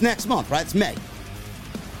 That's next month, right? It's May.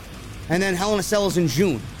 And then Hell in a Cell is in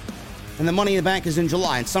June. And the Money in the Bank is in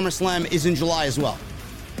July. And SummerSlam is in July as well.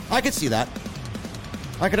 I could see that.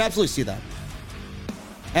 I could absolutely see that.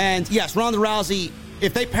 And yes, Ronda Rousey,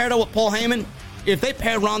 if they paired her with Paul Heyman, if they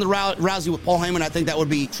paired Ronda Rousey with Paul Heyman, I think that would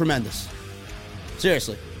be tremendous.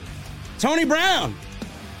 Seriously. Tony Brown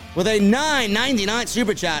with a $9.99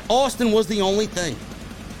 super chat. Austin was the only thing.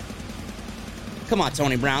 Come on,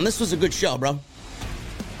 Tony Brown. This was a good show, bro.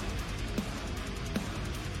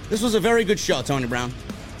 This was a very good show, Tony Brown.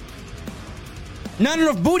 Not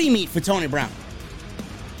enough booty meat for Tony Brown.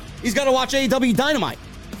 He's got to watch AEW Dynamite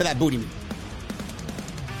for that booty meat.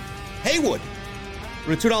 Haywood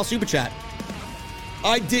with a $2 super chat.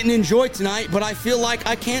 I didn't enjoy tonight, but I feel like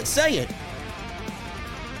I can't say it.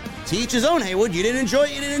 To each his own, Haywood. You didn't enjoy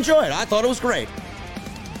it, you didn't enjoy it. I thought it was great.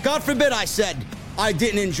 God forbid I said I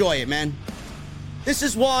didn't enjoy it, man. This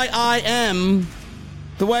is why I am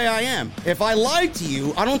the way I am. If I lied to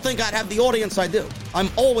you, I don't think I'd have the audience I do. I'm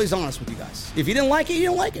always honest with you guys. If you didn't like it, you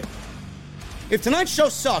didn't like it. If tonight's show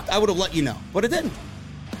sucked, I would have let you know. But it didn't.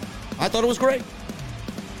 I thought it was great.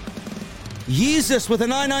 Yeezus with a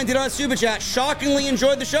 $9.99 super chat. Shockingly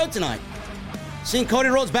enjoyed the show tonight. Seeing Cody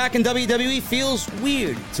Rhodes back in WWE feels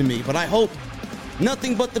weird to me, but I hope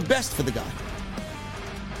nothing but the best for the guy.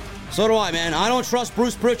 So do I, man. I don't trust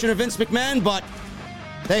Bruce Pritchard and Vince McMahon, but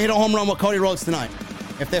they hit a home run with Cody Rhodes tonight.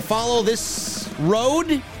 If they follow this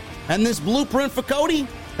road and this blueprint for Cody,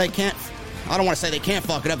 they can't, I don't want to say they can't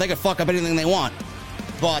fuck it up. They can fuck up anything they want.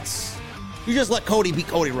 But you just let Cody beat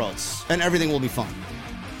Cody Rhodes, and everything will be fine.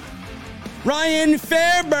 Ryan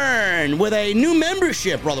Fairburn with a new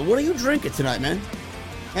membership, brother. What are you drinking tonight, man?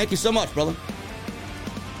 Thank you so much, brother.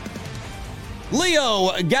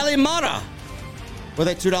 Leo Gallimara with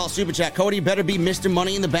a $2 super chat. Cody better be Mr.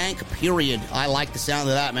 Money in the Bank, period. I like the sound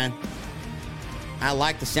of that, man. I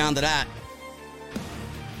like the sound of that.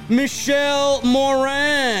 Michelle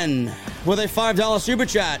Moran with a $5 super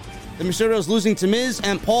chat. The Mysterios losing to Miz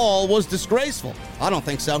and Paul was disgraceful. I don't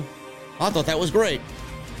think so. I thought that was great.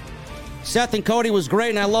 Seth and Cody was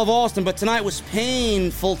great, and I love Austin, but tonight was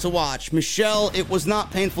painful to watch. Michelle, it was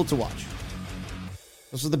not painful to watch.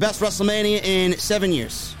 This was the best WrestleMania in 7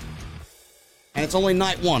 years. And it's only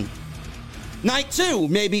night one. Night two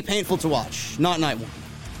may be painful to watch, not night one.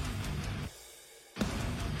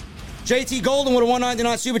 JT Golden with a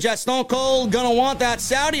 $1.99 super chat. Stone Cold gonna want that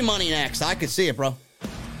Saudi money next. I could see it, bro.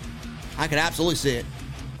 I could absolutely see it.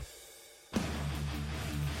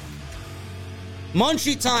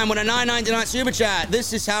 Munchie Time with a $9.99 super chat.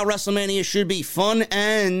 This is how WrestleMania should be. Fun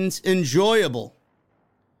and enjoyable.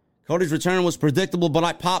 Cody's return was predictable, but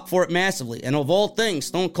I popped for it massively. And of all things,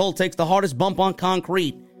 Stone Cold takes the hardest bump on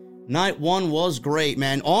concrete. Night one was great,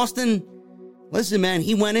 man. Austin, listen, man,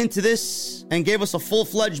 he went into this and gave us a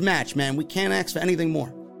full-fledged match, man. We can't ask for anything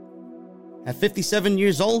more. At 57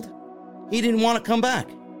 years old, he didn't want to come back.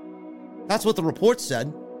 That's what the report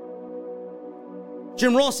said.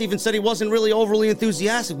 Jim Ross even said he wasn't really overly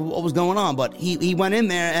enthusiastic with what was going on, but he went in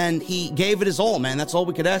there and he gave it his all, man. That's all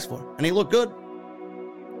we could ask for. And he looked good.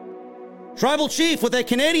 Tribal Chief with a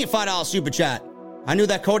Canadian $5 super chat. I knew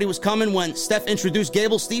that Cody was coming when Steph introduced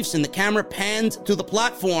Gable Steveson. The camera panned to the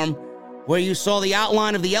platform where you saw the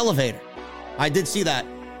outline of the elevator. I did see that.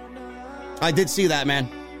 Man.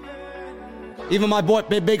 Even my boy,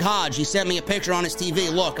 Big Hodge, he sent me a picture on his TV.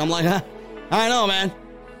 Look, I'm like, huh? I know, man.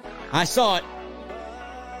 I saw it.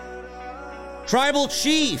 Tribal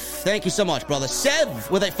Chief, thank you so much, brother. Sev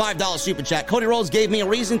with a $5 super chat. Cody Rhodes gave me a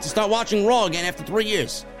reason to start watching Raw again after 3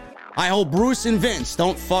 years. I hope Bruce and Vince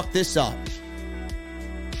don't fuck this up.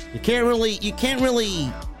 You can't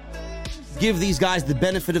really give these guys the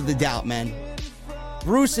benefit of the doubt, man.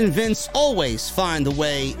 Bruce and Vince always find a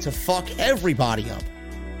way to fuck everybody up.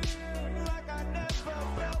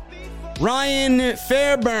 Ryan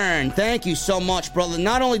Fairburn, thank you so much, brother.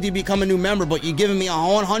 Not only did you become a new member, but you're giving me a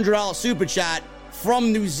 $100 super chat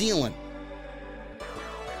from New Zealand.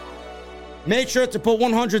 Made sure to put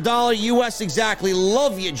 $100 US exactly.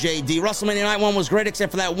 Love you, JD. WrestleMania Night 1 was great,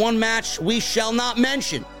 except for that one match we shall not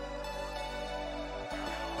mention.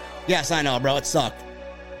 Yes, I know, bro. It sucked.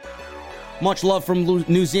 Much love from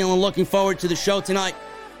New Zealand. Looking forward to the show tonight.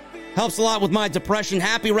 Helps a lot with my depression.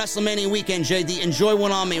 Happy WrestleMania weekend, JD. Enjoy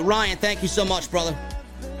one on me. Ryan, thank you so much, brother.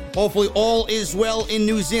 Hopefully all is well in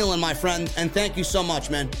New Zealand, my friend. And thank you so much,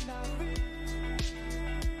 man.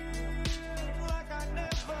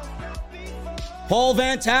 Paul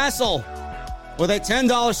Van Tassel with a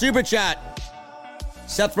 $10 super chat.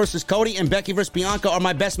 Seth versus Cody and Becky versus Bianca are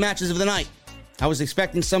my best matches of the night. I was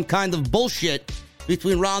expecting some kind of bullshit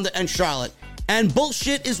between Ronda and Charlotte. And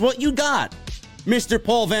bullshit is what you got, Mr.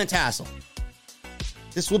 Paul Van Tassel.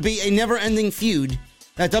 This will be a never-ending feud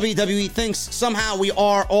that WWE thinks somehow we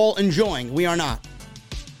are all enjoying. We are not.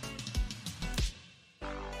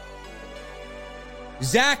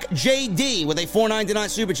 Zach JD with a $4.99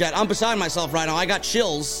 super chat. I'm beside myself right now. I got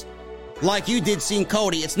chills like you did seeing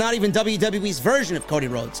Cody. It's not even WWE's version of Cody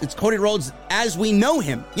Rhodes. It's Cody Rhodes as we know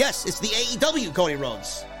him. Yes, it's the AEW Cody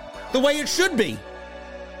Rhodes. The way it should be.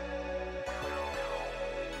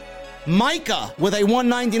 Micah with a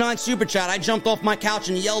 $1.99 super chat. I jumped off my couch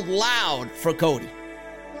and yelled loud for Cody.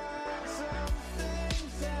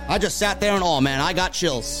 I just sat there and all, man. I got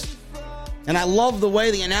chills. And I love the way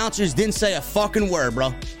the announcers didn't say a fucking word,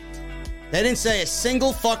 bro. They didn't say a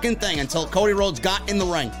single fucking thing until Cody Rhodes got in the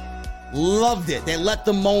ring. Loved it. They let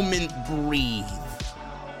the moment breathe.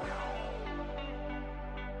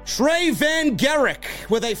 Trey Van Gerrick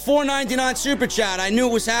with a $4.99 super chat. I knew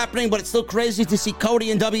it was happening, but it's still crazy to see Cody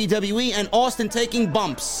in WWE and Austin taking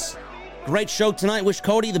bumps. Great show tonight. Wish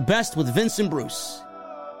Cody the best with Vince and Bruce.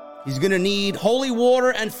 He's gonna need holy water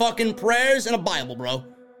and fucking prayers and a Bible, bro.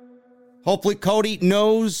 Hopefully Cody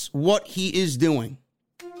knows what he is doing.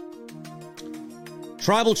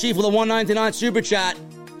 Tribal Chief with a $1.99 super chat.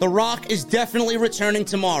 The Rock is definitely returning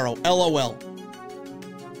tomorrow. LOL.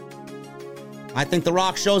 I think The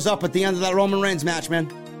Rock shows up at the end of that Roman Reigns match, man.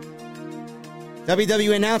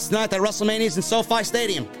 WWE announced tonight that WrestleMania is in SoFi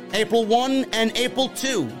Stadium. April 1 and April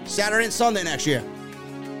 2. Saturday and Sunday next year.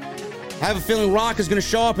 I have a feeling Rock is going to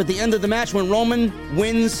show up at the end of the match when Roman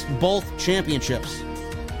wins both championships.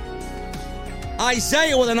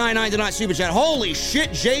 Isaiah with a $9.99 super chat. Holy shit,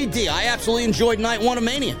 JD. I absolutely enjoyed night 1 of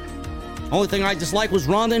Mania. Only thing I disliked was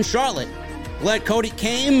Ronda and Charlotte. Glad Cody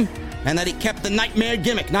came and that he kept the nightmare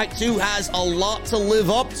gimmick. Night 2 has a lot to live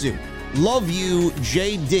up to. Love you,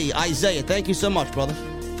 JD. Isaiah, thank you so much, brother.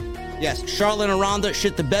 Yes, Charlotte and Ronda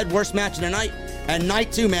shit the bed. Worst match of the night. And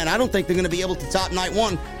night 2, man, I don't think they're going to be able to top night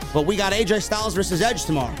 1. But we got AJ Styles versus Edge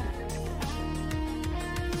tomorrow.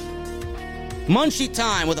 Munchie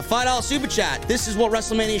Time with a $5 super chat. This is what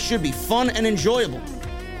WrestleMania should be. Fun and enjoyable.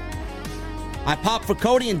 I popped for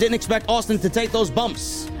Cody and didn't expect Austin to take those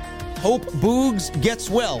bumps. Hope Boogs gets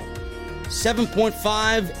well.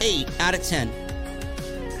 7.58 out of 10.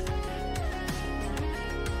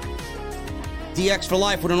 DX for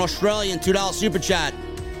Life with an Australian $2 super chat.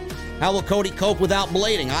 How will Cody cope without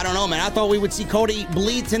bleeding? I don't know, man. I thought we would see Cody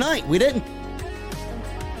bleed tonight. We didn't.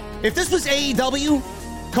 If this was AEW,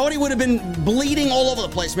 Cody would have been bleeding all over the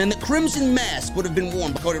place, man. The Crimson Mask would have been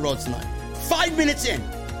worn by Cody Rhodes tonight. 5 minutes in.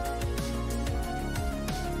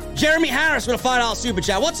 Jeremy Harris with a $5 super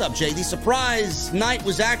chat. What's up, JD? Surprise night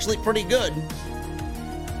was actually pretty good.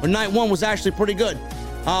 Or night 1 was actually pretty good.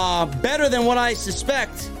 Better than what I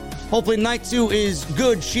suspect. Hopefully night 2 is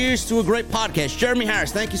good. Cheers to a great podcast. Jeremy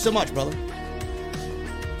Harris, thank you so much, brother.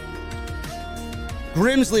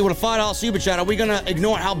 Grimsley with a $5 super chat. Are we going to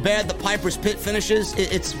ignore how bad the Piper's Pit finishes?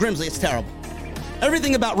 It's Grimsley. It's terrible.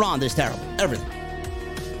 Everything about Ronda is terrible. Everything.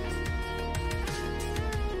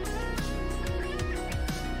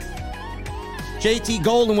 JT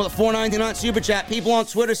Golden with a $4.99 super chat. People on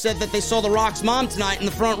Twitter said that they saw The Rock's mom tonight in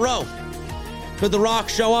the front row. Could The Rock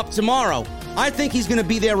show up tomorrow? I think he's going to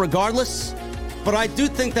be there regardless, but I do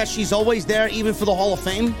think that she's always there, even for the Hall of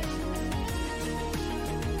Fame.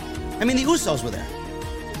 I mean, the Usos were there.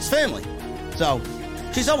 It's family. So,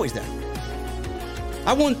 she's always there.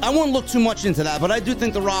 I won't look too much into that, but I do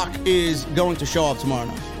think The Rock is going to show up tomorrow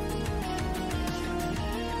night.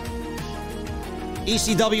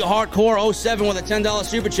 ECW Hardcore 07 with a $10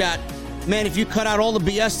 super chat. Man, if you cut out all the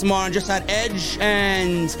BS tomorrow and just had Edge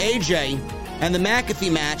and AJ and the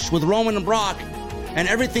McAfee match with Roman and Brock and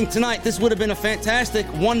everything tonight, this would have been a fantastic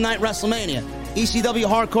one-night WrestleMania. ECW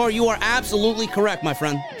Hardcore, you are absolutely correct, my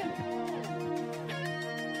friend.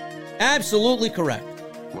 Absolutely correct.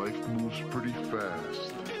 Life moves pretty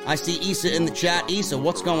fast. I see Issa in the chat. Issa,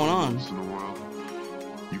 what's going on? Once in a while,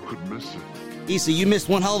 you could miss it. Issa, you missed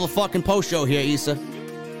one hell of a fucking post show here, Issa.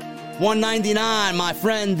 $1.99, my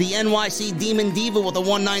friend, the NYC Demon Diva with a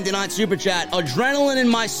 $1.99 super chat. Adrenaline in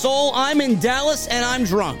my soul. I'm in Dallas and I'm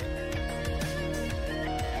drunk.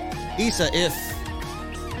 Issa,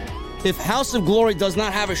 if House of Glory does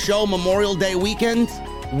not have a show Memorial Day weekend,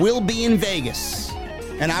 we'll be in Vegas.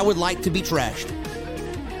 And I would like to be trashed.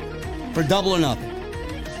 For double or nothing.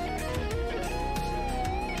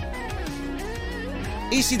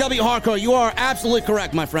 ECW Hardcore, you are absolutely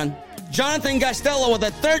correct, my friend. Jonathan Gastello with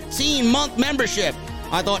a 13-month membership.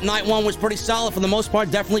 I thought night one was pretty solid for the most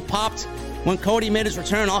part. Definitely popped when Cody made his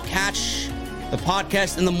return. I'll catch the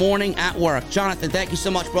podcast in the morning at work. Jonathan, thank you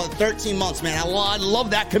so much, brother. 13 months, man. I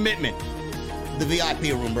love that commitment. The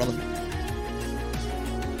VIP room, brother.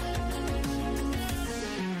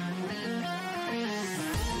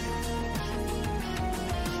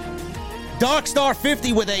 Darkstar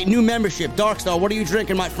 50 with a new membership. Darkstar, what are you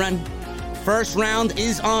drinking, my friend? First round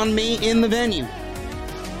is on me in the venue.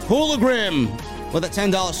 Hoolagrim with a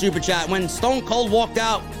 $10 super chat. When Stone Cold walked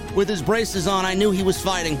out with his braces on, I knew he was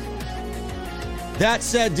fighting. That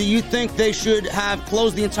said, do you think they should have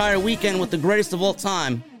closed the entire weekend with the greatest of all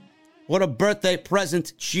time? What a birthday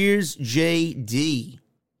present. Cheers, JD.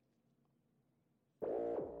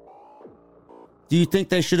 Do you think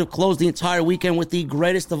they should have closed the entire weekend with the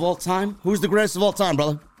greatest of all time? Who's the greatest of all time,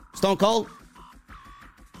 brother? Stone Cold?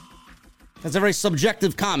 That's a very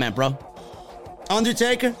subjective comment, bro.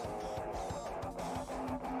 Undertaker?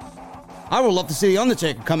 I would love to see The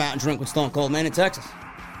Undertaker come out and drink with Stone Cold, man, in Texas.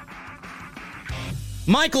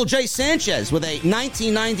 Michael J. Sanchez with a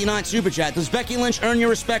 $19.99 super chat. Does Becky Lynch earn your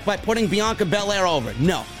respect by putting Bianca Belair over?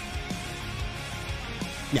 No.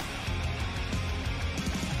 No.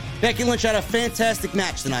 Becky Lynch had a fantastic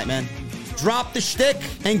match tonight, man. Drop the shtick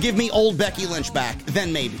and give me old Becky Lynch back.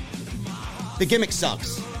 Then maybe. The gimmick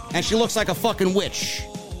sucks. And she looks like a fucking witch.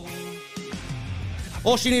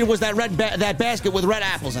 All she needed was that that basket with red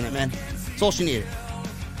apples in it, man. That's all she needed.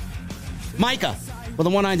 Micah with a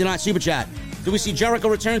 $1.99 super chat. Do we see Jericho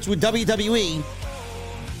return to WWE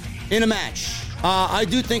in a match? I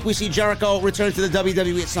do think we see Jericho return to the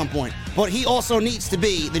WWE at some point. But he also needs to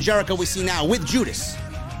be the Jericho we see now with Judas.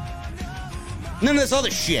 None of this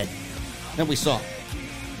other shit that we saw.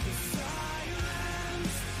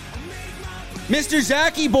 Mr.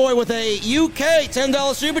 Zacky Boy with a UK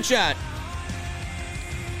 $10 super chat.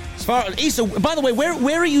 As far as Issa, by the way,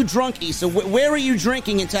 where are you drunk, Issa? Where are you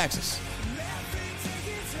drinking in Texas?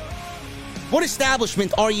 What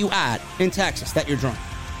establishment are you at in Texas that you're drunk?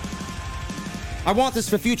 I want this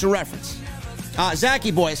for future reference.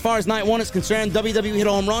 Zacky Boy, as far as night one is concerned, WWE hit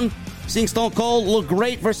a home run. Seeing Stone Cold look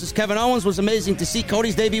great versus Kevin Owens was amazing to see.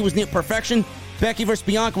 Cody's debut was near perfection. Becky versus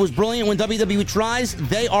Bianca was brilliant. When WWE tries,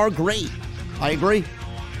 they are great. I agree.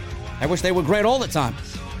 I wish they were great all the time.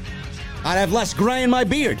 I'd have less gray in my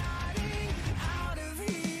beard.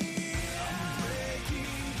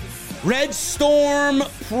 Red Storm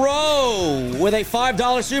Pro with a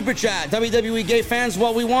 $5 super chat. WWE gave fans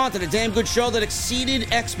what we wanted. A damn good show that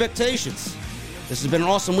exceeded expectations. This has been an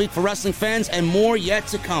awesome week for wrestling fans and more yet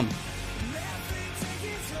to come.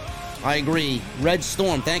 I agree. Red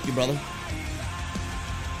Storm. Thank you, brother.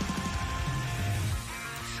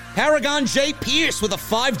 Paragon J. Pierce with a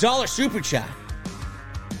 $5 super chat.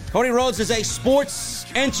 Cody Rhodes is a sports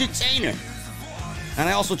entertainer. And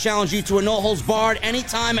I also challenge you to a no-holds-barred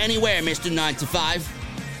anytime, anywhere, Mr. 9 to 5.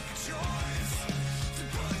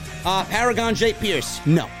 Paragon J. Pierce,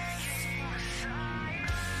 no.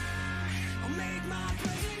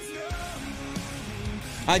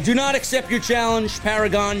 I do not accept your challenge,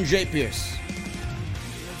 Paragon J. Pierce.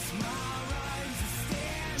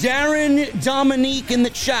 Darren Dominique in the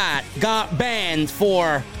chat got banned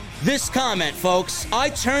for this comment, folks. I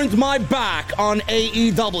turned my back on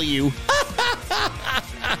AEW.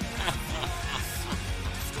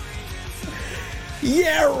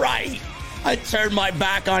 Yeah, right. I turned my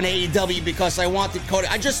back on AEW because I wanted Cody.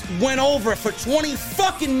 I just went over for 20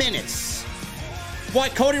 fucking minutes why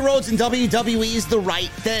Cody Rhodes in WWE is the right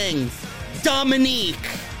thing. Dominique,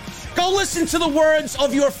 go listen to the words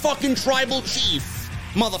of your fucking tribal chief,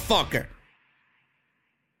 motherfucker.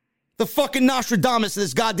 The fucking Nostradamus of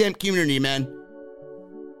this goddamn community, man.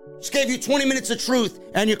 Just gave you 20 minutes of truth,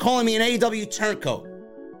 and you're calling me an AEW turncoat.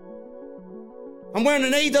 I'm wearing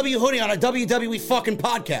an AEW hoodie on a WWE fucking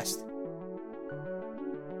podcast.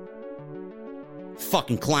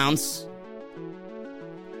 Fucking clowns.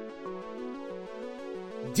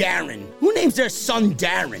 Darren. Who names their son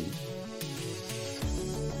Darren?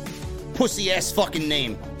 Pussy ass fucking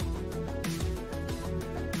name.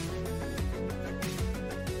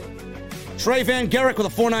 Trey Van Gerrick with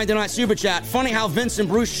a $4.99 super chat. Funny how Vince and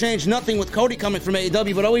Bruce changed nothing with Cody coming from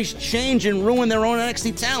AEW, but always change and ruin their own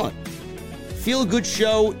NXT talent. Feel good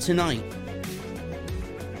show tonight.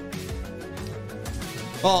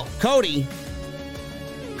 Well, Cody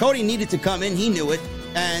needed to come in. He knew it.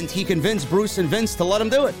 And he convinced Bruce and Vince to let him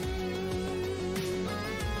do it.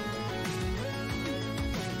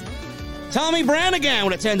 Tommy Brannigan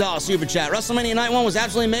with a $10 super chat. WrestleMania Night 1 was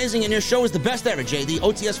absolutely amazing, and your show was the best ever, JD.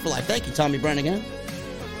 OTS for life. Thank you, Tommy Brannigan.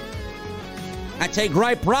 I take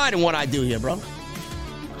great pride in what I do here, bro.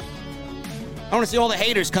 I want to see all the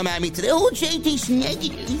haters come at me today. Oh, JD's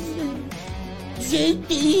negative.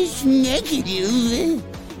 JD's negative.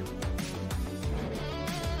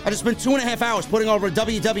 I just spent 2.5 hours putting over a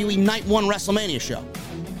WWE Night 1 WrestleMania show.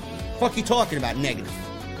 Fuck you talking about, negative?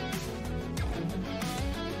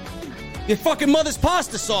 Your fucking mother's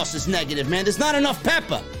pasta sauce is negative, man. There's not enough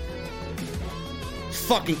pepper.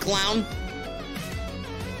 Fucking clown.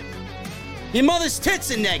 Your mother's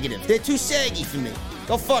tits are negative. They're too saggy for me.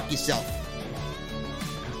 Go fuck yourself.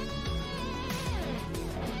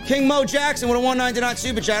 King Mo Jackson with a $1.99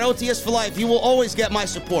 super chat. OTS for life. You will always get my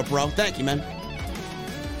support, bro. Thank you, man.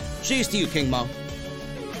 Cheers to you, King Mo.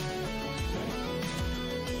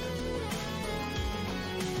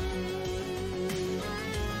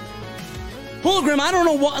 Hologram, I don't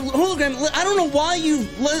know why you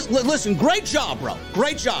listen. Great job, bro.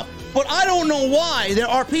 Great job. But I don't know why there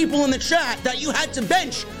are people in the chat that you had to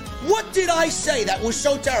bench. What did I say that was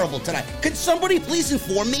so terrible tonight? Could somebody please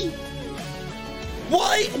inform me?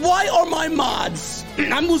 Why are my mods?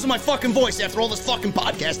 I'm losing my fucking voice after all this fucking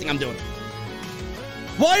podcasting I'm doing.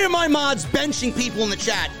 Why are my mods benching people in the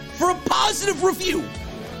chat for a positive review?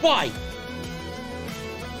 Why?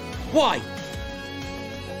 Why?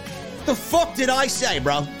 The fuck did I say,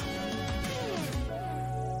 bro?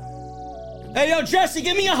 Hey, yo, Jesse,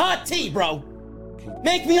 give me a hot tea, bro.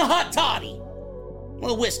 Make me a hot toddy. A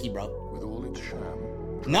little whiskey, bro. With all its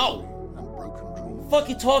sham, no. and broken dreams, What the fuck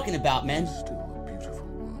you talking about, man? still a beautiful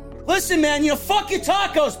world. Listen, man, fuck your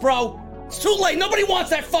tacos, bro. It's too late. Nobody wants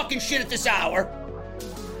that fucking shit at this hour.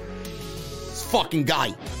 This fucking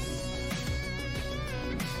guy.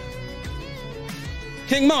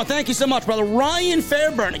 King Mo, thank you so much, brother. Ryan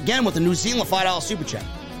Fairburn, again with the New Zealand $5 super chat.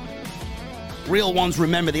 Real ones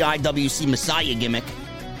remember the IWC Messiah gimmick.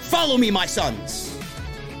 Follow me, my sons.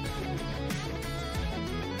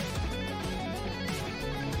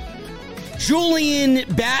 Julian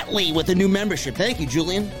Batley with a new membership. Thank you,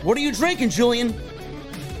 Julian. What are you drinking, Julian?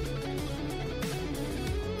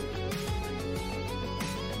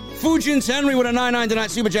 Fujins Henry with a $9.99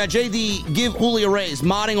 super chat. JD, give Julio a raise.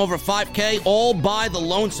 Modding over 5K, all by the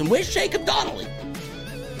lonesome. Where's Jacob Donnelly?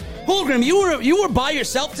 Hulgrim, you were by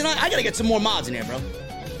yourself tonight? I gotta get some more mods in here, bro.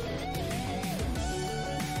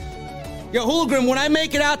 Yo, Hulgrim, when I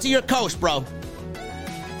make it out to your coast, bro,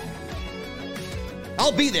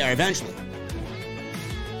 I'll be there eventually.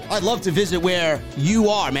 I'd love to visit where you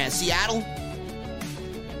are, man. Seattle?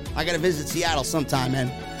 I gotta visit Seattle sometime, man.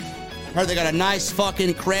 Heard they got a nice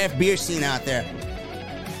fucking craft beer scene out there.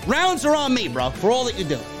 Rounds are on me, bro, for all that you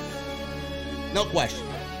do. No question.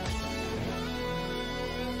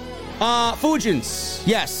 Fujins,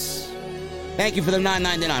 yes. Thank you for the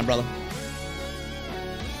 $9.99, brother.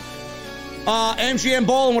 MGM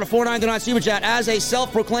Ballin with a $4.99 super chat. As a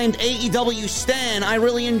self-proclaimed AEW stan, I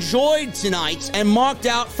really enjoyed tonight and marked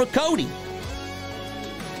out for Cody.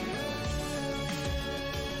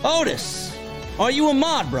 Otis, are you a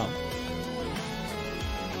mod, bro?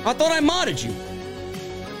 I thought I modded you.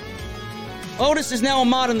 Otis is now a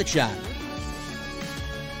mod in the chat.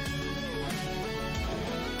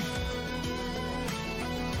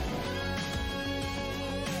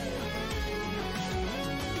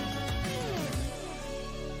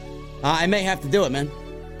 I may have to do it, man.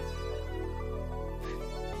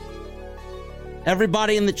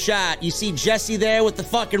 Everybody in the chat, you see Jesse there with the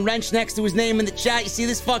fucking wrench next to his name in the chat. You see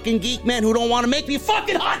this fucking geek man who don't want to make me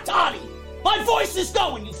fucking hot toddy. My voice is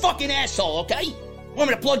going, you fucking asshole, okay? Want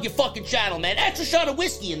me to plug your fucking channel, man? Extra shot of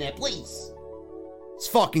whiskey in there, please. This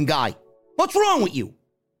fucking guy. What's wrong with you?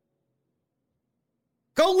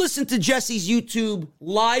 Go listen to Jesse's YouTube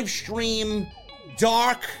live stream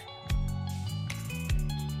dark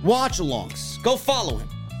watch-alongs. Go follow him.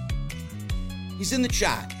 He's in the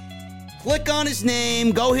chat. Click on his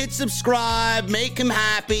name, go hit subscribe, make him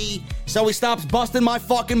happy so he stops busting my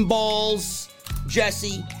fucking balls.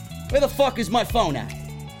 Jesse, where the fuck is my phone at?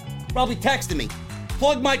 Probably texting me.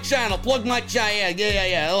 Plug my channel,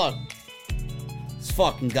 yeah, look. This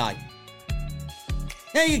fucking guy.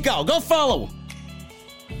 There you go, go follow him.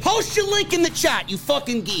 Post your link in the chat, you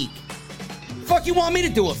fucking geek. Fuck you want me to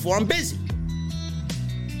do it for? I'm busy.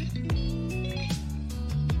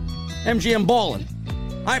 MGM ballin'.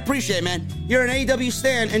 I appreciate it, man. You're an AEW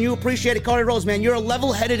stan, and you appreciate it, Cody Rhodes, man. You're a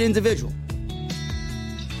level-headed individual.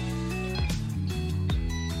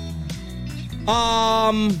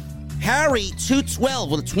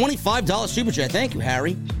 Harry212 with a $25 super chat. Thank you,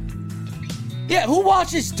 Harry. Yeah, who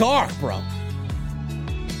watches Dark, bro?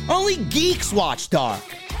 Only geeks watch Dark.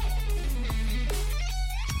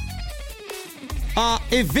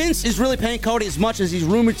 If Vince is really paying Cody as much as he's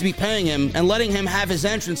rumored to be paying him and letting him have his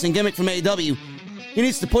entrance and gimmick from AEW, he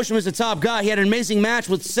needs to push him as the top guy. He had an amazing match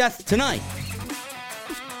with Seth tonight.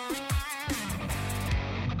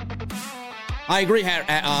 I agree,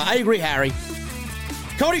 Harry.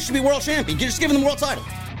 Cody should be world champion. Just give him the world title.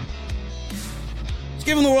 Just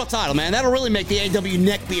give him the world title, man. That'll really make the AEW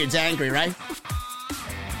neckbeards angry, right?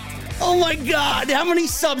 Oh my God, how many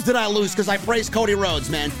subs did I lose because I praised Cody Rhodes,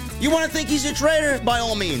 man? You want to think he's a traitor? By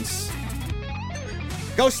all means.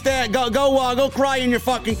 Go cry in your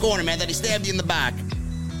fucking corner, man, that he stabbed you in the back.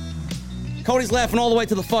 Cody's laughing all the way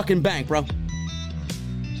to the fucking bank, bro.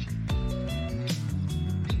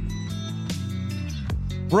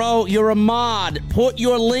 Bro, you're a mod. Put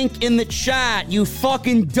your link in the chat, you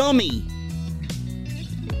fucking dummy.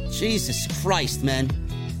 Jesus Christ, man.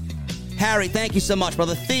 Harry, thank you so much,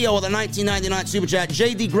 brother. Theo with a $19.99 super chat.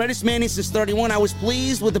 JD, greatest man since 31. I was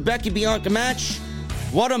pleased with the Becky Bianca match.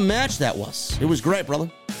 What a match that was. It was great,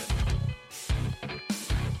 brother.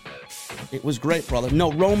 It was great, brother.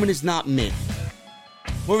 No, Roman is not mid.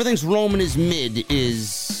 Whoever thinks Roman is mid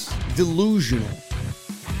is delusional.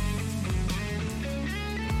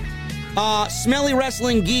 Smelly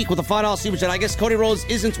Wrestling Geek with a $5 super chat. I guess Cody Rhodes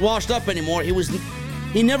isn't washed up anymore.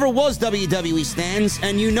 He never was WWE stans,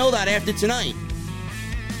 and you know that after tonight.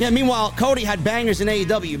 Yeah, meanwhile, Cody had bangers in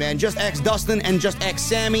AEW, man. Just X Dustin, and just X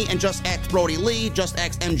Sammy, and just X Brody Lee, just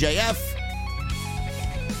X MJF.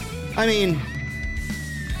 I mean,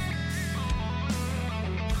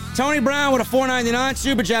 Tony Brown with a $4.99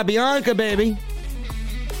 super chat. Bianca, baby.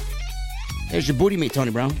 There's your booty meat,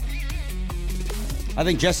 Tony Brown. I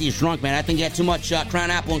think Jesse is drunk, man. I think he had too much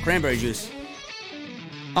Crown Apple and cranberry juice.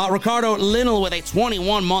 Ricardo Linnell with a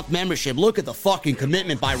 21-month membership. Look at the fucking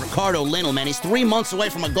commitment by Ricardo Linnell, man. He's 3 months away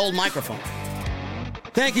from a gold microphone.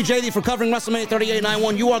 Thank you, JD, for covering WrestleMania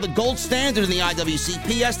 3891. You are the gold standard in the IWC.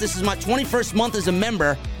 P.S. This is my 21st month as a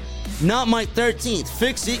member, not my 13th.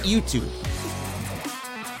 Fix it, YouTube.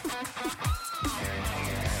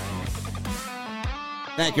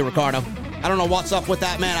 Thank you, Ricardo. I don't know what's up with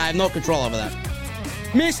that, man. I have no control over that.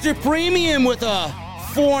 Mr. Premium with a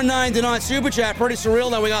 $4.99 super chat. Pretty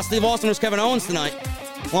surreal that we got Steve Austin versus Kevin Owens tonight.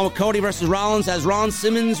 Along with Cody versus Rollins, as Ron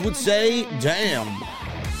Simmons would say, damn.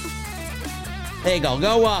 There you go.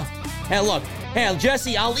 Hey, look. Hey,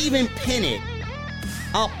 Jesse, I'll even pin it.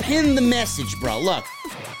 I'll pin the message, bro. Look.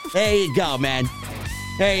 There you go, man.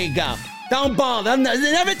 There you go. Don't bother.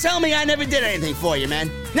 Never tell me I never did anything for you,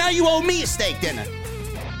 man. Now you owe me a steak dinner.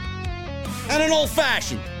 And an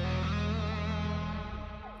old-fashioned.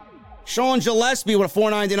 Sean Gillespie with a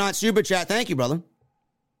 $4.99 super chat. Thank you, brother.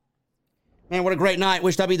 Man, what a great night.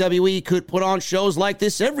 Wish WWE could put on shows like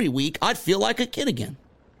this every week. I'd feel like a kid again.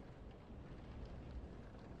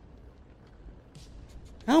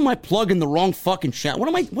 How am I plugging the wrong fucking chat?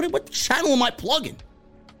 What channel am I plugging?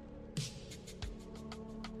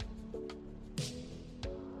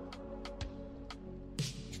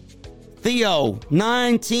 Theo,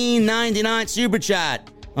 $19.99 super chat.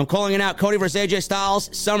 I'm calling it out. Cody versus AJ Styles,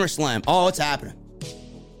 SummerSlam. Oh, it's happening.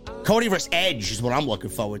 Cody versus Edge is what I'm looking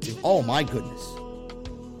forward to. Oh, my goodness.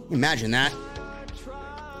 Imagine that.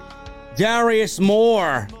 Darius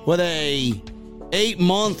Moore with a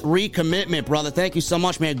 8-month recommitment, brother. Thank you so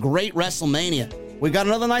much, man. Great WrestleMania. We got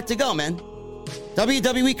another night to go, man.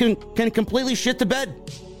 WWE can completely shit the bed.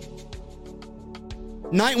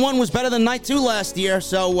 Night 1 was better than Night 2 last year,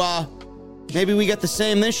 so maybe we get the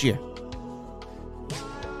same this year.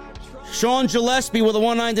 Sean Gillespie with a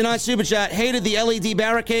 $1.99 super chat. Hated the LED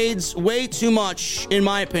barricades way too much, in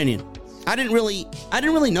my opinion. I didn't really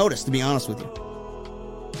notice, to be honest with you.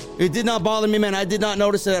 It did not bother me, man. I did not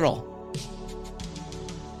notice it at all.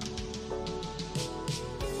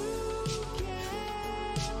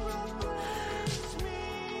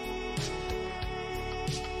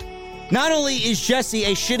 Not only is Jesse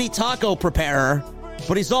a shitty taco preparer,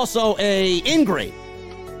 but he's also a ingrate.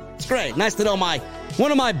 It's great. Nice to know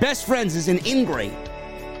one of my best friends is an ingrate.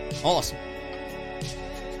 Awesome.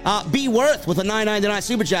 B Worth with a $9.99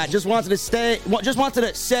 super chat. Just wanted to say,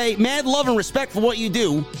 mad love and respect for what you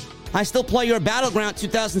do. I still play your Battleground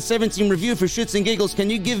 2017 review for shits and giggles. Can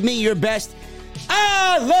you give me your best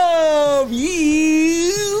I love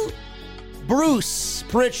you Bruce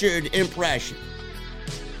Pritchard impression?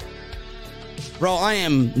 Bro, I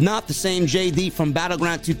am not the same JD from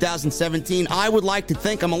Battleground 2017. I would like to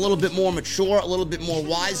think I'm a little bit more mature, a little bit more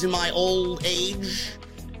wise in my old age,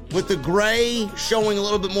 with the gray showing a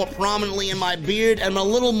little bit more prominently in my beard, and a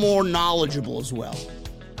little more knowledgeable as well.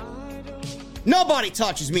 Nobody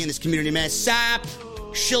touches me in this community, man. Sap,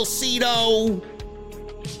 Shilcito,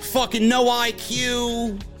 fucking no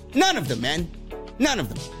IQ. None of them, man. None of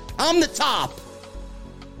them. I'm the top.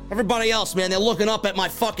 Everybody else, man, they're looking up at my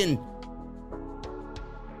fucking...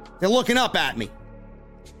 They're looking up at me.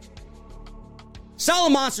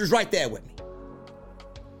 Solid Monster's right there with me.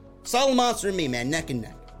 Solid Monster and me, man, neck and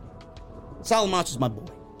neck. Solid Monster's my boy.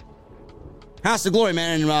 House of Glory,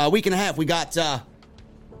 man. In a week and a half, we got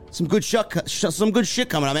some good shit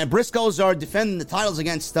coming up, man. Briscoes are defending the titles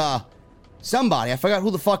against somebody. I forgot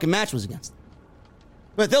who the fucking match was against.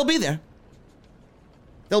 But they'll be there.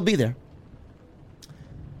 They'll be there.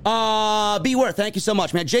 B Worth, thank you so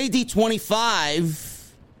much, man. JD25.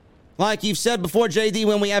 Like you've said before, JD,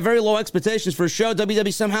 when we have very low expectations for a show,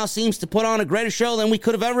 WWE somehow seems to put on a greater show than we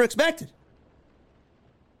could have ever expected.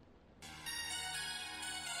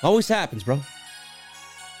 Always happens, bro.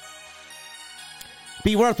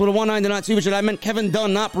 B Worth with a $1.99 super chat. I meant Kevin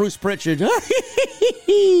Dunn, not Bruce Pritchard.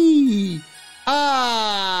 AEW.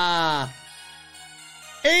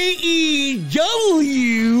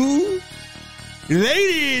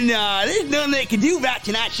 There's nothing they can do about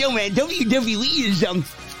tonight's show, man. WWE is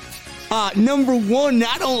number one,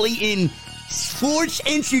 not only in sports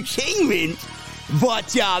entertainment,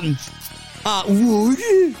 but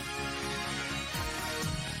wood.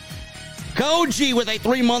 Koji with a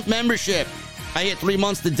 3-month membership. I hit 3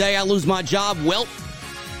 months today. I lose my job. Well,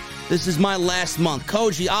 this is my last month.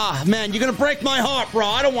 Koji, man, you're gonna break my heart, bro.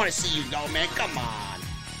 I don't want to see you go, man. Come on,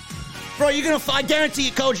 bro. I guarantee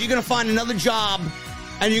you, Koji, you're gonna find another job,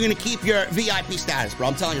 and you're gonna keep your VIP status, bro.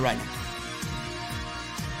 I'm telling you right now.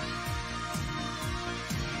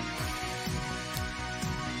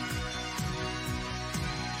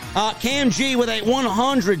 Cam G with a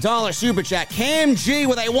 $100 super chat. Cam G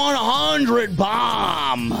with a 100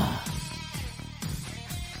 bomb.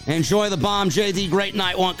 Enjoy the bomb, JD. Great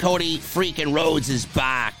night one. Cody freaking Rhodes is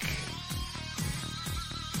back.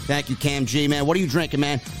 Thank you, Cam G, man. What are you drinking,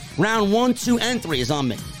 man? Round 1, 2, and 3 is on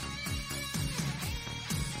me.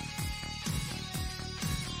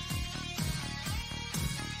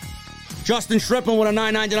 Justin Shrippen with a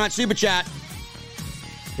 $9.99 super chat.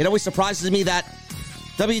 It always surprises me that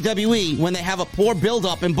WWE, when they have a poor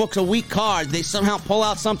build-up and books a weak card, they somehow pull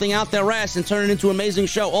out something out their ass and turn it into an amazing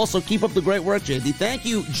show. Also, keep up the great work, JD. Thank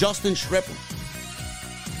you, Justin Shrippen,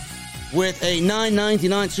 with a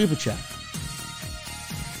 $9.99 super chat.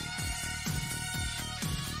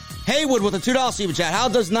 Haywood with a $2 super chat. How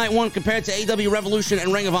does Night 1 compare to AEW Revolution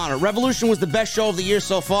and Ring of Honor? Revolution was the best show of the year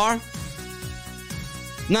so far.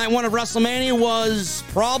 Night 1 of WrestleMania was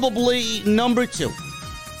probably number 2.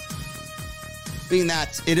 Being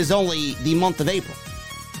that it is only the month of April.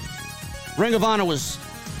 Ring of Honor was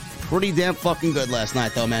pretty damn fucking good last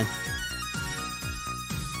night, though, man.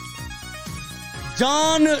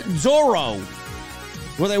 Don Doro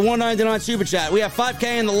with a $1.99 super chat. We have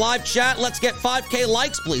 5K in the live chat. Let's get 5K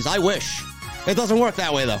likes, please. I wish. It doesn't work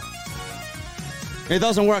that way, though. It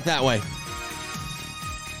doesn't work that way.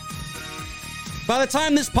 By the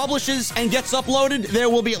time this publishes and gets uploaded, there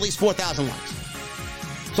will be at least 4,000 likes.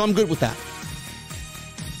 So I'm good with that.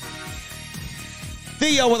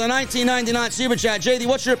 Theo with a $19.99 super chat. JD,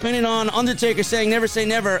 what's your opinion on Undertaker saying never say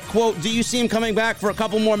never? Quote, do you see him coming back for a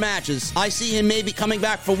couple more matches? I see him maybe coming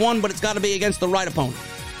back for one, but it's got to be against the right opponent.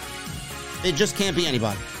 It just can't be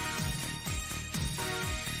anybody.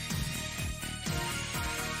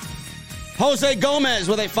 Jose Gomez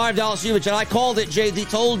with a $5 super chat. I called it, JD.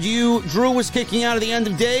 Told you Drew was kicking out of the end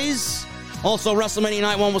of days. Also, WrestleMania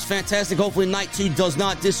Night 1 was fantastic. Hopefully, Night 2 does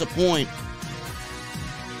not disappoint.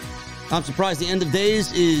 I'm surprised the end of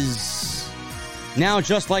days is now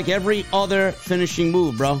just like every other finishing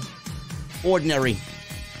move, bro. Ordinary.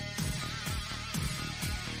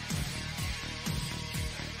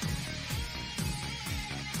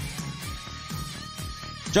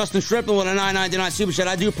 Justin Strickland with a $9.99 super chat.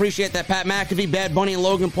 I do appreciate that Pat McAfee, Bad Bunny, and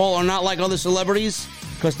Logan Paul are not like other celebrities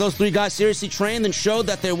because those three guys seriously trained and showed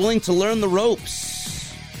that they're willing to learn the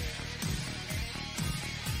ropes.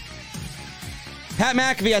 Pat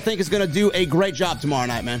McAfee, I think, is going to do a great job tomorrow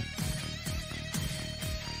night, man.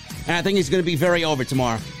 And I think he's going to be very over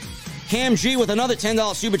tomorrow. Cam G with another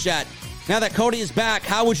 $10 super chat. Now that Cody is back,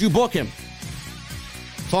 how would you book him?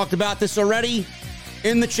 Talked about this already.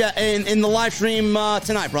 In the chat, in the live stream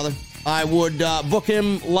tonight, brother. I would book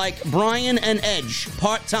him like Bryan and Edge,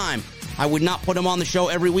 part-time. I would not put him on the show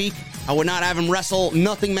every week. I would not have him wrestle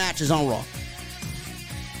nothing matches on Raw.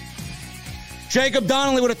 Jacob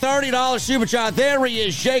Donnelly with a $30 super chat. There he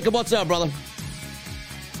is. Jacob, what's up, brother?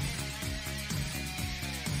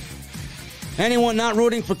 Anyone not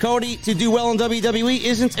rooting for Cody to do well in WWE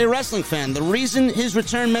isn't a wrestling fan. The reason his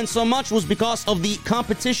return meant so much was because of the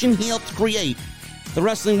competition he helped create. The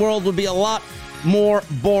wrestling world would be a lot more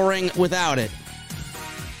boring without it.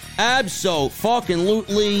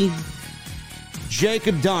 Abso-fucking-lutely,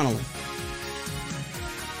 Jacob Donnelly.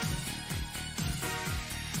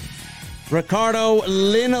 Ricardo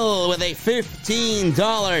Linnell with a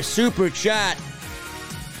 $15 super chat.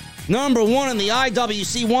 Number one in the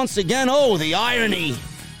IWC once again. Oh, the irony.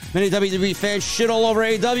 Many WWE fans shit all over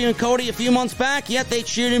AEW and Cody a few months back, yet they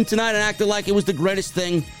cheered him tonight and acted like it was the greatest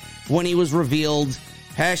thing when he was revealed.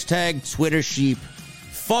 Hashtag Twitter sheep.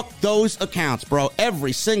 Fuck those accounts, bro.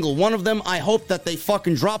 Every single one of them. I hope that they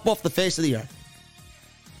fucking drop off the face of the earth.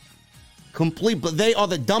 But they are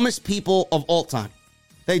the dumbest people of all time.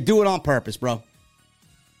 They do it on purpose, bro.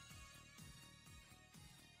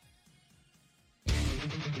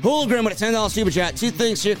 Hooligan with a $10 super chat. Two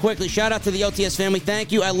things here quickly. Shout out to the OTS family.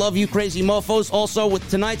 Thank you. I love you, crazy mofos. Also, with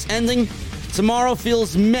tonight's ending, tomorrow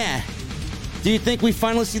feels meh. Do you think we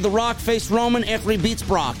finally see The Rock face Roman after he beats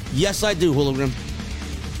Brock? Yes, I do, Hooligan.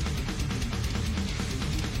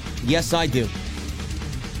 Yes, I do.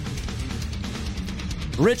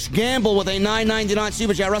 Rich Gamble with a $9.99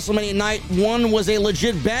 super chat. WrestleMania Night 1 was a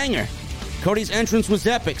legit banger. Cody's entrance was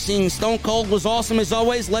epic. Seeing Stone Cold was awesome as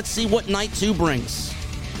always. Let's see what Night 2 brings.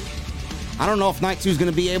 I don't know if Night 2 is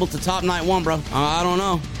going to be able to top Night 1, bro. I don't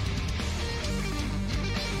know.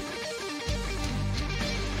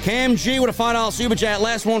 Cam G with a $5 super chat.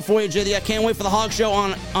 Last one for you, JD. I can't wait for the Hog Show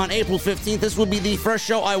on April 15th. This will be the first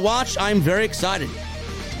show I watch. I'm very excited.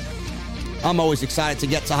 I'm always excited to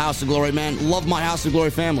get to House of Glory, man. Love my House of Glory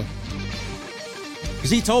family.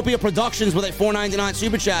 Zetopia Productions with a $4.99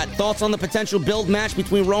 super chat. Thoughts on the potential build match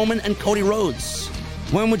between Roman and Cody Rhodes?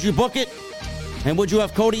 When would you book it? And would you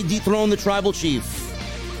have Cody dethrone the Tribal Chief?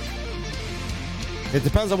 It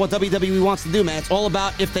depends on what WWE wants to do, man. It's all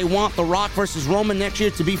about if they want The Rock versus Roman next year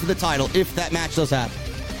to be for the title, if that match does happen.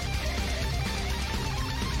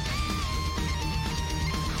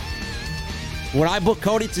 Would I book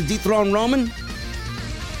Cody to dethrone Roman?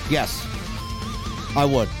 Yes, I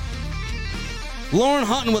would. Lauren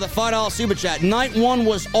Hutton with a $5 super chat. Night 1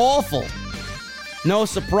 was awful. No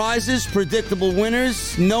surprises, predictable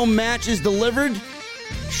winners, no matches delivered.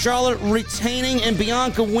 Charlotte retaining and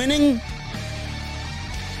Bianca winning.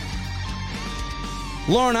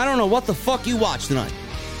 Lauren, I don't know what the fuck you watched tonight.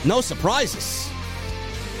 No surprises.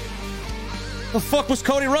 The fuck was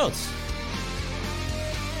Cody Rhodes?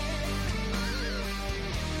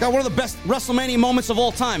 Got one of the best WrestleMania moments of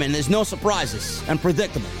all time, and there's no surprises and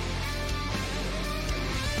predictable.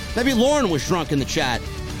 Maybe Lauren was drunk in the chat.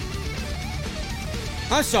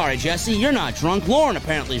 I'm sorry, Jesse, you're not drunk. Lauren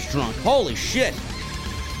apparently is drunk. Holy shit.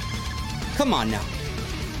 Come on now.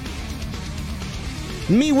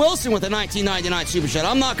 Me Wilson with a $19.99 super chat.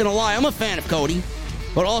 I'm not going to lie, I'm a fan of Cody,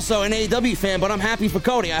 but also an AEW fan, but I'm happy for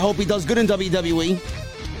Cody. I hope he does good in WWE.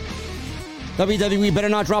 WWE better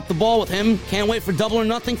not drop the ball with him. Can't wait for Double or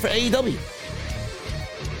Nothing for AEW.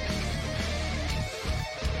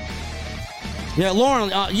 Yeah,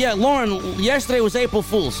 Lauren, yesterday was April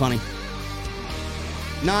Fool's, honey.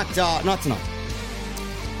 Not tonight.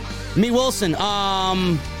 Me Wilson,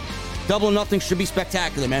 Double or Nothing should be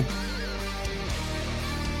spectacular, man.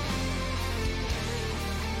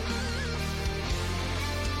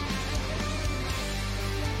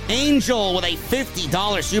 Angel with a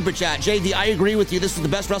 $50 super chat. JD, I agree with you. This was the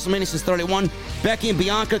best WrestleMania since 31. Becky and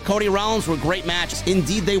Bianca, Cody Rollins were great matches.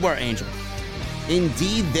 Indeed they were, Angel.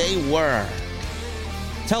 Indeed they were.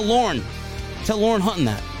 Tell Lauren Hutton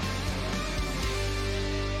that.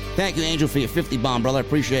 Thank you, Angel, for your 50 bomb, brother. I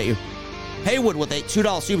appreciate you. Haywood with a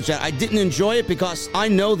 $2 super chat. I didn't enjoy it because I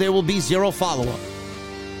know there will be zero follow-up.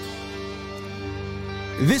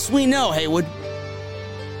 This we know, Haywood.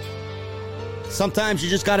 Sometimes you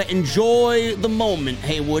just gotta enjoy the moment,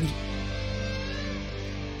 Haywood.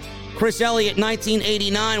 Chris Elliott,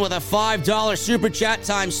 1989, with a $5 super chat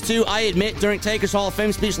times 2. I admit, during Taker's Hall of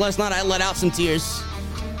Fame speech last night, I let out some tears.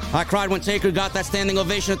 I cried when Taker got that standing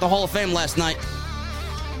ovation at the Hall of Fame last night.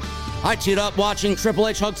 I teared up watching Triple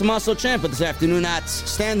H hug Tommaso Ciampa this afternoon at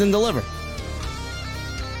Stand and Deliver.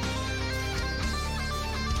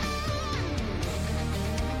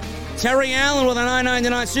 Terry Allen with a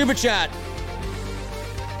 $9.99 super chat.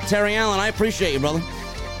 Terry Allen, I appreciate you, brother.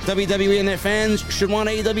 WWE and their fans should want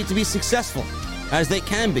AEW to be successful, as they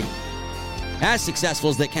can be. As successful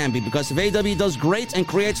as they can be, because if AEW does great and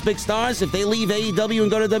creates big stars, if they leave AEW and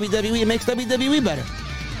go to WWE, it makes WWE better.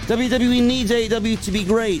 WWE needs AEW to be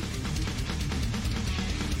great.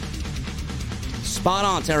 Spot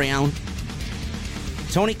on, Terry Allen.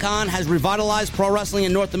 Tony Khan has revitalized pro wrestling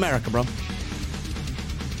in North America, bro.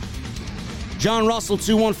 John Russell,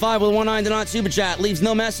 215 with a $1.99 super chat, leaves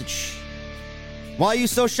no message. Why are you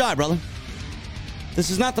so shy, brother?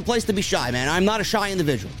 This is not the place to be shy, man. I'm not a shy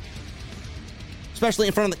individual. Especially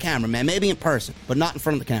in front of the camera, man. Maybe in person, but not in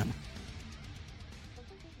front of the camera.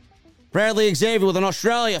 Bradley Xavier with an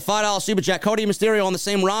Australia $5 super chat. Cody and Mysterio on the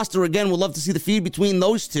same roster again. Would love to see the feud between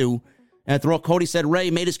those two. After all, Cody said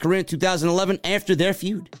Ray made his career in 2011 after their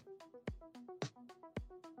feud.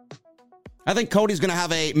 I think Cody's going to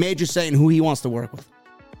have a major say in who he wants to work with.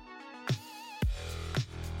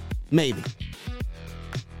 Maybe.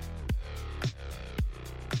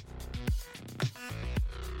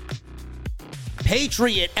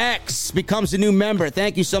 Patriot X becomes a new member.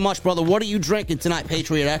 Thank you so much, brother. What are you drinking tonight,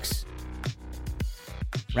 Patriot X?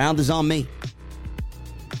 Round is on me.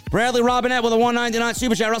 Bradley Robinette with a $1.99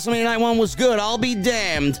 super chat. WrestleMania Night 1 was good. I'll be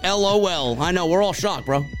damned. LOL. I know, we're all shocked,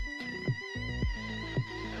 bro.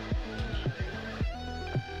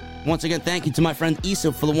 Once again, thank you to my friend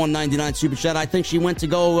Issa for the $1.99 super chat. I think she went to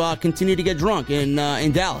go continue to get drunk in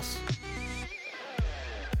Dallas.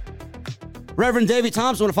 Reverend Davey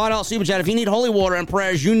Thompson with a $5 super chat. If you need holy water and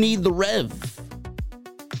prayers, you need the Rev.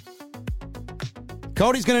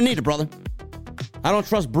 Cody's going to need it, brother. I don't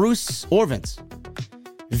trust Bruce or Vince.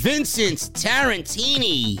 Vincent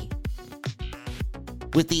Tarantini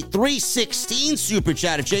with the 316 super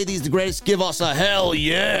chat. If JD's the greatest, give us a hell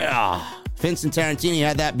yeah. Vincent Tarantini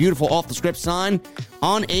had that beautiful off-the-script sign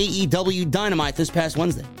on AEW Dynamite this past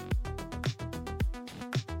Wednesday.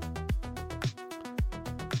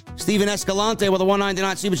 Steven Escalante with a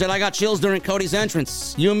 $1.99 super chat. I got chills during Cody's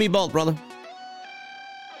entrance. You and me both, brother.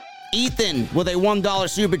 Ethan with a $1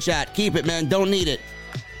 super chat. Keep it, man. Don't need it.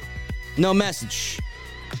 No message.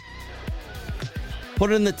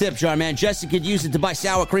 Put it in the tip jar, man. Jesse could use it to buy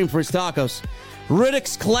sour cream for his tacos.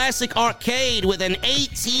 Riddick's Classic Arcade with an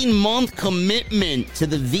 18-month commitment to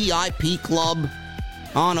the VIP club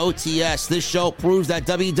on OTS. This show proves that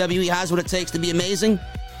WWE has what it takes to be amazing.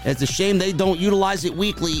 It's a shame they don't utilize it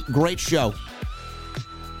weekly. Great show.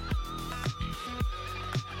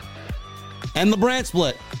 And the brand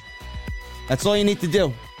split. That's all you need to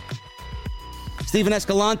do. Steven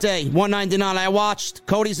Escalante, $1.99. I watched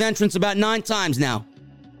Cody's entrance about 9 times now.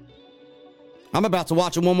 I'm about to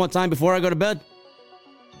watch it one more time before I go to bed.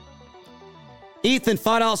 Ethan,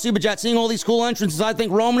 $5 super chat. Seeing all these cool entrances, I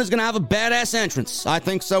think Roman is going to have a badass entrance. I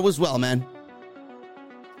think so as well, man.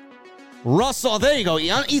 Russell, there you go,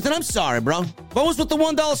 Ethan. I'm sorry, bro. What was with the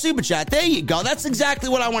 $1 super chat? There you go. That's exactly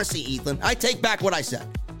what I want to see, Ethan. I take back what I said.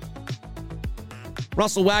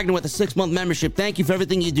 Russell Wagner with a 6-month membership. Thank you for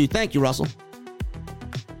everything you do. Thank you, Russell.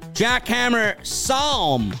 Jackhammer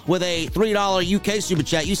Psalm with a $3 UK super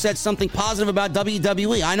chat. You said something positive about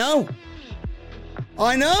WWE.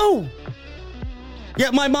 I know.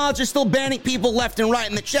 Yet my mods are still banning people left and right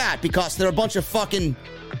in the chat because they're a bunch of fucking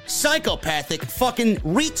psychopathic fucking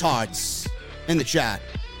retards in the chat.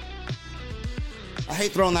 I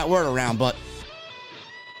hate throwing that word around, but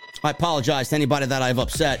I apologize to anybody that I've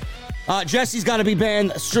upset. Jesse's got to be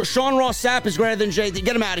banned. Sean Ross Sapp is greater than JD.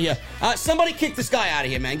 Get him out of here. Somebody kick this guy out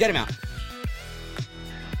of here, man. Get him out.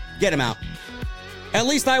 Get him out. At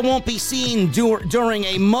least I won't be seen during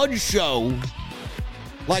a mud show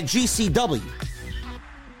like GCW.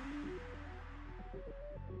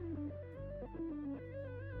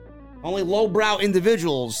 Only lowbrow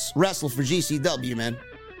individuals wrestle for GCW, man.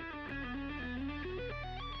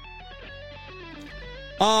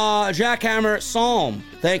 Jackhammer Psalm.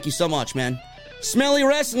 Thank you so much, man. Smelly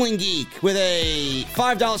Wrestling Geek with a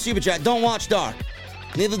 $5 super chat. Don't watch Dark.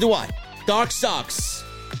 Neither do I. Dark sucks.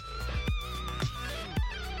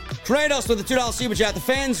 Kratos with a $2 super chat. The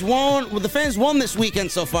fans won this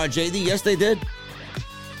weekend so far, JD. Yes, they did.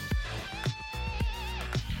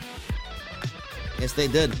 Yes, they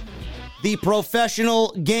did. The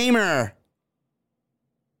Professional Gamer.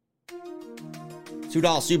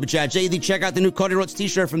 $2 super chat. JD, check out the new Cody Rhodes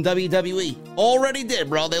t-shirt from WWE. Already did,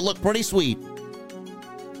 bro. They look pretty sweet.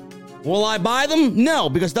 Will I buy them? No,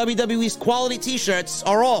 because WWE's quality t-shirts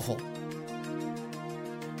are awful.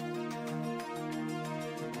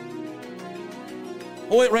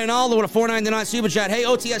 Oh, wait, Reynaldo with a $4.99 super chat. Hey,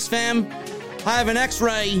 OTS fam, I have an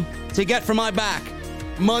x-ray to get for my back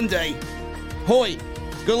Monday. Hoy,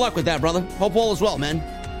 good luck with that, brother. Hope all is well, man.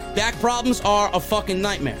 Back problems are a fucking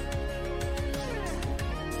nightmare.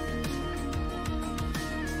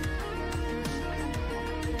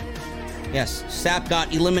 Yes, Sap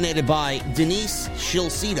got eliminated by Denise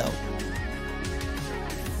Shilcedo.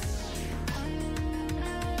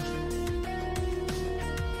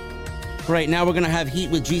 Great, now we're going to have heat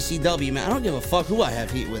with GCW, man. I don't give a fuck who I have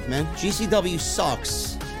heat with, man. GCW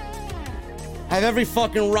sucks. I have every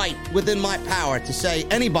fucking right within my power to say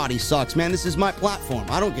anybody sucks, man. This is my platform.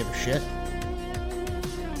 I don't give a shit.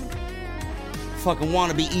 Fucking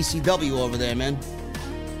wannabe ECW over there, man.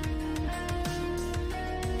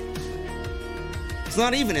 It's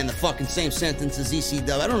not even in the fucking same sentence as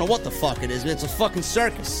ECW. I don't know what the fuck it is, but it's a fucking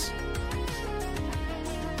circus.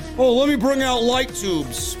 Oh, let me bring out light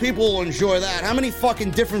tubes. People will enjoy that. How many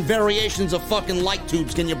fucking different variations of fucking light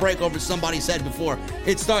tubes can you break over somebody's head before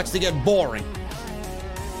it starts to get boring?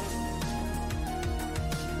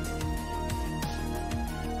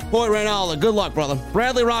 Boy, Reynaldo, good luck, brother.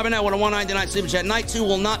 Bradley Robinette with a $1.99 super chat. Night 2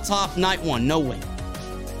 will not top Night 1. No way.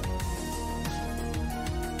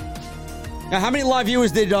 Now, how many live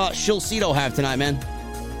viewers did Shilcedo have tonight, man?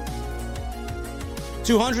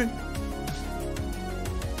 200?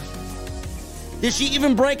 Did she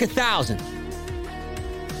even break 1,000?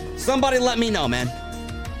 Somebody let me know, man.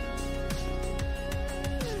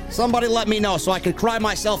 Somebody let me know so I could cry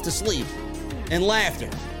myself to sleep in laughter.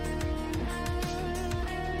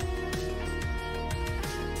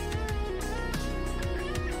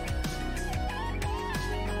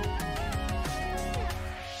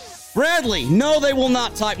 Bradley, no, they will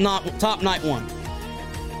not top Night 1.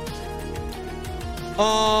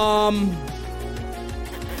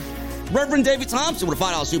 Reverend David Thompson with a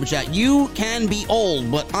 $5 super chat. You can be old,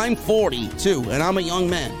 but I'm 42, and I'm a young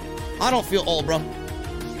man. I don't feel old, bro.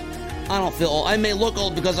 I don't feel old. I may look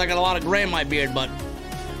old because I got a lot of gray in my beard, but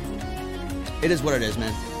it is what it is,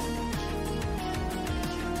 man.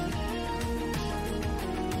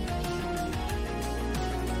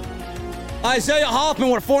 Isaiah Hoffman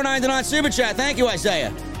with a $4.99 super chat. Thank you,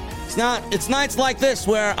 Isaiah. It's nights like this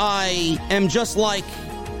where I am just like,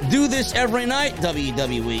 do this every night,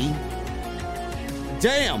 WWE.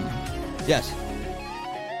 Damn. Yes.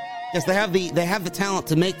 Yes, they have the talent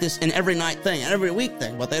to make this an every night thing, an every week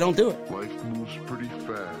thing, but they don't do it. Life moves pretty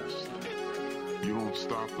fast. You don't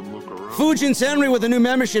stop and look around. Fujins Henry with a new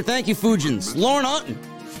membership. Thank you, Fujins. Lauren Hutton,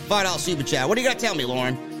 $5 super chat. What do you got to tell me,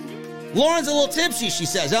 Lauren? Lauren's a little tipsy, she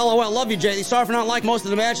says. LOL, love you, JD. Sorry for not liking most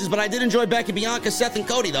of the matches, but I did enjoy Becky, Bianca, Seth, and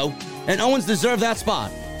Cody, though. And Owens deserved that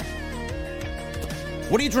spot.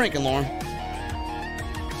 What are you drinking, Lauren?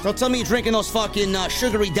 Don't tell me you're drinking those fucking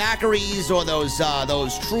sugary daiquiris or those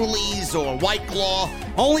Trulies or White Claw.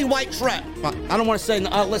 Only white trash. I don't want to say...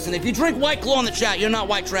 listen, if you drink White Claw in the chat, you're not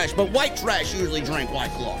white trash. But white trash usually drink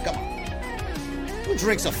White Claw. Come on. Who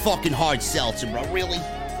drinks a fucking hard seltzer, bro? Really?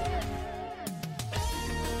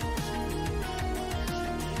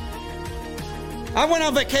 I went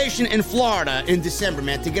on vacation in Florida in December,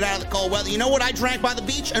 man, to get out of the cold weather. You know what I drank by the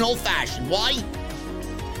beach? An old-fashioned. Why?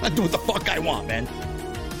 I do what the fuck I want, man.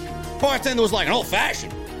 Bartender was like, an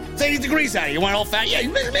old-fashioned? It's 80 degrees out here. You want an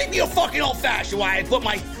old-fashioned? Yeah, make me a fucking old-fashioned while I put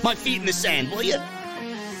my feet in the sand, will you?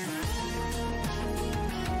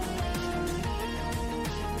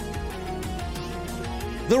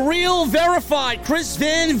 The real verified Chris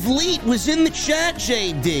Van Vliet was in the chat,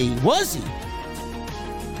 JD. Was he?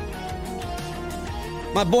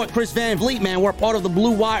 My boy Chris Van Vliet, man, we're part of the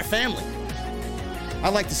Blue Wire family.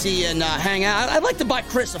 I'd like to see you and hang out. I'd like to buy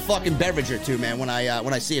Chris a fucking beverage or two, man, when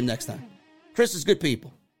I see him next time. Chris is good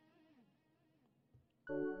people.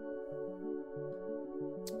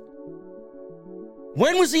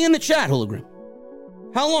 When was he in the chat, Hologram?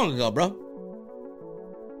 How long ago, bro?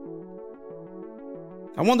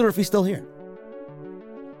 I wonder if he's still here.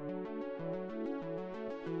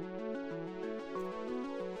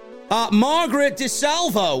 Margaret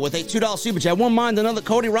DeSalvo with a $2 super chat. Won't mind another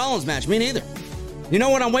Cody Rollins match. Me neither. You know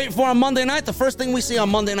what I'm waiting for on Monday night? The first thing we see on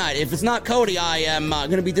Monday night. If it's not Cody, I am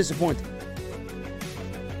going to be disappointed.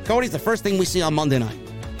 Cody's the first thing we see on Monday night.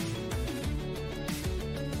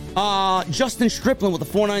 Justin Strickland with a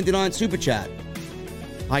 $4.99 super chat.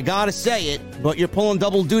 I gotta say it, but you're pulling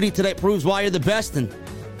double duty today. Proves why you're the best and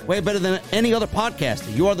way better than any other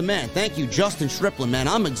podcaster. You are the man. Thank you, Justin Strickland, man.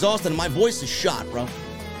 I'm exhausted and my voice is shot, bro.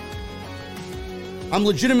 I'm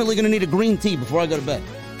legitimately going to need a green tea before I go to bed.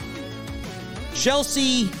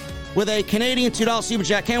 Chelsea with a Canadian $2 super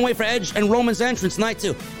chat. Can't wait for Edge and Roman's entrance night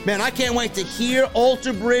 2. Man, I can't wait to hear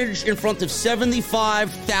Alter Bridge in front of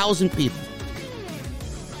 75,000 people.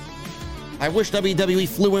 I wish WWE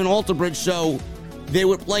flew in Alter Bridge so they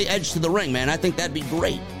would play Edge to the ring, man. I think that'd be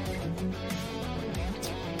great.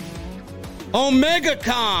 Omega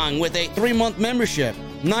Kong with a 3-month membership.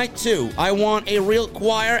 Night 2, I want a real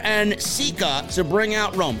choir and Sika to bring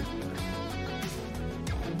out Roman.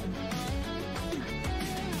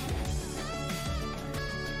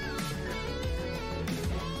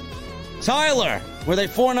 Tyler with a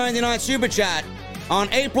 $4.99 super chat. On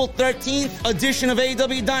April 13th edition of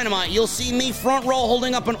AEW Dynamite, you'll see me front row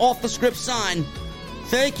holding up an off-the-script sign.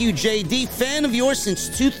 Thank you, JD. Fan of yours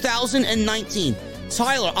since 2019.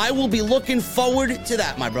 Tyler, I will be looking forward to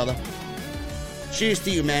that, my brother. Cheers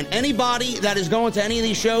to you, man. Anybody that is going to any of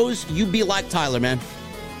these shows, you be like Tyler, man.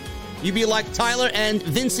 You be like Tyler and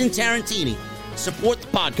Vincent Tarantini. Support the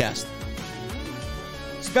podcast.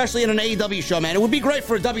 Especially in an AEW show, man. It would be great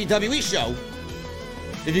for a WWE show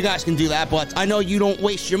if you guys can do that, but I know you don't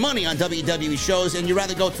waste your money on WWE shows and you'd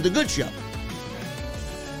rather go to the good show.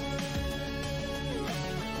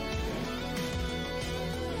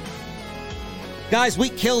 Guys, we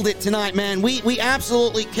killed it tonight, man. We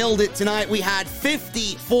absolutely killed it tonight. We had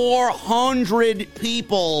 5,400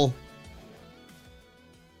 people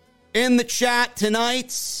in the chat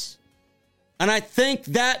tonight. And I think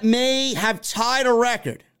that may have tied a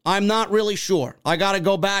record. I'm not really sure. I got to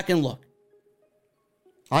go back and look.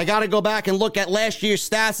 I got to go back and look at last year's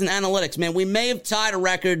stats and analytics, man. We may have tied a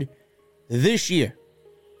record this year.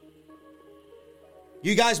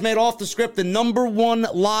 You guys made Off the Script the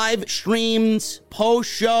 #1 live streamed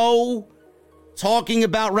post-show talking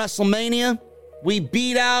about WrestleMania. We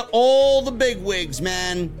beat out all the bigwigs,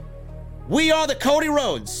 man. We are the Cody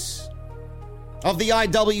Rhodes of the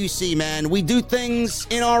IWC, man. We do things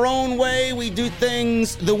in our own way. We do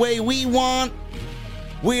things the way we want.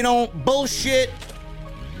 We don't bullshit.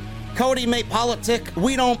 Cody may politic.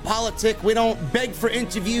 We don't politic. We don't beg for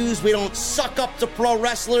interviews. We don't suck up to pro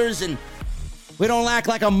wrestlers, and we don't act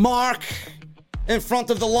like a mark in front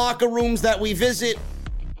of the locker rooms that we visit.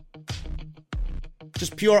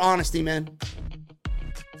 Just pure honesty, man.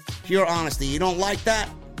 Pure honesty. You don't like that?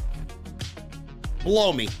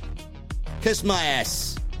 Blow me. Kiss my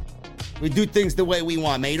ass. We do things the way we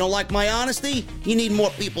want, man. You don't like my honesty? You need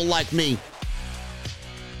more people like me.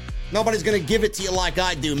 Nobody's gonna give it to you like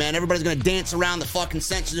I do, man. Everybody's gonna dance around the fucking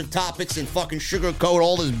sensitive topics and fucking sugarcoat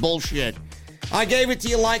all this bullshit. I gave it to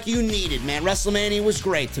you like you needed, man. WrestleMania was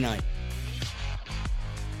great tonight.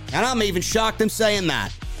 And I'm even shocked I'm saying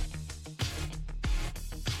that.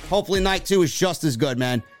 Hopefully night 2 is just as good,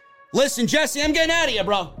 man. Listen, Jesse, I'm getting out of here,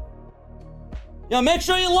 bro. Yo, make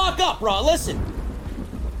sure you lock up, bro. Listen.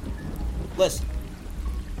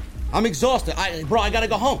 I'm exhausted. I gotta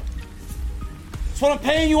go home. That's what I'm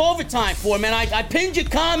paying you overtime for, man. I pinned your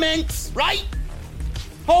comments, right?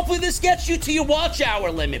 Hopefully this gets you to your watch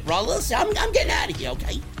hour limit, bro. Listen, I'm getting out of here,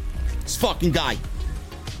 okay? This fucking guy.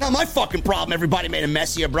 Not my fucking problem everybody made a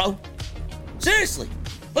mess here, bro. Seriously.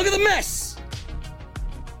 Look at the mess.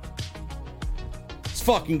 This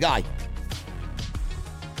fucking guy.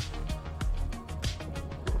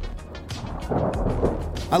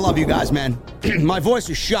 I love you guys, man. My voice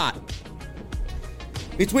is shot.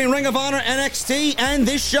 Between Ring of Honor, NXT, and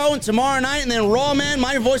this show, and tomorrow night, and then Raw, man,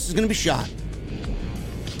 my voice is going to be shot.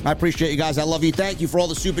 I appreciate you guys. I love you. Thank you for all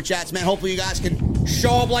the super chats, man. Hopefully you guys can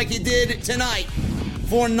show up like you did tonight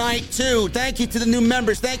for night 2. Thank you to the new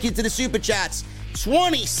members. Thank you to the super chats.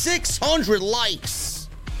 2,600 likes.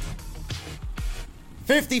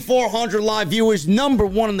 5,400 live viewers.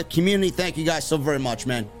 #1 in the community. Thank you guys so very much,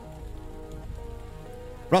 man.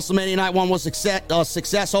 WrestleMania Night 1 was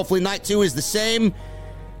success. Hopefully Night 2 is the same.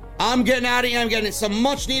 I'm getting out of here. I'm getting some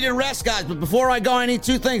much-needed rest, guys. But before I go, I need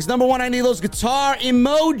 2 things. #1, I need those guitar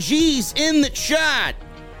emojis in the chat.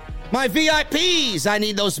 My VIPs, I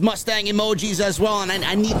need those Mustang emojis as well. And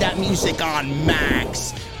I need that music on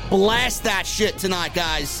max. blast that shit tonight,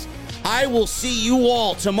 guys. I will see you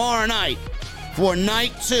all tomorrow night for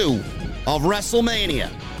night 2 of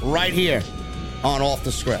WrestleMania right here on Off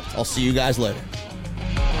the Script. I'll see you guys later.